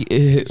by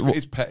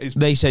his pet.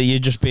 They say you're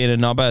just being a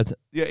knobhead.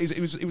 Yeah,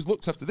 he was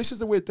looked after. This is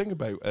the weird thing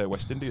about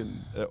West Indian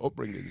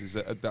upbringings, is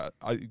that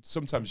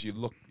sometimes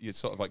you're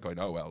sort of like going,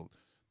 oh well,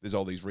 there's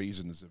all these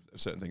reasons of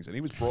certain things, and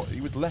he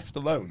was left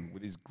alone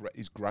with his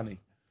granny.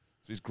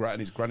 So his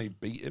granny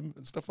beat him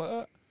and stuff like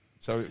that.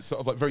 So it's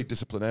sort of like very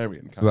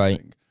disciplinarian kind of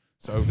thing.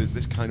 So there's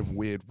this kind of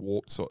weird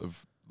warped sort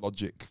of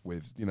logic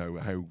with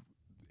how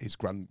his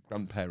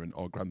grandparent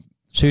or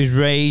So he was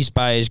raised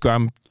by his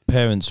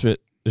grandparents,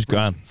 his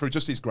gran. For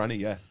just his granny,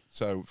 yeah.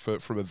 So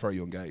from a very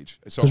young age.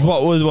 Because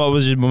what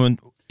was his mum?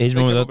 His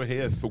mum over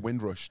here for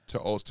Windrush to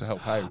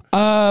help out.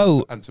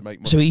 Oh, and to make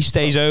money. So he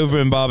stays over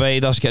in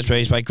Barbados, gets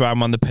raised by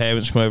grandma, and the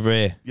parents come over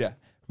here. Yeah.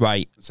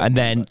 Right, and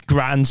then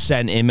Gran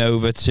sent him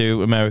over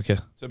to America.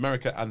 To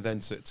America, and then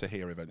to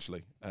here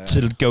eventually.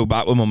 To go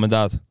back with mum and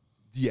dad.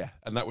 Yeah,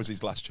 and that was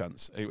his last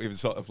chance. It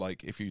was sort of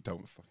like, if you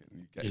don't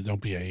you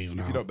don't behave.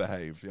 If you don't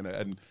behave,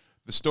 And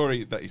the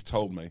story that he's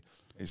told me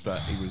is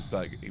that he was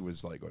like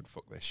going,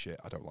 fuck this shit.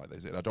 I don't like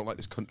this. I don't like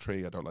this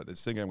country. I don't like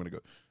this thing. I'm going to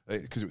go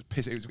because it was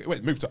pissed.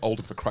 It moved to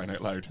Oldham, for crying out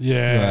loud.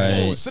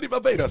 Yeah, right. City of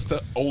Barbados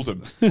to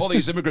Oldham. All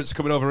these immigrants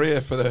coming over here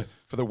for the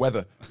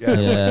weather.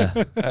 Yeah.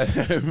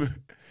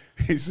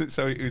 He's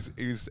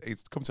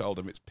come to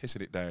Oldham. It's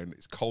pissing it down.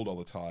 It's cold all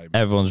the time.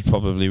 Everyone's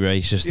probably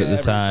racist at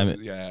the time.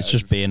 It's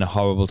just being a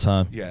horrible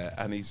time. Yeah,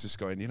 and he's just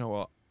going, you know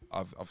what?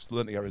 I've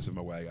learnt the errors of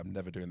my way. I'm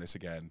never doing this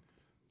again.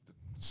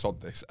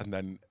 Sod this. And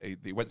then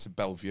he went to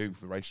Bellevue,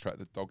 the racetrack,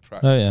 the dog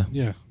track. Oh yeah,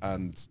 yeah.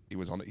 And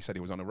he said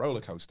he was on a roller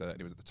coaster, and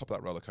he was at the top of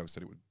that roller coaster,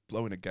 and it was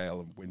blowing a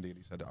gale and windy. And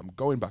he said, I'm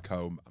going back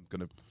home. I'm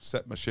going to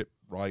set my ship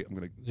right. I'm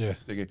going to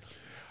dig in.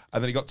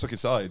 And then he got took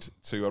aside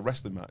to a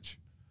wrestling match,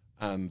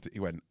 and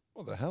he went,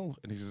 what the hell?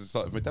 And he's just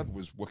like, my dad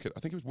was working. I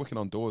think he was working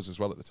on doors as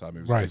well at the time.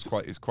 He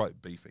was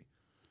quite beefy,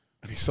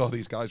 and he saw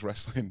these guys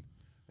wrestling,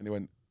 and he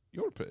went,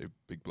 "You're a pretty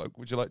big bloke.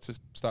 Would you like to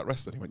start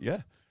wrestling?" He went,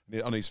 "Yeah."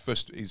 And on his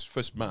first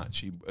match,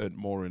 he earned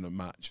more in a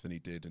match than he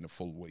did in a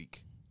full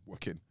week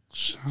working.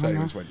 So he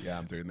just went, "Yeah,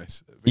 I'm doing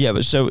this." Yeah,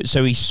 but so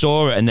he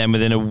saw it, and then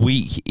within a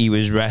week, he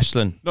was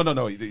wrestling.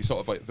 No. He sort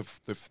of like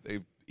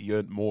he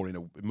earned more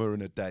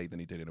in a day than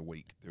he did in a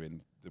week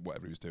doing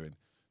whatever he was doing.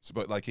 So,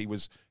 but like he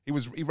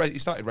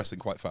started wrestling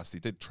quite fast. He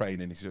did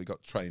training. He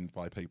got trained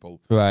by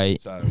people.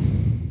 Right. So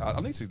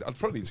I'd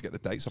probably need to get the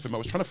dates off him. I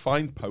was trying to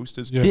find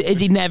posters. Yeah.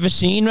 Had he never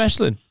seen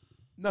wrestling?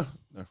 No.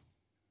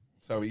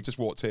 So he just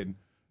walked in,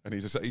 and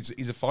he's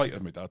a fighter,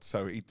 my dad.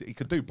 So he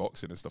could do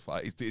boxing and stuff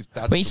like that. His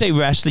dad. When you say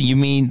wrestling, you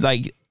mean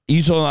like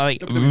you talking about like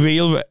WWE.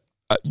 real?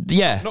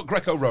 Yeah. Not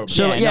Greco-Roman.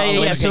 So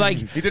yeah. So like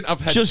he didn't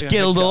have just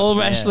Guildhall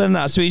wrestling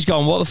that. So he's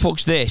gone. What the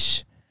fuck's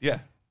this? Yeah.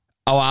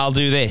 Oh, I'll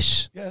do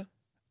this. Yeah.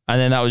 And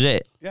then that was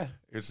it. Yeah.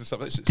 It was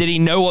just, did he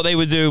know what they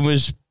were doing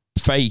was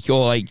fake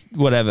or like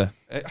whatever?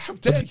 How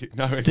dare you?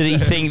 No. Did he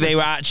think they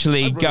were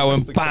actually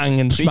going bang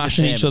and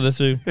smashing each other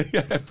through?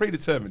 Yeah,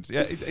 predetermined.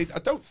 Yeah, I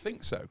don't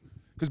think so.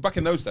 Because back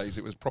in those days,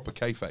 it was proper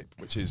kayfabe,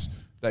 which is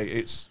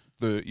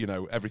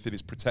everything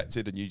is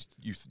protected and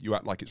you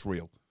act like it's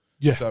real.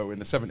 Yeah. So in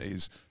the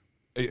 70s,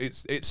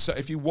 it's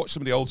if you watch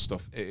some of the old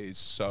stuff, it is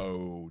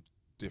so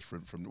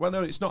different from. Well,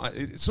 no, it's not.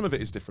 Some of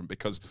it is different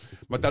because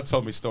my dad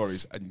told me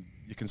stories, and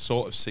you can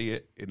sort of see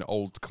it in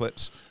old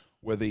clips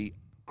where the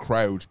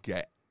crowd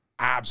get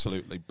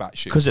absolutely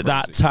batshit. Because at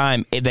that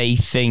time, they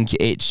think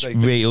it's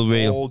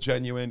real. All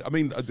genuine. I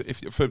mean,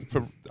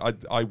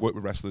 I work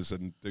with wrestlers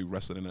and do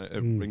wrestling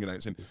and ring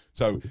announcing.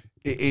 So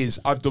it is.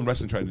 I've done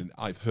wrestling training.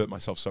 I've hurt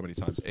myself so many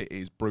times. It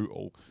is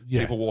brutal. Yeah.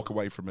 People walk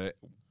away from it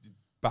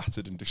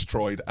battered and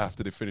destroyed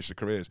after they finish their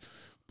careers,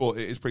 but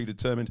it is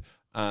predetermined.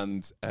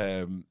 And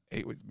my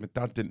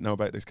dad didn't know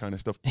about this kind of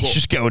stuff. He's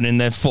just going in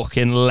there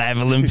fucking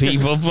leveling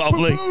people,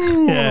 probably.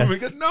 Yeah. We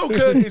got no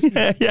curtains, all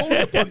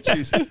the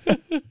punches.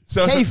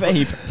 So,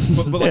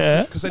 kayfabe. But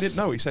like, because they didn't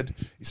know. He said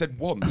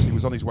once he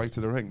was on his way to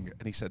the ring,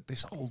 and he said,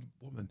 "This old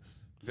woman,"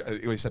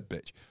 he said,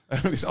 "Bitch,"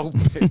 this old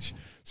bitch.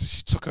 So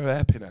she took her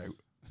hairpin out,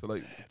 so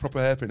like proper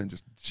hairpin, and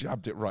just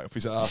jabbed it right up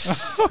his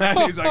ass. And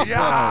he's like,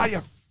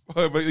 "Yeah."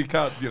 But he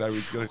can't,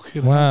 he's going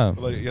to... Wow.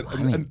 Like,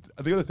 and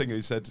the other thing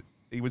he said,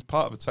 he was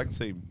part of a tag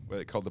team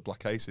called the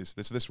Black Aces.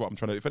 This is what I'm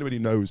trying to... If anybody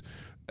knows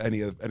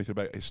anything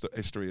about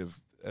history of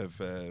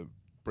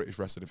British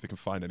wrestling, if they can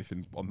find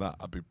anything on that,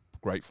 I'd be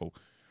grateful.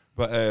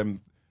 But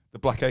the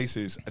Black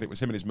Aces, and it was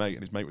him and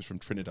his mate was from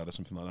Trinidad or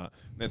something like that,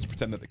 and they had to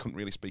pretend that they couldn't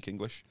really speak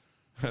English.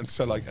 And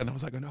so and I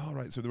was like, "Oh,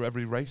 right, so they were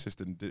every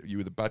racist, and you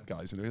were the bad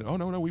guys." And they were, "Oh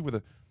no, we were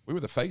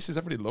the faces.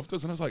 Everybody loved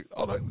us." And I was like,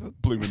 "Oh, no,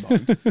 that blew my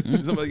mind."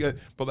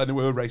 But then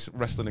we were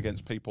wrestling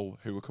against people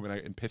who were coming out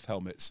in pith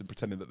helmets and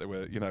pretending that they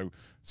were,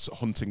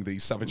 hunting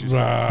these savages.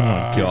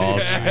 Right. Oh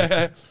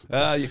my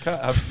god! You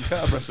can't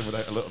have wrestling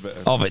without a little bit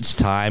of its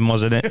time,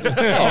 wasn't it? Of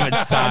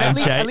its time.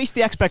 At least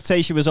the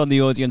expectation was on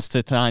the audience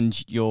to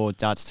find your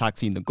dad's tag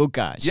team, the Good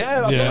Guys.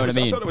 Yeah, you know what I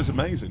mean. I thought it was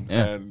amazing.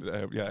 Yeah. And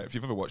if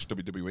you've ever watched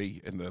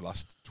WWE in the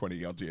last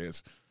 20 odd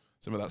years,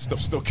 some of that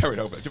stuff's still carried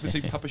over. Did you ever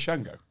see Papa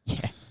Shango?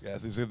 Yeah.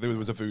 There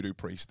was a voodoo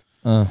priest.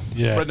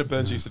 Brendan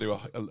Burns used to do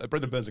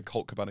Brendan Burns and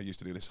Colt Cabana used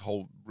to do this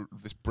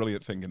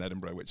brilliant thing in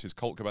Edinburgh, which is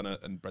Colt Cabana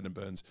and Brendan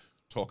Burns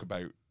talk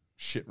about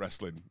shit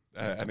wrestling,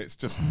 and it's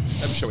just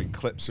them showing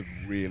clips of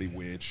really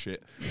weird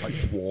shit, like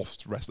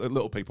dwarfs wrestling,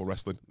 little people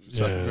wrestling.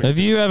 So, have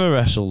you ever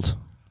wrestled?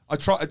 I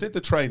did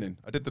the training,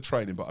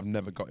 but I've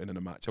never got in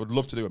a match. I would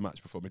love to do a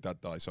match before my dad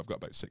dies, so I've got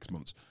about 6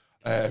 months.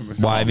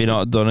 Why have you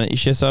not done it, you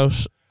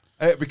shithouse?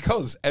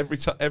 Because every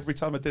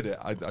time I did it,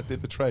 I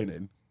did the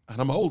training,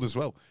 and I'm old as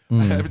well.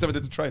 Every time I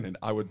did the training,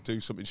 I would do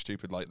something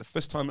stupid. Like the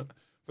first time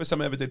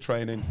I ever did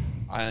training,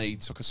 I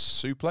took a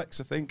suplex,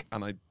 I think,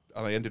 and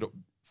I ended up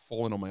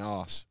falling on my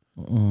arse.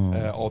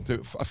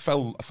 I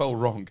fell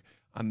wrong,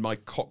 and my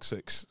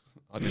coccyx.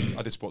 I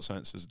did sports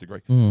science as a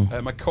degree.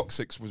 My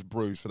coccyx was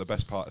bruised for the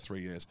best part of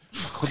 3 years.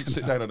 I couldn't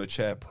sit down on a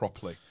chair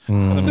properly.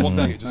 And then one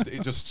day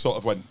it just sort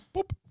of went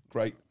boop.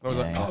 Great. And I was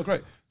like, oh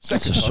great.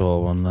 That's a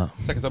sore one. That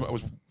second time I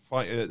was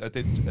fighting. I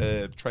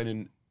did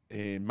training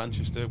in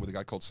Manchester with a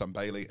guy called Sam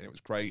Bailey, and it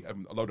was great.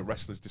 And a load of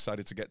wrestlers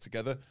decided to get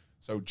together.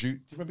 So do you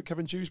remember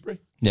Kevin Dewsbury?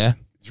 Yeah. Do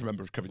you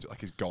remember Kevin?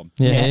 Like he's gone.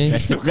 Yeah.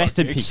 Rest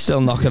in peace.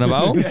 Still knocking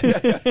about.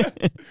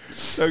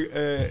 So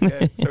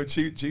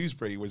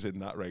Dewsbury was in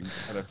that ring,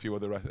 and a few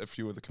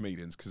other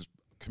comedians, because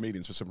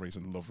comedians for some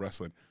reason love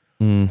wrestling.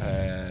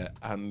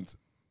 And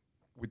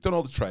we'd done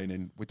all the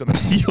training.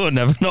 You're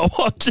never not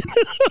watching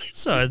it.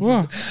 Sorry,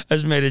 I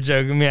just made a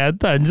joke in my head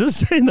then,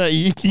 just saying that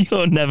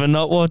you're never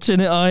not watching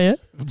it, are you?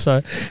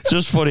 Sorry, it's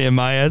just funny in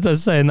my head. I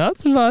was saying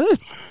that about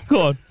it.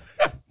 Go on.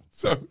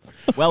 So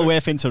well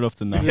worth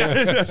interrupting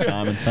that,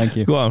 Simon. Thank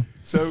you. Go on.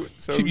 So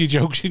keep your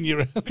jokes in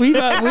your head. We've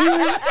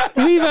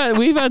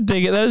had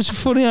dig it. That was a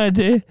funny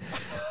idea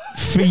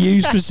for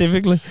you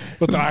specifically.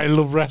 But I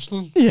love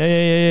wrestling.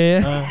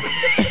 Yeah.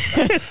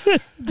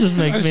 Just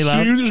makes me laugh.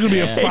 I assumed it was going to be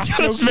a fat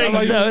joke.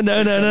 No.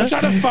 I'm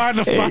trying to find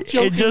a fat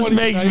joke. It just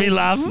makes me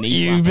laugh.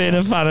 You've been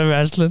a fan of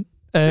wrestling.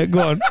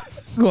 Go on.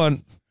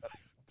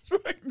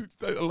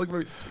 I like how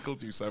it's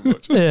tickled you so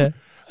much. Yeah.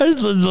 I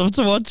just love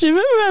to watch him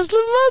at a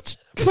wrestling match.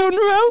 Front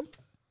row.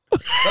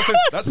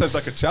 That sounds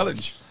like a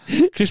challenge.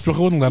 Chris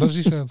Brooker wouldn't let us,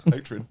 he said.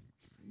 Patron.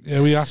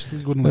 Yeah, we asked,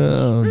 he wouldn't let us.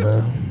 Oh,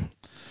 no.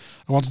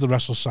 I wanted to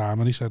wrestle Sam,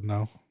 and he said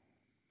no.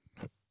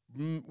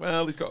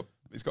 Well, he's got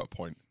a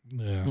point.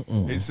 Yeah.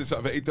 It's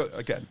sort of,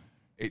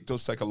 it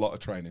does take a lot of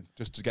training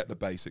just to get the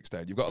basics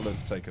down. You've got to learn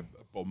to take a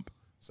bump.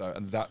 So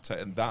and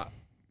that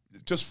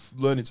just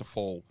learning to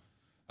fall.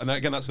 And then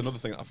again, that's another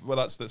thing. Well,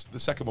 that's the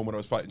second one when I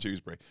was fighting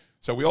Dewsbury.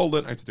 So we all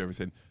learned how to do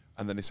everything.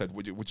 And then they said,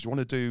 "Would you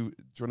want to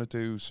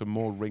do some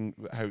more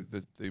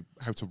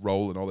how to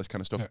roll and all this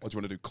kind of stuff, or do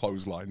you want to do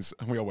clotheslines?"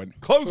 And we all went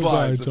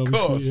clotheslines, of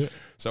course. Yeah.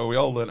 So we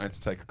all learned how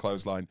to take a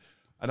clothesline.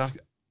 And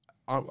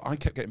I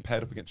kept getting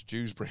paired up against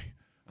Dewsbury,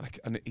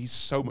 and he's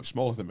so much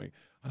smaller than me.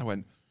 And I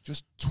went,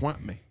 "Just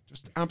twat me,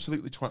 just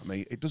absolutely twat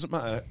me. It doesn't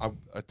matter. I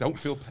don't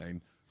feel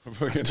pain. I'm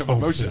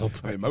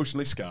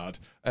emotionally scarred.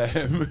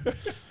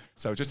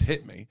 So just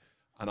hit me,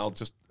 and I'll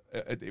just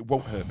it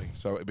won't hurt me,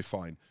 so it'll be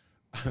fine."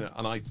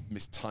 And I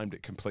mistimed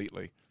it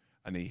completely,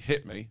 and he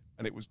hit me,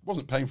 and it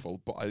wasn't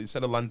painful, but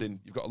instead of landing,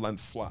 you've got to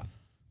land flat,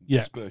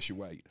 disperse your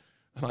weight,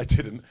 and I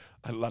didn't.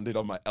 I landed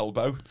on my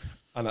elbow,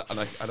 and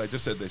I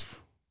just said this,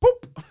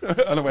 boop,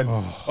 and I went,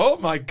 oh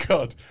my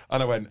God,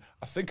 and I went,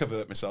 I think I've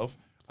hurt myself,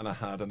 and I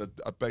had, and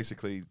I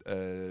basically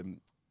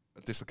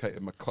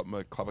dislocated my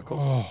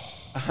clavicle,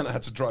 and I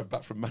had to drive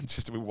back from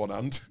Manchester with one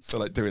hand, so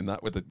like doing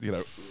that with the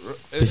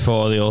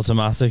before the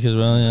automatic as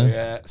well,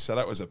 yeah. So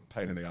that was a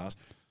pain in the arse.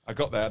 I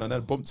got there and then I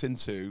bumped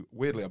into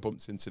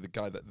the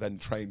guy that then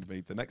trained me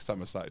the next time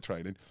I started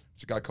training, which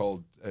is a guy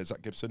called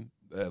Zach Gibson,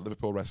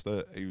 Liverpool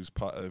wrestler. He was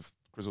part of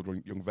Grizzled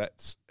Young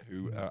Vets,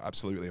 who are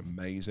absolutely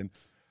amazing.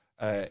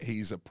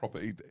 He's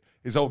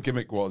his whole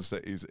gimmick was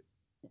that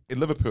in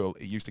Liverpool,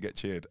 he used to get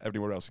cheered.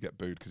 Everywhere else, he get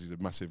booed because he's a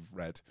massive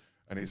red.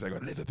 And he's like,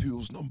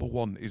 Liverpool's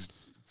 #1. His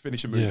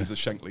finishing move is the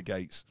Shankly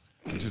Gates,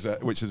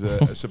 which is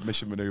a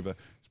submission maneuver.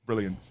 It's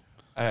brilliant.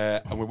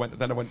 And I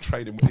went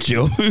training. With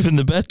Joe in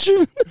the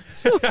bedroom.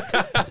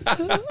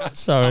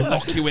 Sorry.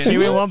 Lock you in.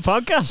 2-in-1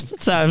 podcast.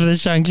 Time for the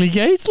Shankly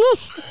Gates,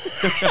 love.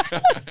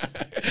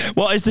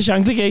 What is the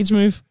Shankly Gates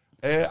move?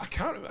 I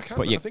can't.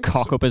 Put your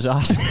cock up his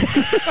ass.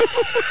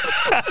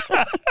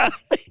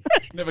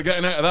 Never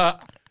getting out of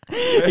that.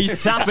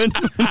 He's tapping.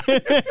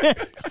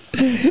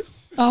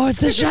 Oh, it's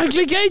the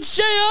Shankly Gates,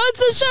 JR. It's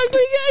the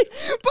Shankly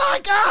Gates. By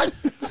God!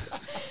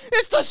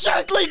 It's the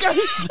Shankly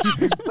Gates.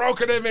 He's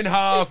broken him in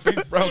half. By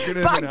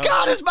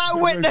God, it's my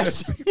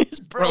witness. He's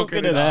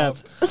broken in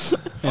half.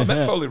 I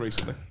met Foley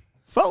recently.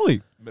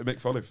 Foley? Mick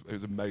Foley, it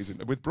was amazing.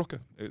 With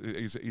Brooker,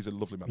 he's a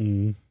lovely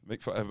man.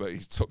 Mick Foley,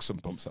 he took some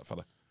bumps, that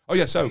fella. Oh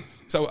yeah, so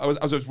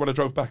when I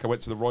drove back, I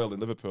went to the Royal in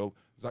Liverpool.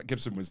 Zach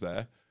Gibson was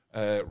there.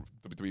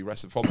 WWE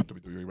wrestler, former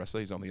WWE wrestler.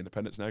 He's on the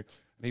Independents now, and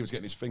he was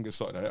getting his fingers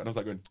sorted out. And I was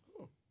like going,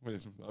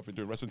 I've been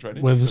doing wrestling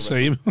training. We're the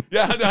same.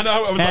 Yeah, I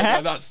know. I was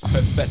like, that's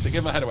pathetic.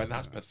 In my head, I went,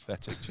 that's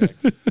pathetic, Jay.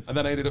 And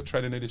then I ended up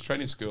training in his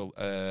training school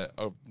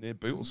near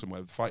Bootle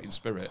somewhere, Fighting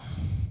Spirit.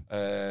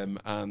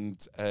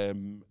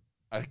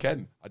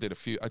 Again, I did a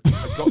few. I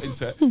got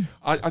into it.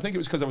 I think it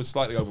was because I was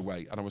slightly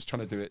overweight, and I was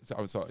trying to do it. I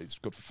was like, it's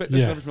good for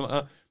fitness and everything like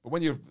that. But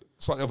when you're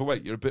slightly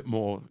overweight, you're a bit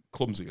more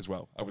clumsy as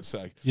well, I would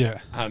say. Yeah.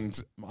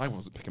 And I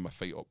wasn't picking my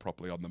feet up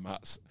properly on the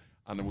mats.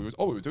 And then we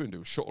were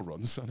doing shuttle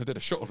runs, and I did a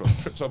shuttle run,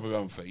 tripped over my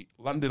own feet,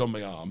 landed on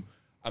my arm,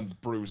 and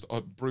bruised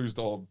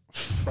all,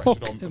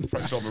 fractured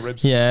on my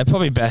ribs. Yeah,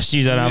 probably best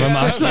you don't have a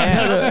match.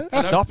 Yeah.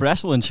 Stop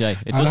wrestling, Shay.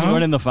 It doesn't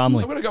run in the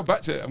family. I'm going to go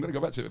back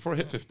to it before I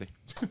hit 50.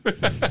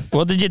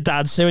 What did your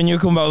dad say when you were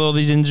coming back with all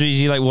these injuries?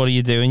 You're like, what are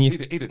you doing? He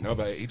didn't know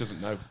about it. He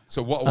doesn't know.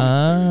 So what I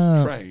wanted to do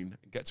is train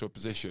and get to a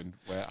position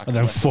where I can... And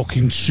then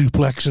fucking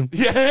suplex him.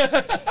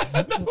 Yeah.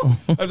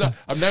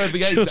 I'm now at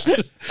the age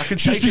I can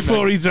just take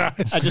before him, he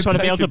dies. I just want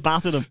to be able to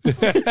batter them.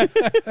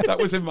 That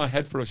was in my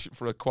head for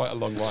quite a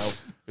long while.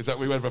 Is that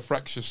we went for a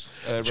fractious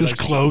just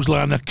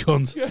clothesline that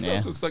cunt. Yeah.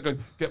 So it's like going,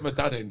 get my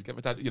dad in,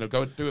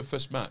 go and do a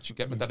first match, and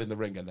get my dad in the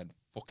ring, and then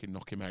fucking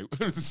knock him out.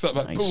 It's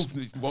like, nice.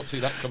 Boom, you won't see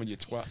that coming, you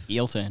twat.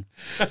 Heel turn.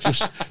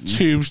 Just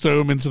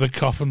tombstone him into the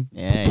coffin.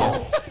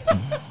 Yeah.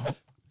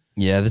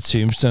 Yeah, the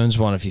Tombstone's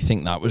one. If you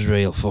think that was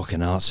real,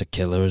 fucking hell, it's a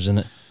killer, isn't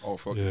it? Oh,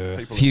 fuck. Yeah.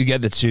 If you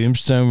get the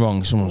tombstone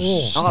wrong,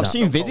 someone's... I've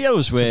seen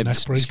videos where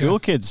school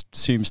kids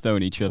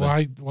tombstone each other.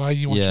 Why are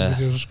you watching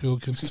videos of school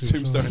kids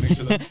tombstoning each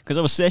other? Because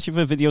I was searching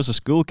for videos of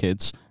school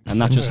kids,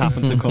 and that just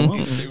happened to come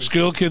up.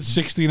 School kids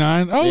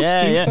 69. Oh, it's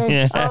tombstone.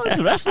 Yeah. Oh, it's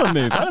a wrestling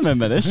move. I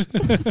remember this.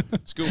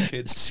 School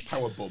kids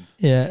power bum.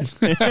 Yeah.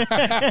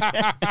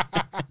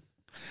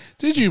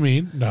 Did you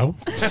mean? No.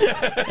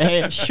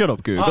 Hey, shut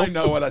up, Google. I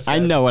know what I said. I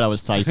know what I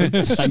was typing.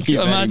 Thank you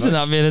very Imagine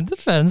much. that being a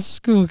defence.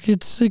 School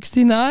kids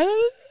 69.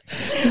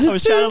 I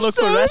was trying to look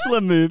for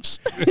wrestling moves.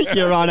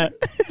 You're on it.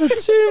 The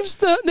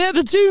tombstone. Yeah,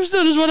 the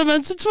tombstone is what I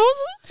meant it was.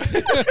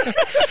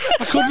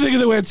 I couldn't think of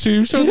the word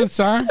tombstone at the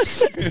time.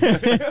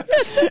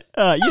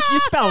 You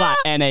spell that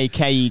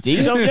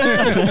NAKED, don't you?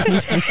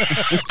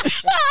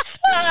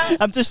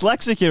 I'm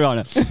dyslexic, Your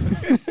Honour.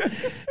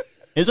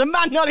 Is a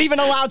man not even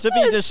allowed to be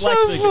dyslexic? It's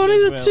so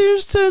funny, the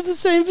tombstone's the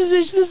same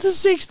position as the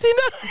 69.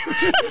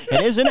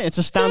 It is, isn't it? It's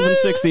a standing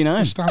 69.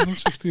 It's a standing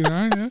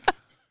 69, yeah.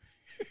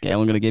 Gail,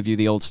 I'm going to give you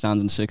the old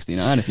Stanton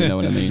 69, if you know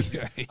what I mean.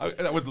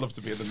 I would love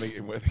to be in the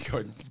meeting where they're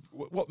going,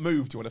 what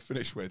move do you want to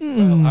finish with?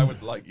 Well, I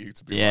would like you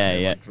to be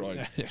right.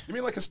 You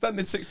mean like a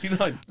standing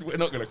 69? We're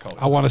not going to call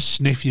it. I want to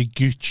sniff your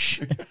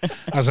gooch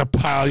as I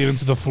pile you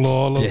into the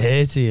floor.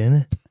 Dirty,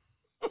 innit?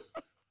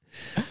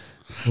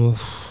 I'm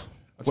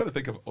trying to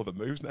think of other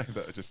moves now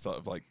that are just sort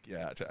of like,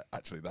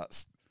 actually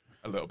that's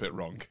a little bit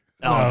wrong.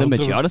 Oh, the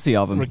majority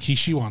of them.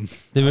 Rikishi one.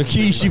 The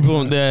Rikishi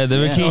bump there. The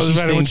Rikishi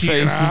stink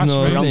face is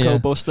not. Bronco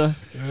Buster.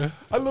 Yeah.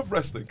 I love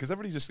wrestling because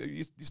everybody just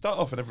you start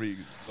off and every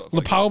sort of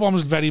the powerbomb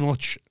is very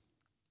much.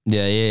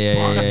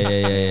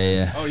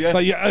 Yeah. Oh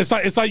yeah. It's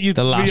like you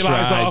realise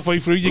that halfway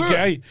through you're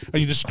gay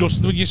and you're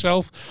disgusted with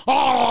yourself.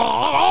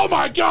 Oh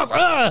my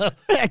God!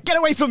 Get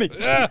away from me!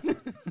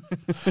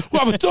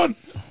 What have I done?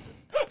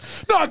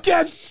 Not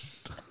again!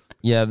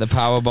 Yeah, the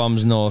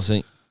powerbomb's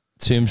naughty.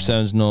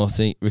 Tombstone's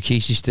naughty.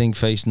 Rikishi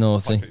Stinkface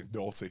naughty.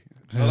 Naughty.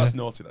 No, that's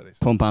naughty, that is.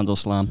 Pump handle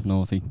slam,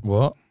 naughty.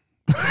 What?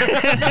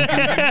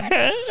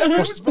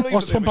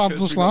 What's pump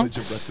handle slam?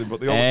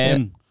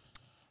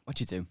 What'd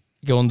you do?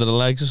 Go under the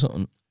legs or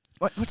something?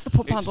 What's the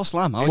pump handle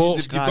slam?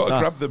 You've got to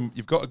grab them.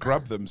 You've got to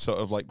grab them sort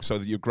of like so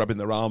that you're grabbing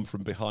their arm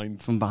from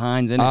behind. From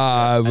behind, isn't it?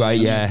 Right,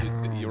 yeah.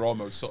 You're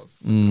almost sort of.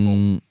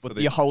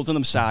 But you're holding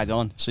them side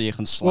on so you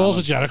can slam. Walls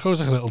of Jericho is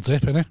like a little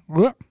dip,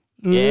 innit?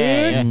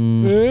 Yeah.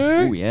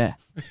 Oh yeah.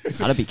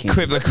 That'd be king.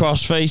 Crippler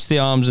crossface, the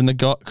arms in the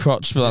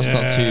crotch, but that's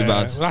not too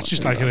bad. That's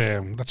just like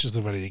that's just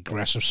a very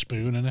aggressive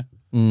spoon, isn't it?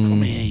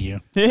 Come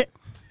here, you.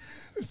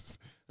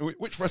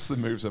 Which wrestling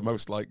moves are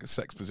most like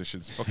sex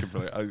positions? Fucking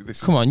brilliant.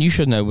 Come on, you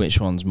should know which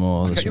one's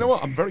more. Okay, you know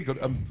what? I'm very good.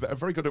 I'm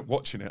very good at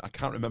watching it. I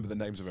can't remember the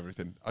names of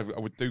everything. I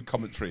would do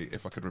commentary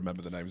if I could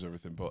remember the names of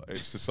everything, but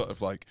it's just sort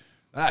of like,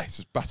 it's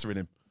just battering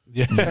him.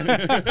 Yeah.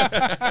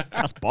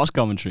 That's boss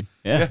commentary.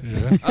 Yeah.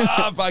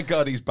 By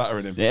God, he's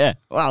battering him. Yeah.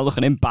 Wow, look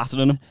at him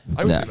battering him.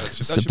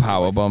 It's the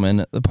power bomb,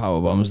 innit? The power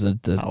bomb's the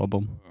power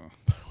bomb.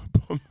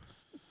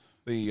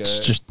 It's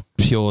just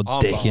pure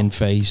dick in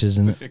face,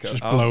 isn't it? It's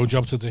just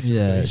blowjob to dick.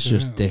 Yeah, it's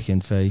just dick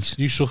in face.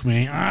 You suck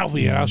me.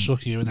 I'll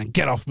suck you, and then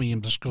get off me. I'm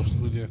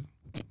disgusted with you.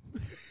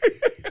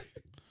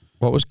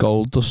 What was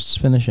Goldust's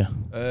finisher?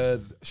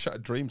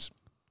 Shattered Dreams.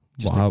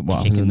 Just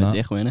what kick in the that?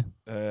 dick, wasn't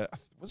it?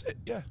 Was it?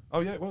 Yeah. Oh,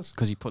 yeah, it was.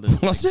 Because he put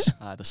his legs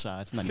either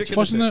side. And then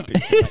wasn't it?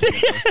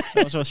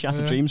 That's what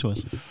Shattered Dreams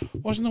was.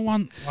 Wasn't the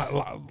one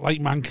like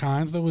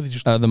Mankind, though, where they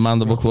just... the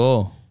mandible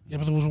claw? Yeah,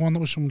 but there was one that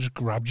was someone just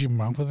grabbed your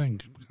mouth, I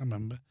think. I can't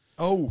remember.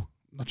 Oh.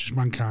 Not just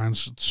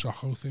Mankind's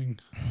Soho thing.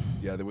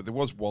 Yeah, there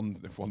was one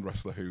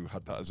wrestler who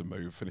had that as a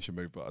finishing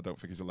move, but I don't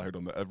think he's allowed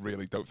on the... I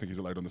really don't think he's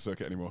allowed on the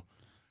circuit anymore.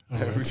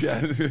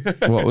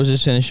 What was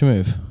his finishing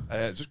move?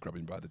 Just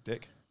grabbing by the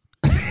dick.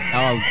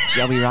 Oh,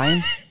 Joey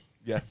Ryan?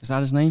 Yeah. Is that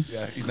his name?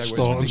 Yeah, he's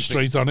Staunton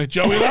straight on it.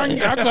 Joey Ryan,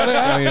 I got it.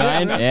 Joey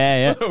Ryan,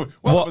 yeah.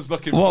 What was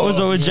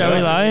up with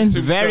Joey Ryan?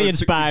 Very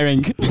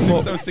inspiring.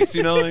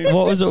 69.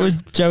 What was up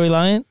with Joey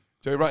Ryan?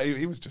 Joey Ryan,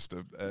 he was just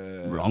a...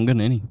 wrong,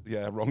 isn't he?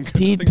 Yeah, wrong.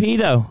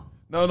 Pedo?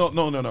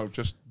 No,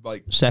 just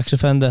like... Sex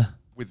offender?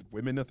 With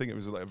women, I think it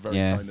was like a very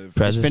kind of...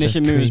 His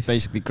finishing move is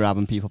basically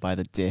grabbing people by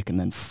the dick and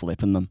then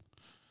flipping them.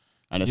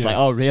 And it's like,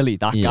 oh, really?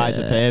 That guy's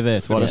a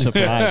pervert. What a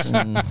surprise!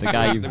 The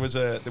guy. There was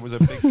a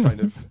big kind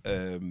of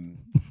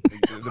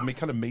the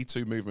kind of Me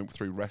Too movement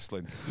through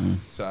wrestling.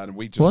 So and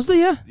we just was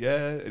there?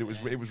 Yeah, it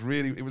was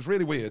really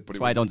weird. But that's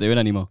why I don't do it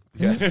anymore.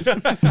 Yeah,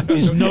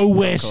 there's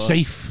nowhere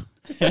safe.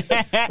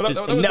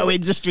 There's no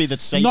industry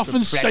that's safe.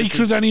 Nothing's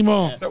sacred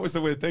anymore. That was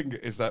the weird thing,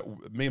 is that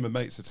me and my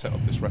mates had set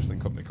up this wrestling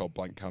company called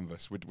Blank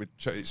Canvas.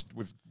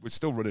 We're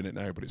still running it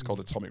now, but it's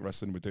called Atomic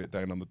Wrestling. We do it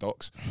down on the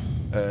docks,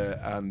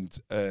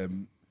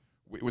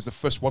 it was the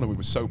first one and we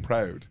were so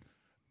proud.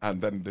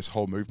 And then this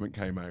whole movement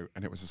came out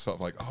and it was sort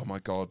of like, oh my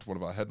God, one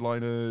of our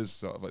headliners,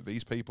 sort of like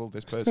these people,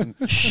 this person.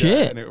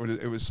 Shit. And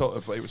it was sort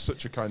of, it was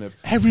such a kind of...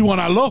 Everyone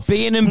I love.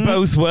 Being in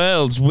both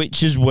worlds,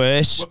 which is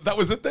worse? Well, that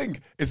was the thing,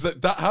 is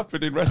that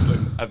happened in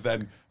wrestling. And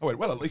then I went,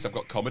 well, at least I've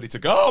got comedy to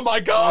go. Oh my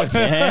God.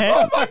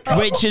 Oh my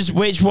God.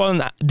 Which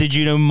one did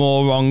you know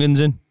more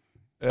wrongins in?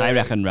 I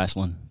reckon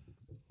wrestling.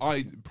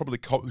 Probably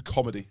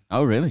comedy.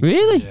 Oh, really?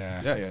 Really?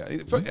 Yeah.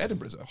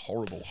 Edinburgh's a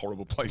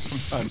horrible place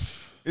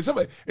sometimes. It's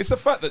the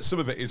fact that some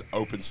of it is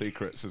open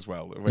secrets as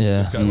well.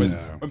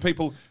 When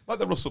people like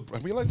the Russell, are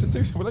we allowed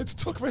to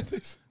talk about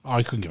this? Oh,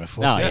 I couldn't give a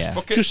fuck. Oh, yeah.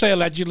 Just say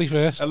allegedly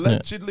first.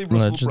 Allegedly,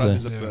 Russell Brand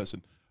is a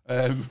person.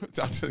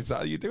 Is that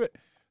how you do it?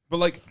 But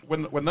like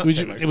when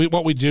that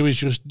what we do is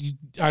just,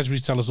 as we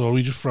tell us all,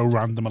 we just throw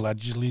random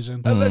allegedlys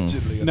in.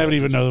 Allegedly. Never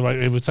even know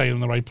if we're taking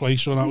in the right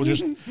place or not. We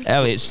just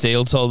Elliot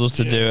Steele told us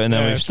to do it, and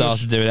then we've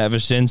started doing it ever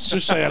since.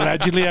 Just say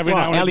allegedly every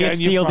now and Elliot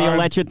again. Steele, the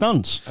alleged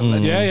nonce.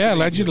 Yeah,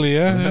 allegedly,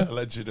 yeah.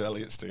 Alleged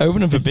Elliot Steele.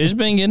 Opening for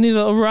Bisbing, isn't he,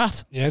 little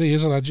rat? Yeah, he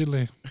is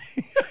allegedly.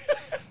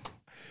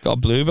 Got a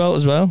blue belt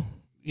as well.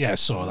 Yeah, I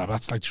saw that.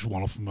 That's like just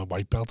one off from a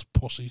white belt,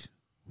 pussy.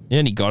 Yeah,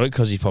 and he got it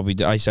because he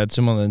probably... I said to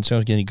him on the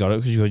internet, he got it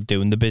because he was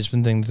doing the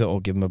Bisbane thing. They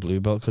thought, give him a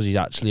blue belt because he's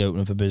actually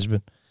opening for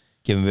Bisbane.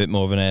 Give him a bit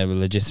more of an air of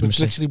legitimacy. It's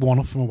literally one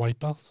up from a white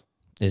belt.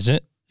 Is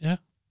it? Yeah.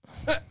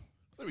 I thought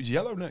it was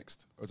yellow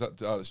next. Or is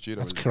that... Oh, that's judo.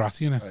 That's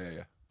karate, isn't it? Oh,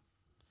 yeah.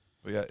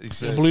 But yeah,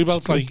 he's blue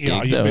belt's like,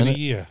 you've been a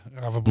year.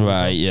 Have a blue belt.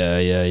 Right,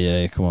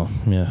 yeah. Come on,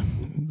 yeah.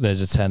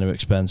 There's a tenner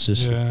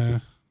expenses. Yeah.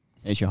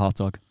 Here's your hot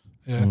dog.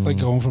 Yeah, it's like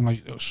going from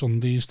like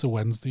Sundays to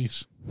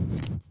Wednesdays.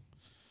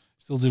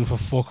 Still doing it for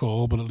fuck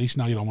all, but at least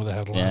now you're on with the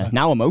headliner. Yeah.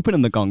 Now I'm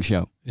opening the Gong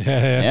Show.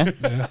 Yeah.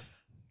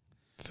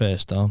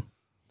 First down.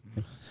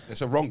 Yeah,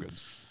 so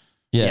Wrongans.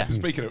 Yeah.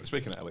 Speaking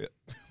of Elliot.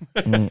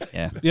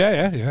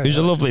 Yeah. Who's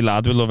a lovely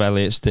lad. We love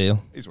Elliot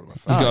Steele. He's one of my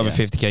He's favourites. got over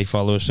 50k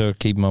followers, so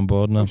keep him on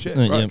board now. Oh, shit.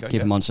 Right, okay,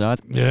 Keep him on side.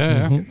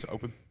 Yeah. Get to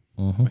open.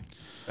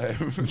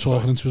 I'm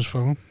talking into his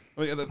phone.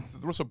 Oh, yeah, the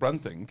Russell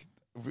Brand thing.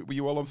 Were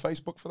you all on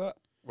Facebook for that?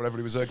 Where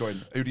everybody was there going,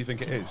 who do you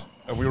think it is?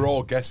 And we were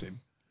all guessing.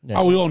 Yeah.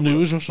 Oh, we all knew it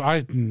was us.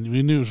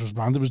 We knew it was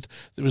Brand.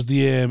 There was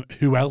the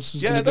who else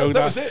is going to go down.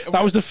 That was it.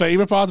 That was the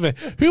favourite part of it.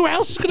 Who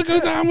else is going to go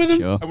down with him?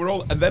 Sure.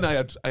 And then I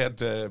had I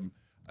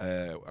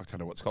don't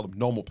know what to call them,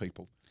 normal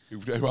people who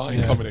are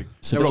in comedy.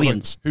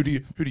 Civilians. Like,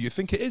 who do you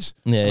think it is?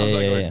 Yeah, and I was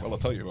like, yeah. well, I'll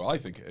tell you who I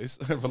think it is,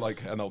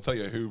 and I'll tell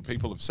you who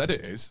people have said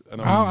it is.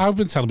 And I've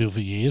been telling people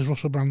for years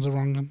Russell Brand's a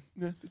wrong one.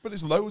 yeah, but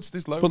there's loads.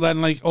 But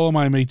then, like, all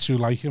my mates who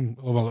like him,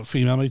 or well,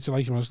 female mates who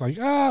like him, I was like,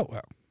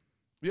 well.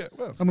 Yeah,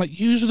 well. I'm like,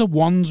 you are the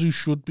ones who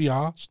should be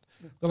asked.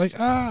 They're like,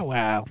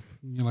 well.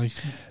 And you're like,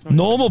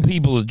 Normal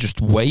people are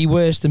just way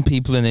worse than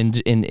people in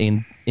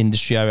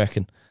industry, I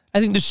reckon. I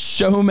think there's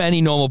so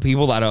many normal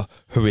people that are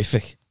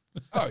horrific.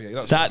 Oh yeah,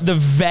 that's That right. the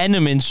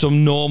venom in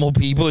some normal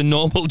people in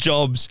normal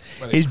jobs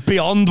is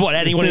beyond what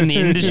anyone in the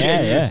industry.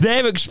 Yeah.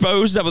 They've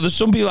exposed that, but there's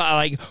some people that are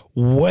like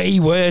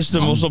way worse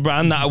than Russell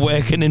Brand that are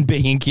working in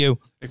B&Q.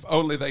 If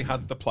only they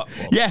had the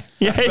platform. Yeah.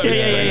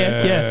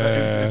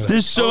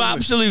 There's some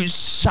absolute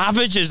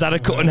savages that are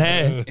cutting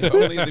hair. If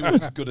only they were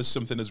as good as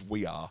something as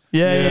we are.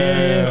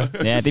 Yeah.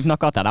 Yeah, they've not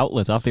got that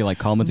outlet, have they? Like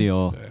comedy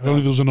or...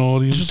 only there was an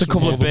audience. Just a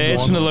couple of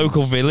birds from the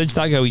local village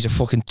that go, he's a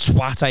fucking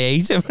twat, I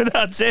hate him, and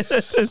that's it.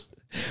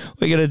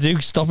 What are you going to do?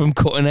 Stop him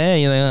cutting hair?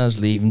 You know, let's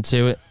leave him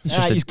to it. He's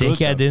just a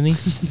dickhead, isn't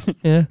he?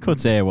 Yeah.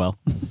 Cuts hair well.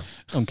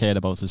 Don't care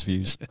about his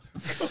views.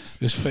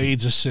 His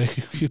fades are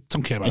sick. You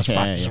don't care about his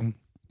fashion.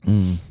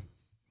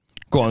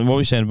 Go on, what were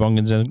you saying about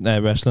Bongans and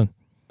wrestling?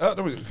 Are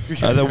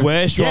the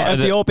worst Yeah, have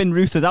they all been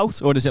rooted out?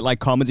 Or is it like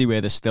comedy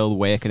where they're still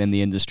working in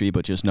the industry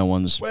but just no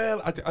one's...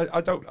 Well,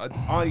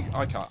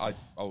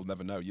 I'll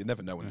never know. You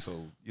never know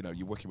until,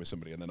 you're working with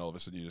somebody and then all of a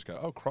sudden you just go,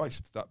 oh,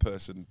 Christ, that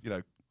person,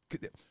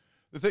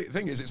 The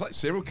thing is, it's like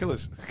serial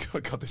killers.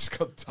 God, this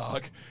got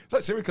dark. It's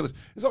like serial killers.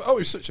 It's like,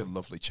 he's such a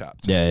lovely chap.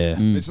 Yeah.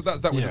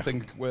 That was the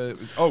thing where,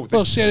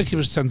 serial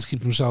killers tend to keep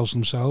themselves,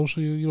 so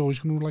you're always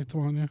going to like them,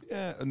 aren't you?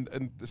 Yeah,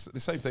 and the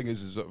same thing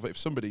is if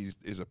somebody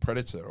is a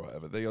predator or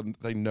whatever,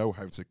 they know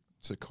how to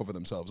cover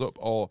themselves up.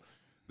 Or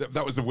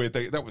that was the weird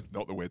thing. That was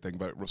not the weird thing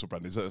about Russell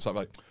Brand. It's sort of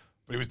like,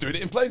 but he was doing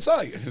it in plain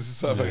sight. It's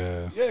sort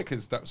of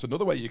because that's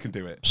another way you can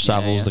do it.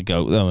 Savile's the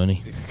goat, though, isn't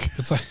he?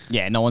 It's like,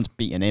 yeah, no one's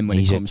beating him when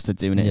it comes to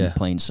doing it in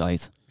plain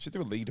sight. We should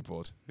do a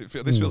leaderboard.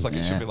 This feels like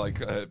it should be like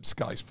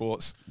Sky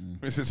Sports.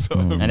 This is sort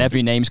of and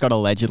every name's got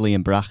allegedly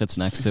in brackets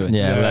next to it.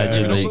 Yeah,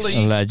 allegedly.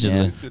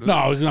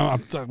 No,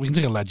 we can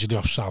take allegedly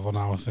off Savile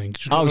now, I think.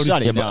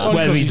 Sorry. Yeah, but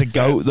whether he's the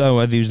goat, though,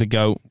 whether he's the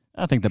goat.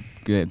 I think the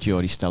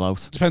jury's still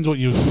out. Depends what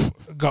you've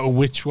got to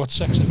what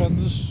sex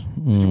offenders.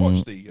 Did you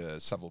watch the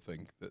Savile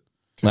thing?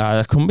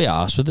 I couldn't be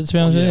arsed with it, to be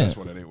honest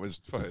with you. It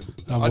was I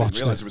didn't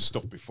realise it was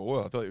stuff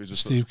before. I thought it was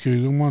just Steve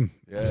Coogan one.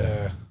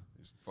 Yeah.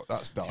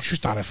 That's dark. He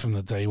should have it from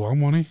the day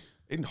one, wasn't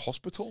he? In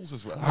hospitals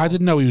as well. I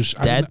didn't know he was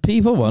dead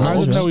people. I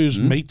didn't know he was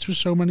mates with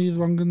so many of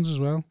the Wrongans as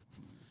well.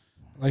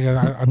 Like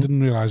I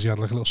didn't realise he had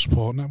like a little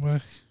support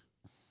network.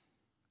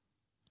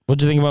 What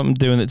do you think about him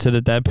doing it to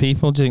the dead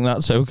people? Do you think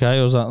that's okay,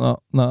 or is that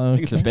not okay? I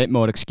think it's a bit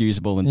more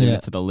excusable than doing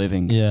it to the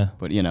living. Yeah.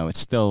 But, it's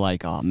still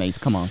like, oh, mate,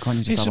 come on, can't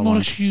you just It's have more a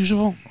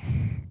excusable.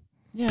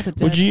 Yeah, the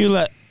dead. Would you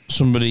let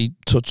somebody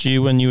touch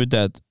you when you were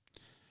dead?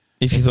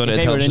 If you thought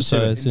it helped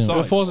society?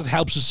 I thought it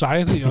helped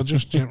society, or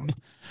just, it's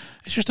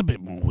just a bit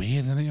more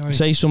weird, isn't it? Like,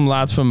 say some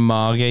lad from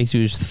Margate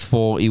who's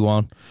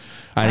 41,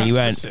 and he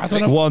went,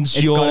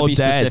 once you're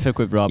dead... specific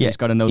with Rob, he's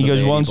got to know he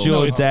goes, once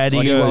you're dead,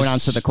 he won't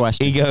answer the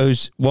question. He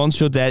goes, once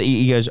you're dead,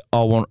 he goes,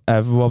 I want to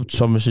have Rob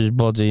Thomas's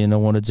body and I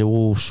want to do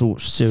all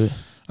sorts to it.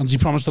 And he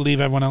promised to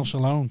leave everyone else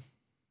alone.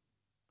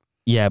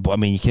 Yeah, but I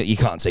mean, you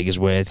can't take his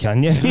word,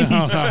 can you?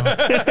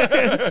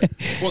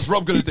 What's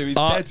Rob going to do? He's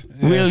dead.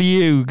 Will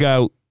you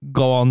go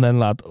on then,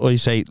 lad? Or you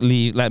say,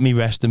 let me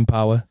rest in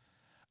power?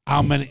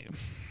 How many...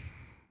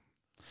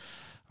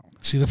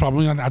 See, the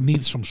problem, I'd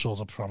need some sort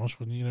of promise,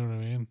 wouldn't you? You know what I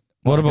mean?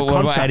 What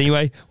about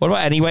anyway? What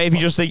about anyway? If you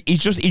just think he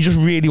just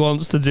really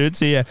wants to do it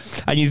to you,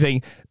 and you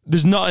think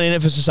there's nothing in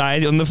it for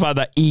society on the fact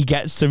that he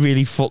gets to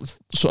really fuck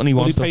something he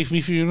wants. Will he pay for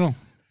me funeral?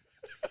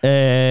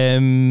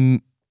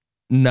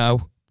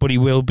 No, but he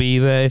will be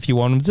there if you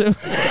want him to.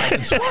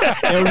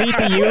 He'll read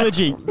the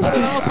eulogy.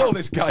 That's all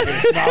this guy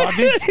is. No,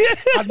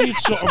 I need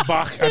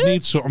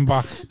something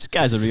back. This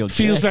guy's a real.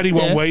 Feels very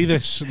one way.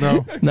 This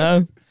no.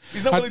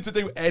 He's not willing to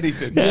do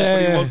anything,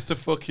 but he wants to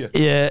fuck you.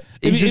 Yeah,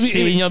 he's just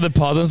seen you on the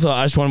pod and thought,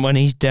 I just want when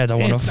he's dead, I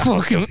want to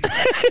fuck him.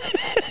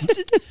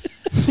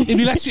 If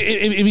he lets you,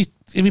 if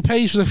he if he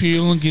pays for the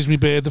funeral and gives me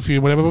Bird the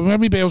funeral, whatever, but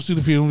when he bails to do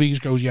the funeral, he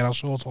just goes, yeah, I'll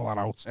sort all that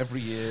out.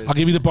 Every year. I'll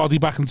give you the body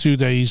back in 2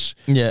 days.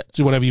 Yeah.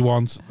 Do whatever you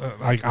want.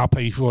 I'll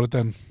pay for it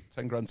then.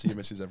 10 grand to your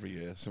missus every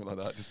year, something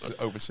like that, just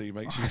to oversee,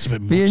 make sure. It's a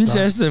bit much. Be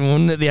interesting,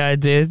 wouldn't it, the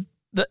idea?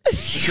 I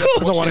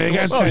don't want to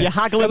get you're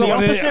haggling the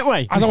opposite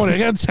way. I don't want to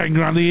get 10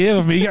 grand a year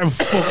of me getting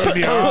fucked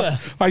in the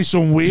arse by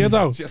some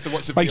weirdo. She has to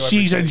watch the like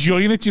she's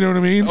enjoying it, you know what I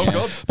mean? Oh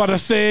God! By the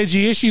 3rd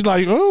year, she's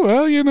like, oh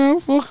well, you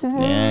know, fuck him.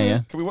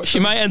 Yeah. Can we watch She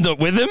might end up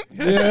with him.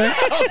 Yeah.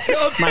 Oh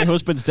God! My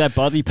husband's dead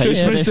body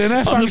pays Christmas for this. dinner.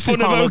 On the Thanks front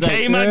to of holiday.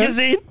 OK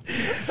magazine.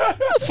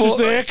 Just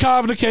there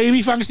carving the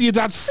cavie thanks to your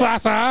dad's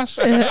fat ass.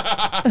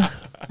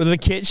 With the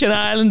kitchen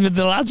island with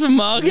the lads from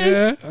Margate.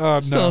 Yeah. Oh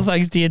Still no.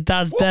 thanks to your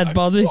dad's dead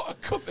body. What a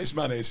cunt this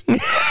man is.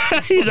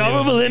 He's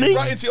horrible, isn't he?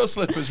 Right into your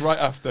slippers right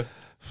after.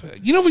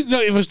 You know,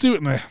 if I was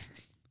doing it,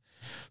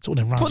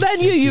 but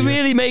then you're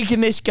really making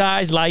this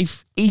guy's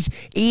life.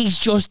 He's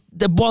just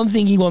the one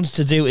thing he wants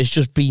to do is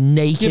just be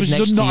naked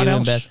next to you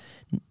in bed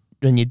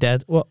when you're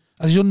dead. What?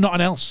 Has he done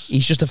nothing else?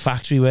 He's just a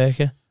factory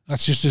worker.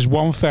 That's just his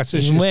one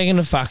fetish. He's working in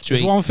a factory.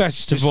 His one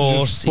fetish.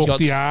 Divorced. Fuck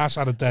the ass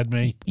out of dead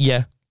me.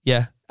 Yeah.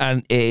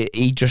 And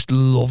he just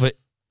love it.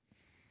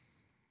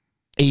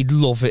 He'd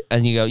love it.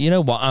 And you go, you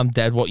know what? I'm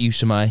dead. What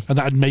use am I? And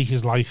that'd make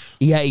his life.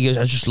 Yeah, he goes,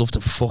 I just love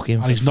to fuck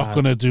him. And he's not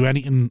going to do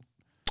anything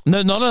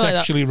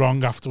sexually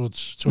wrong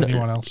afterwards to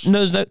anyone else.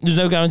 No, there's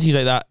no guarantees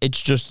like that.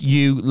 It's just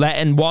you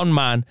letting one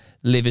man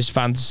live his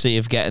fantasy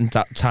of getting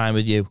that time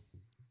with you.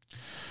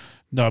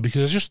 No,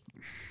 because it's just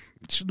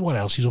what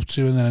else he's up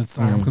to, and then it's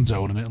like, I'm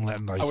condoning it and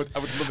letting like. I would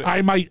love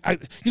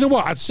it. You know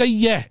what? I'd say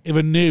yeah if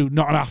I knew,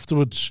 not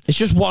afterwards. It's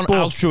just one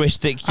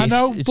altruistic gift. I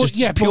know, it's but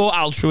just pure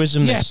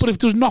altruism. Yeah, but if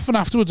there's nothing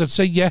afterwards, I'd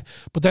say yeah.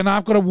 But then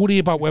I've got to worry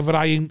about whether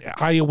I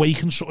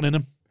awaken something in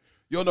him.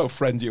 You're no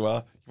friend, you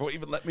are. You won't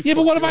even let me. Yeah,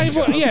 but what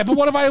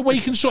if I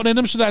awaken something in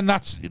him? So then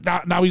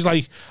now he's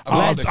like,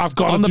 I've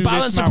got on to the do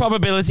balance this of now.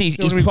 probabilities.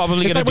 You know He's what I mean?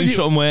 probably going to do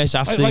something worse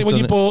after. Like when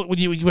he's done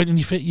you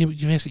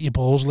get your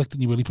balls licked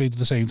and you really played at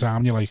the same time.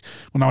 And you're like,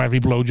 well, now every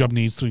blowjob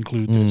needs to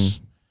include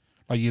this.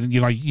 Like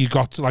you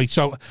got to, like,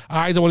 so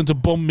I don't want him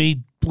to bum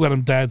me when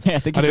I'm dead. Yeah, I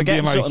think you're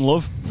forgetting something,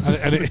 love.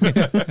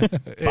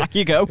 Back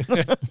you go.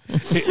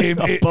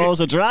 Balls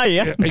are dry,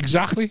 yeah.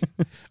 Exactly.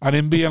 And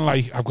him being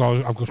like, I've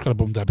just got to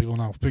bum dead people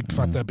now. Big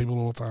fat dead people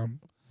all the time.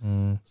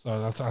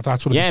 So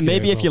that's what. Yeah,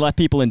 maybe if you let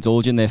people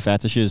indulge in their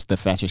fetishes, the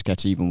fetish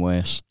gets even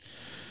worse.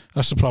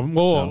 That's the problem.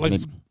 Well, what are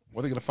they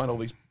going to find all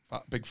these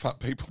big fat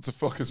people to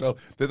fuck as well?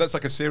 That's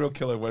like a serial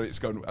killer where it's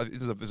going.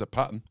 There's a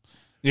pattern.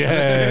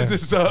 Yeah,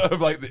 it's sort of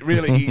like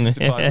really easy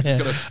to find.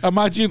 Just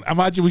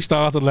imagine we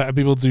started letting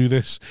people do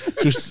this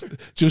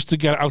just to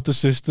get out the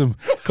system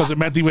because it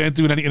meant they weren't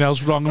doing anything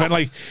else wrong. It meant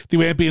like they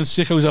weren't being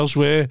sickos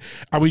elsewhere,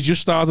 and we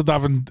just started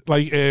having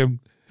like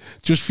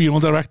just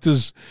funeral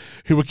directors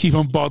who were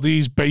keeping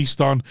bodies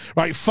based on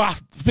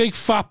big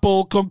fat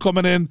ball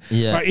coming in.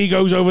 Yeah, right, he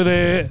goes over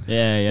there.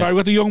 Yeah. Right, we've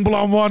got the young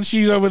blonde one.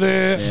 She's over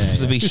there.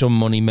 There'll be some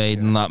money made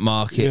in that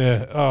market.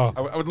 Yeah. Oh,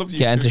 I would love you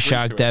getting to to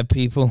shag dead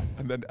people,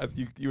 and then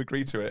you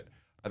agree to it.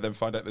 And then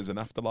find out there's an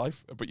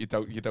afterlife, but you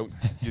don't.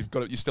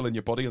 You're still in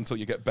your body until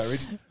you get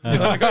buried. You're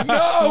like,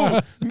 no.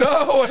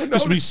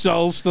 Just my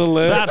soul still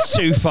there. That's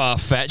too far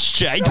fetched,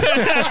 Jake.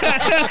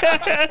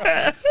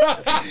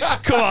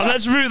 Come on,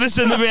 let's root this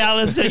into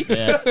reality.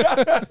 Yeah.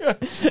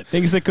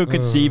 Things that could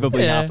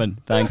conceivably happen.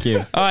 Thank you.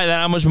 All right, then.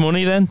 How much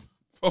money then?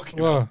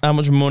 How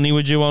much money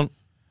would you want?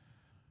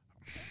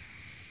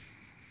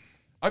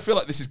 I feel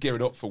like this is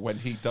gearing up for when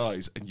he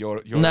dies and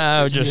you're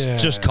no,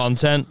 just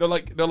content. No,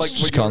 like when just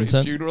you're at content.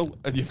 his funeral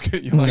and you're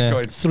like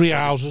going 3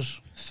 houses.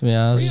 3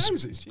 hours. 3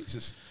 houses,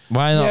 Jesus.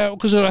 Why not? Yeah,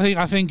 because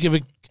I think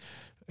if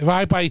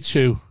I buy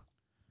 2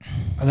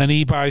 and then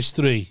he buys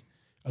 3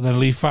 and then I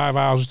leave 5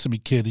 houses to my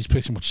kid, he's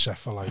pretty much set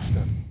for life.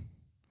 Then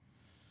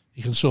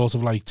you can sort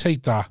of like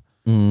take that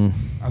and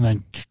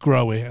then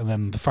grow it, and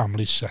then the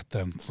family's set.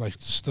 Then like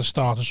the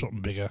start of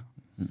something bigger.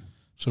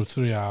 So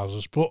 3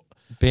 houses, but.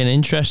 Being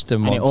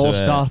interesting. And it all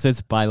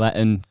started by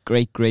letting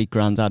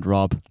great-great-granddad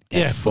Rob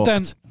get fucked.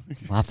 Then,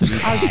 we'll have to be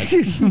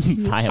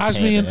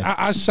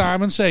as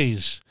Simon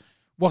says,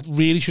 what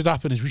really should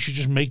happen is we should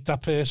just make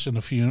that person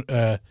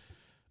a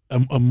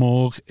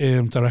morgue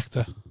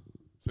director.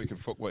 So he can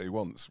fuck what he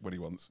wants when he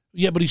wants.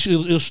 Yeah, but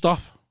he'll stop.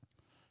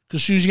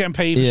 Because as soon as you're getting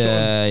paid for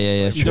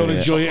something, you don't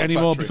enjoy it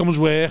anymore. It becomes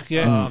work,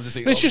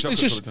 it's just as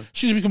soon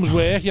as it becomes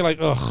work, you're like,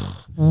 ugh.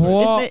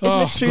 Isn't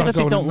it true that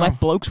they don't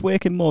let blokes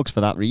work in morgues for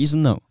that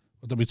reason, though?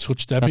 That we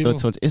touch dead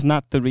people. Isn't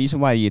that the reason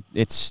why you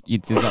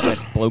do not let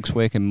blokes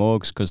work in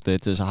morgues? Because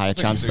there's a higher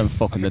chance of them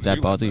fucking the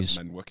dead bodies.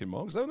 Men work in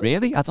morgues, don't they?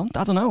 Really? I don't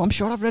know. I'm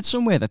sure I've read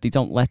somewhere that they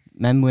don't let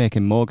men work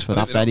in morgues for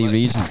that very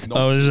reason.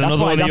 Oh, there's another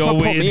one of your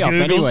weird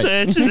Google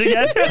searches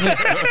again.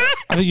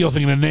 I think you're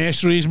thinking of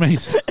nurseries,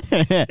 mate.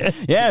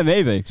 Yeah,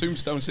 maybe.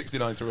 Tombstone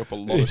 69 threw up a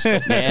lot of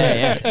stuff.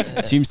 Yeah.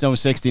 Tombstone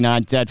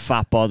 69, dead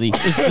fat body.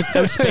 There's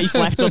no space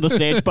left on the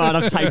search bar.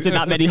 I've typed in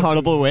that many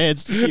horrible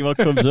words to see what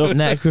comes up.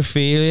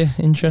 Necrophilia,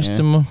 interesting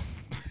one.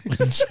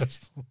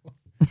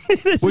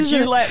 Would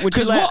you let?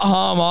 What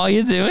harm are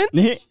you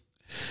doing?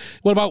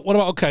 What about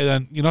okay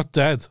then? You're not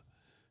dead,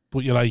 but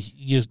you're like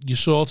you're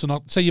sort of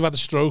not. Say you've had a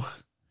stroke,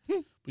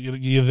 but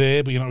you're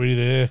there, but you're not really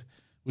there.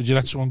 Would you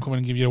let someone come in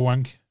and give you a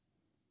wank?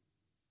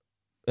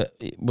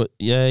 But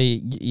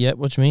yeah.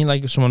 What do you mean?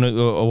 Like someone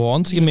who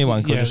wants to give me a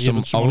wank? Yeah,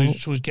 someone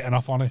who's getting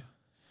off on it.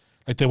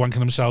 Like they're wanking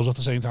themselves at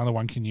the same time they're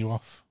wanking you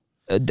off.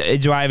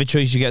 Do I have a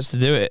choice who gets to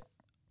do it?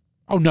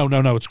 Oh no!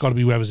 It's got to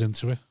be whoever's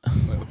into it.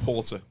 Like the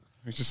porter.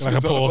 Just like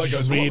a porter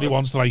just really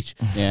wants to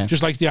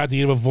just like the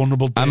idea of a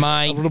vulnerable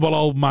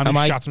old man who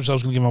shot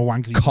himself going to give him a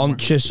wank.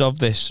 Conscious of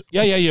this?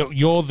 Yeah.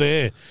 You're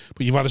there,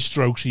 but you've had a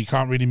stroke, so you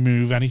can't really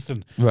move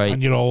anything. Right.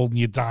 And you're old and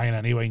you're dying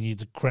anyway. And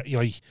you're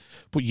like,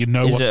 but you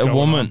know is what's it a going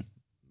woman?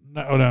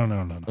 On.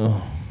 No.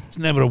 Oh. It's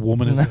never a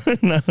woman, is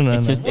it? No.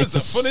 It's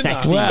a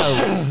sexy.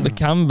 Well, there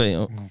can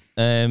be.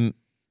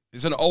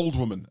 It's an old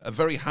woman, a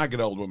very haggard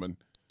old woman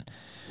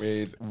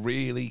with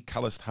really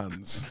calloused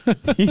hands,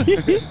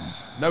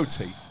 no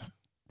teeth.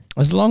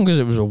 As long as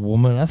it was a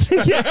woman, I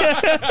think.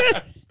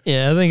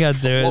 Yeah, I think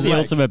I'd do it. It's the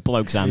ultimate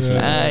bloke's answer.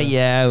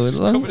 Yeah, as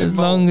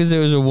long as it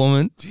was a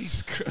woman.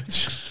 Jesus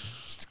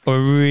Christ. Or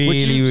really, Would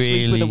you really.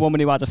 sleep with a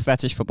woman who had a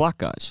fetish for black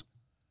guys?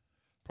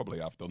 Probably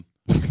have done.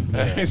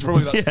 It's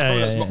probably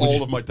that's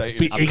all of my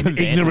dating.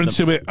 Be ignorant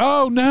to it.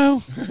 Oh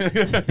no!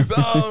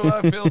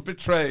 I feel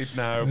betrayed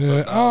now.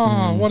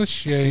 But, what a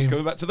shame.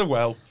 Coming back to the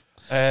well.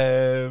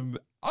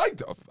 I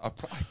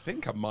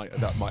think that might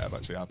have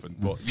actually happened,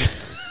 but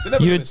they're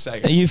never going to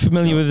say. Are you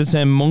familiar with the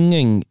term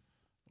munging?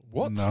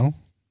 What? No.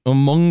 Well,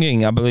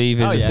 munging, I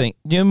believe, is a thing.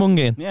 You know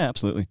munging? Yeah,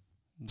 absolutely.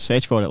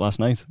 Searched for it last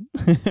night.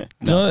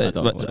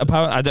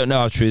 I don't know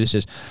how true this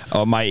is,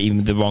 or it might even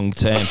be the wrong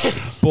term.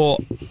 But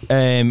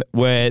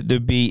where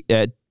there'd be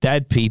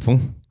dead people,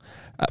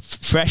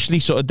 freshly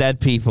sort of dead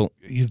people.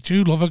 You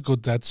do love a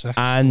good dead sex.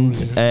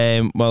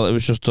 And well, it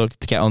was just to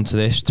get onto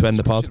this to end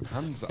the pod.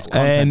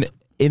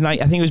 In I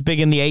think it was big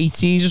in the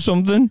 80s or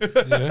something,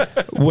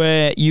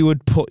 where you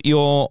would put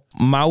your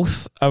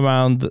mouth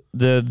around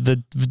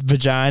the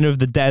vagina of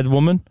the dead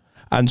woman,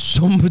 and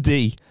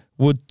somebody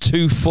would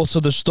 2 foot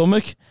of the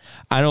stomach,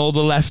 and all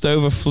the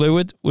leftover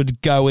fluid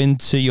would go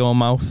into your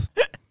mouth.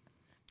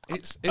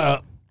 It's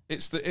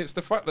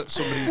the fact that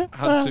somebody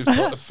had to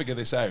sort of figure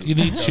this out. You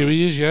need 2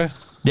 years, yeah.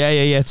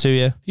 Yeah, 2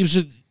 year.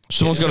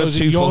 Someone's got a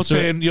 2 foot.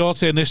 Your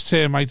turn this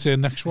turn, my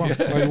turn next one.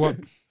 Like what?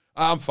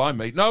 I'm fine,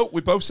 mate. No,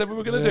 we both said we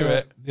were going to do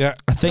it. Yeah,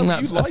 I think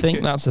that's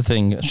the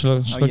thing.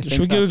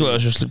 Should we Google it or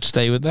just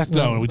stay with that?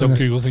 No, we don't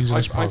Google things.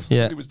 I don't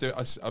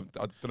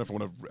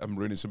know if I'm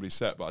ruining somebody's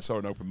set, but I saw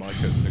an open mic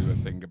do a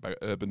thing about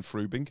urban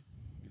fruibing.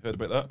 You heard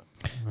about that?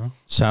 No.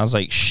 Sounds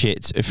like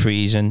shit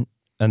freezing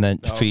and then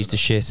freeze the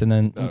shit and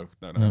then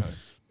no.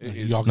 It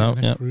is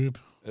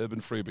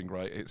urban fruibing,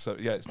 right? It's So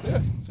you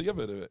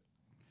ever heard of it?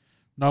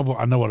 No, but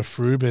I know what a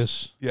frube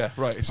is. Yeah,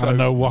 right. So I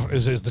know what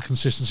is the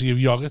consistency of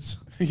yogurt.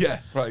 Yeah,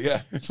 right.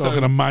 Yeah. So I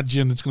can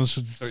imagine it's going to.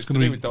 So it's to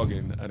do with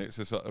dogging, and it's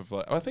a sort of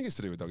like I think it's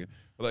to do with dogging,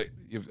 but like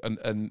you've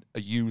a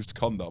used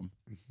condom,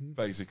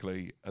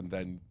 basically, and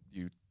then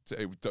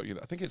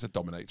I think it's a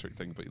dominatrix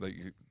thing, but like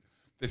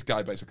this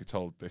guy basically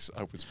told this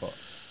open spot,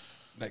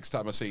 next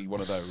time I see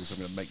one of those, I'm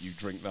going to make you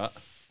drink that.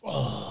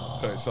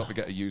 So it's sort of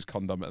get a used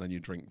condom, and then you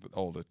drink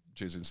all the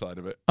jizz inside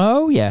of it.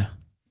 Oh yeah.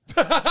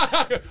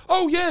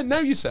 Oh yeah, now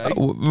you say.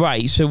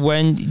 Right, so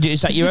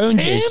is that your own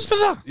jizz? For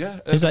that? Yeah.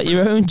 Is that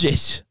your own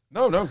jizz?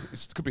 No,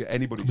 it could be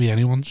anybody's. Could be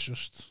anyone's.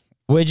 Just.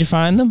 Where'd you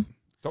find them?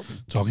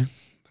 Dogging.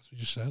 That's what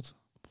you said.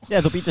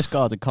 Yeah, there'll be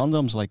discarded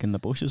condoms like in the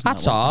bushes.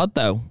 That's hard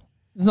though.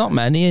 There's not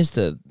many, is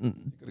there?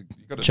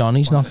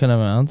 Johnny's knocking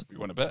around. You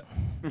want to bet?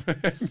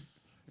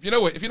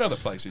 If you know the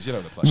places, you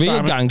know the places.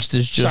 Real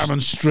gangsters just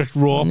Salmon strict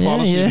raw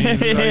policy.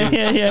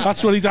 Yeah.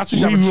 That's what he's having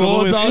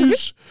trouble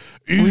with.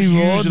 We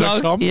raw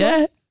dog.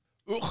 Yeah.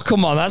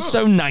 Come on, that's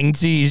so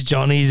 90s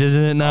Johnny's,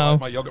 isn't it now?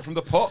 My yogurt from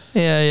the pot.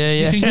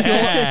 Yeah. You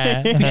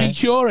can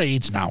cure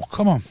AIDS now.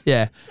 Come on.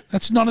 Yeah.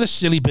 That's none of this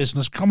silly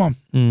business. Come on.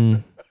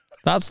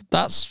 That's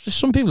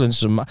some people in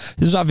some.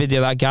 There's that video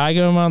of that guy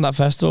going around that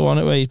festival, on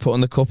it, where he's putting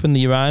the cup in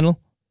the urinal.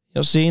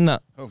 You've seen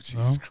that? Oh,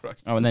 Jesus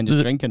Christ. Oh, and then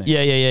just drinking it.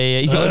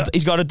 Yeah.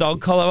 He's got a dog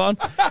collar on.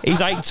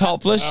 He's like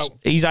topless.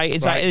 He's like,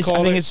 I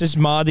think it's this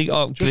Mardi.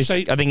 I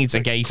think it's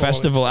a gay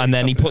festival. And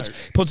then he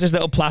puts this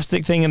little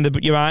plastic thing in the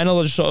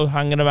urinal, just sort of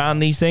hanging around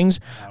these things.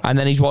 And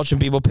then he's watching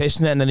people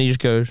pissing it, and then he just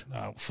goes,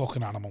 "No,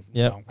 fucking animal."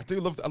 Yeah. No. I do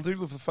love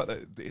the fact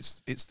that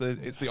it's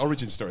the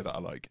origin story that I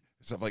like.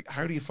 It's like,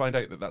 how do you find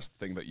out that that's the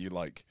thing that you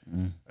like?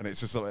 And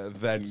it's just like,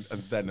 then.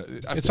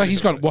 It's like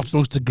he's got what's the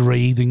most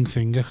degrading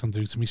thing I can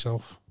do to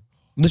myself.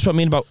 This is what I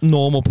mean about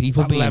normal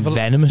people being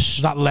venomous.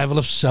 That level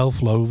of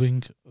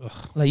self-loathing.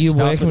 Like you're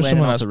working with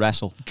someone to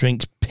wrestle,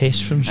 drinks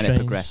piss from and it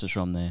progresses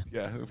from there.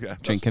 Yeah.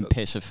 Drinking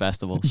piss at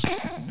festivals.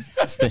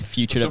 That's the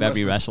future of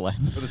every wrestler.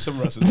 But there's some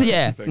wrestlers.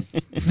 Yeah.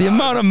 The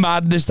amount of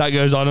madness that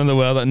goes on in the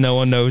world that no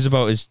one knows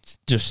about is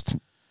just.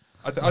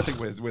 I think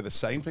we're the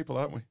sane people,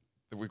 aren't we?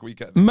 We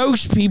get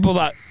most people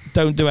that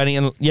don't do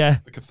anything. Yeah.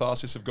 The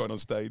catharsis of going on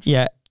stage.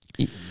 Yeah.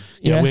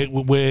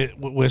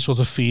 We're sort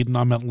of feeding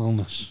our mental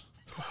illness.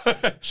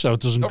 So it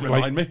doesn't Don't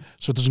remind me.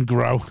 So it doesn't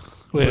grow.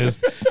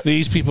 Whereas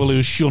these people who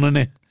are shunning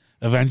it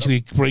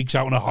eventually breaks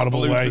out in a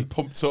horrible way. Been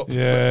pumped up.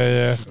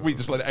 Yeah. We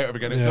just let it out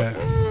again.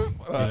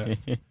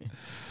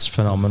 It's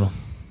phenomenal.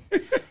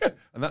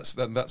 And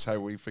that's how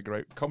we figure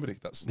out comedy.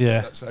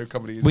 That's how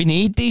comedy is. We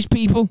need these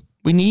people.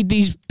 We need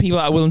these people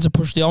that are willing to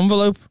push the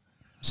envelope.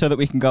 So that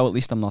we can go, at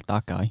least I'm not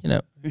that guy. You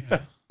know?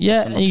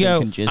 Yeah, and you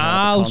go,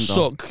 I'll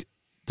suck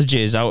the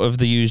jizz out of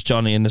the used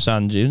Johnny in the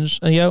sand dunes.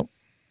 And you go,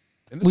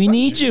 we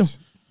need you.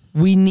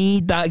 We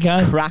need that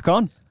guy. Crack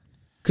on.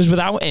 Because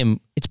without him,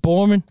 it's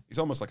boring. He's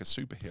almost like a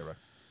superhero.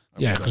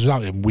 Yeah, because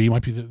without him, we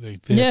might be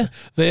there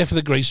for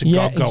the grace of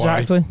God.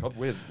 Exactly. God,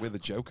 we're the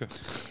Joker.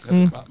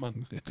 We're the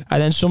Batman. And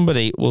then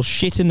somebody will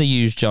shit in the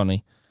used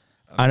Johnny.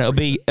 And it'll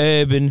be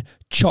urban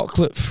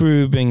chocolate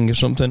frubing or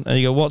something. And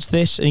you go, what's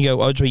this? And you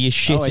go, it's where you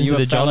shit into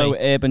the Johnny.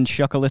 Urban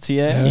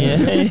chocolatier? Yeah.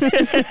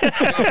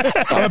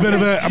 I'm a bit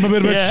of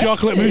a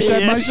chocolate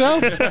moosehead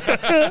myself.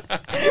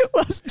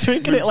 What's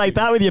drinking it like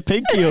that with your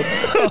pinky up?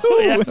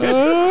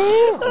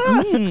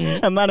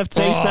 A man of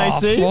taste, I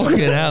see. Fucking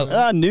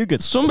hell.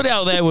 Nougat. Somebody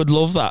out there would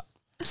love that.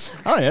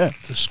 Oh, yeah.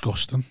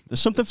 Disgusting. There's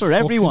something for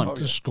everyone.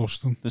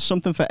 Disgusting. There's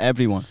something for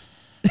everyone.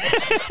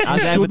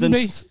 As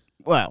evidenced.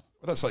 Well,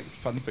 that's like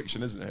fan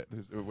fiction, isn't it?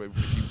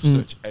 If you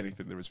search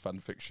anything, there is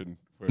fan fiction.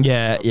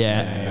 Yeah.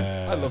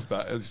 I love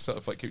that. It sort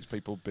of like keeps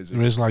people busy.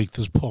 There's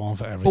porn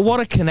for everything. But what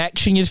a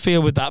connection you'd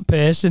feel with that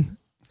person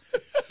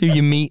who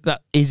you meet that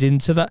is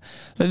into that.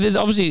 There's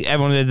obviously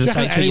everyone in the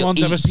same.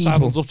 Anyone's ever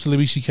saddled up to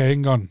Louis C.K.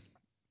 and gone?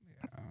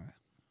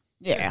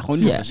 Yeah,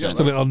 100%. Just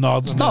a little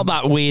nod. It's not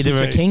that weird of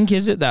a kink,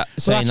 is it? That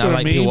saying that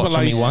like you're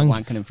watching me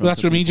wank.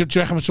 That's what I mean. Do you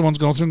reckon someone's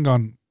gone to and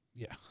gone?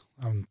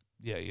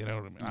 Yeah, you know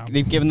what I mean.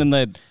 They've given them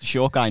the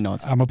short guy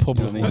nod. I'm a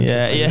public one.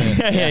 Yeah.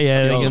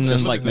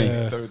 Just like me.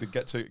 They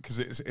get to because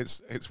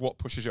it's what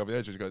pushes you over the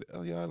edge. You go,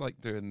 oh yeah, I like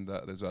doing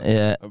that as well.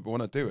 Yeah. But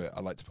when I do it,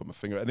 I like to put my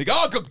finger, and they go,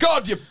 oh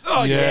God, you.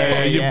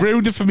 You've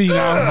ruined it for me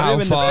now. How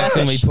far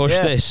can we push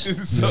this?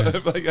 It's sort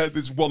of like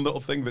this one little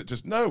thing that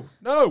just no.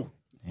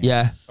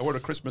 Yeah. I wore a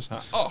Christmas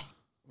hat. Oh,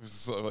 it was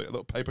sort of like a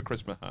little paper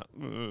Christmas hat.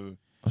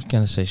 I was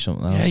going to say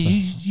something else. Yeah,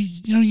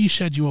 you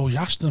said you always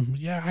ask them.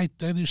 Yeah, I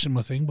do a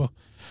similar thing, but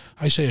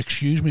I say,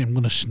 excuse me, I'm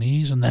going to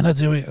sneeze, and then I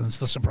do it, and it's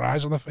the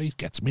surprise on the face.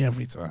 Gets me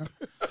every time.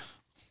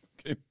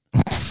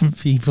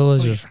 People are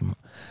just...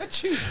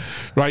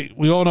 Right,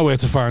 we all know where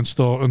to find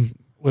Staunton,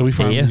 where we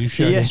find the new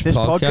show. Yeah, this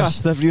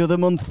podcast every other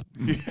month.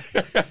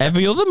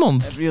 Every other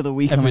month? Every other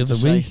week, every other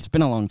week. It's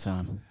been a long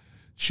time.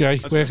 Shay,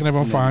 where can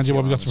everyone find you?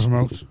 What have we got to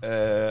promote?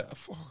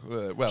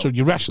 So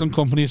your wrestling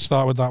company,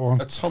 start with that one.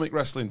 Atomic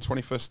Wrestling,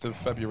 21st of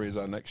February is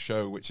our next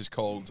show, which is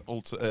called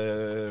is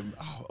it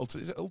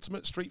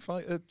Ultimate Street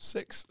Fighter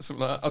 6?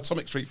 Something like that.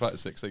 Atomic Street Fighter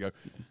 6, there you go.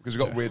 Because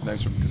we've got weird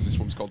names from because this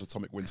one's called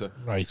Atomic Winter.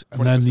 Right.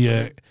 And then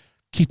the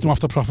Keep Them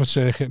Off the Profit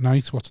Circuit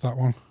night. What's that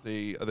one?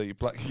 The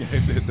black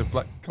the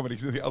black comedy,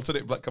 the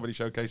alternate black comedy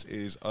showcase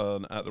is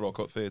on at the Royal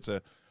Court Theatre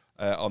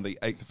on the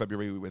 8th of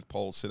February with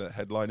Paul Sinnott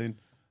headlining.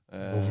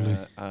 Lovely.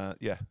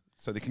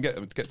 So they can get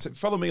to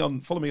follow me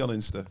on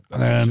Insta. That's what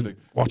you should do.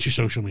 What's your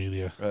social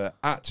media?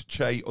 At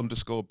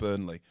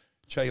Che_Burnley.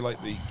 Che like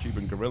the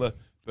Cuban gorilla,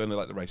 Burnley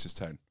like the racist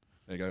town.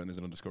 There you go, and there's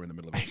an underscore in the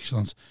middle of it.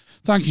 Excellent.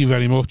 Thank you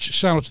very much.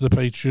 Shout out to the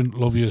Patreon.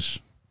 Love yous.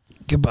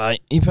 Goodbye. Are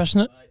you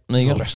pressing it? There you go.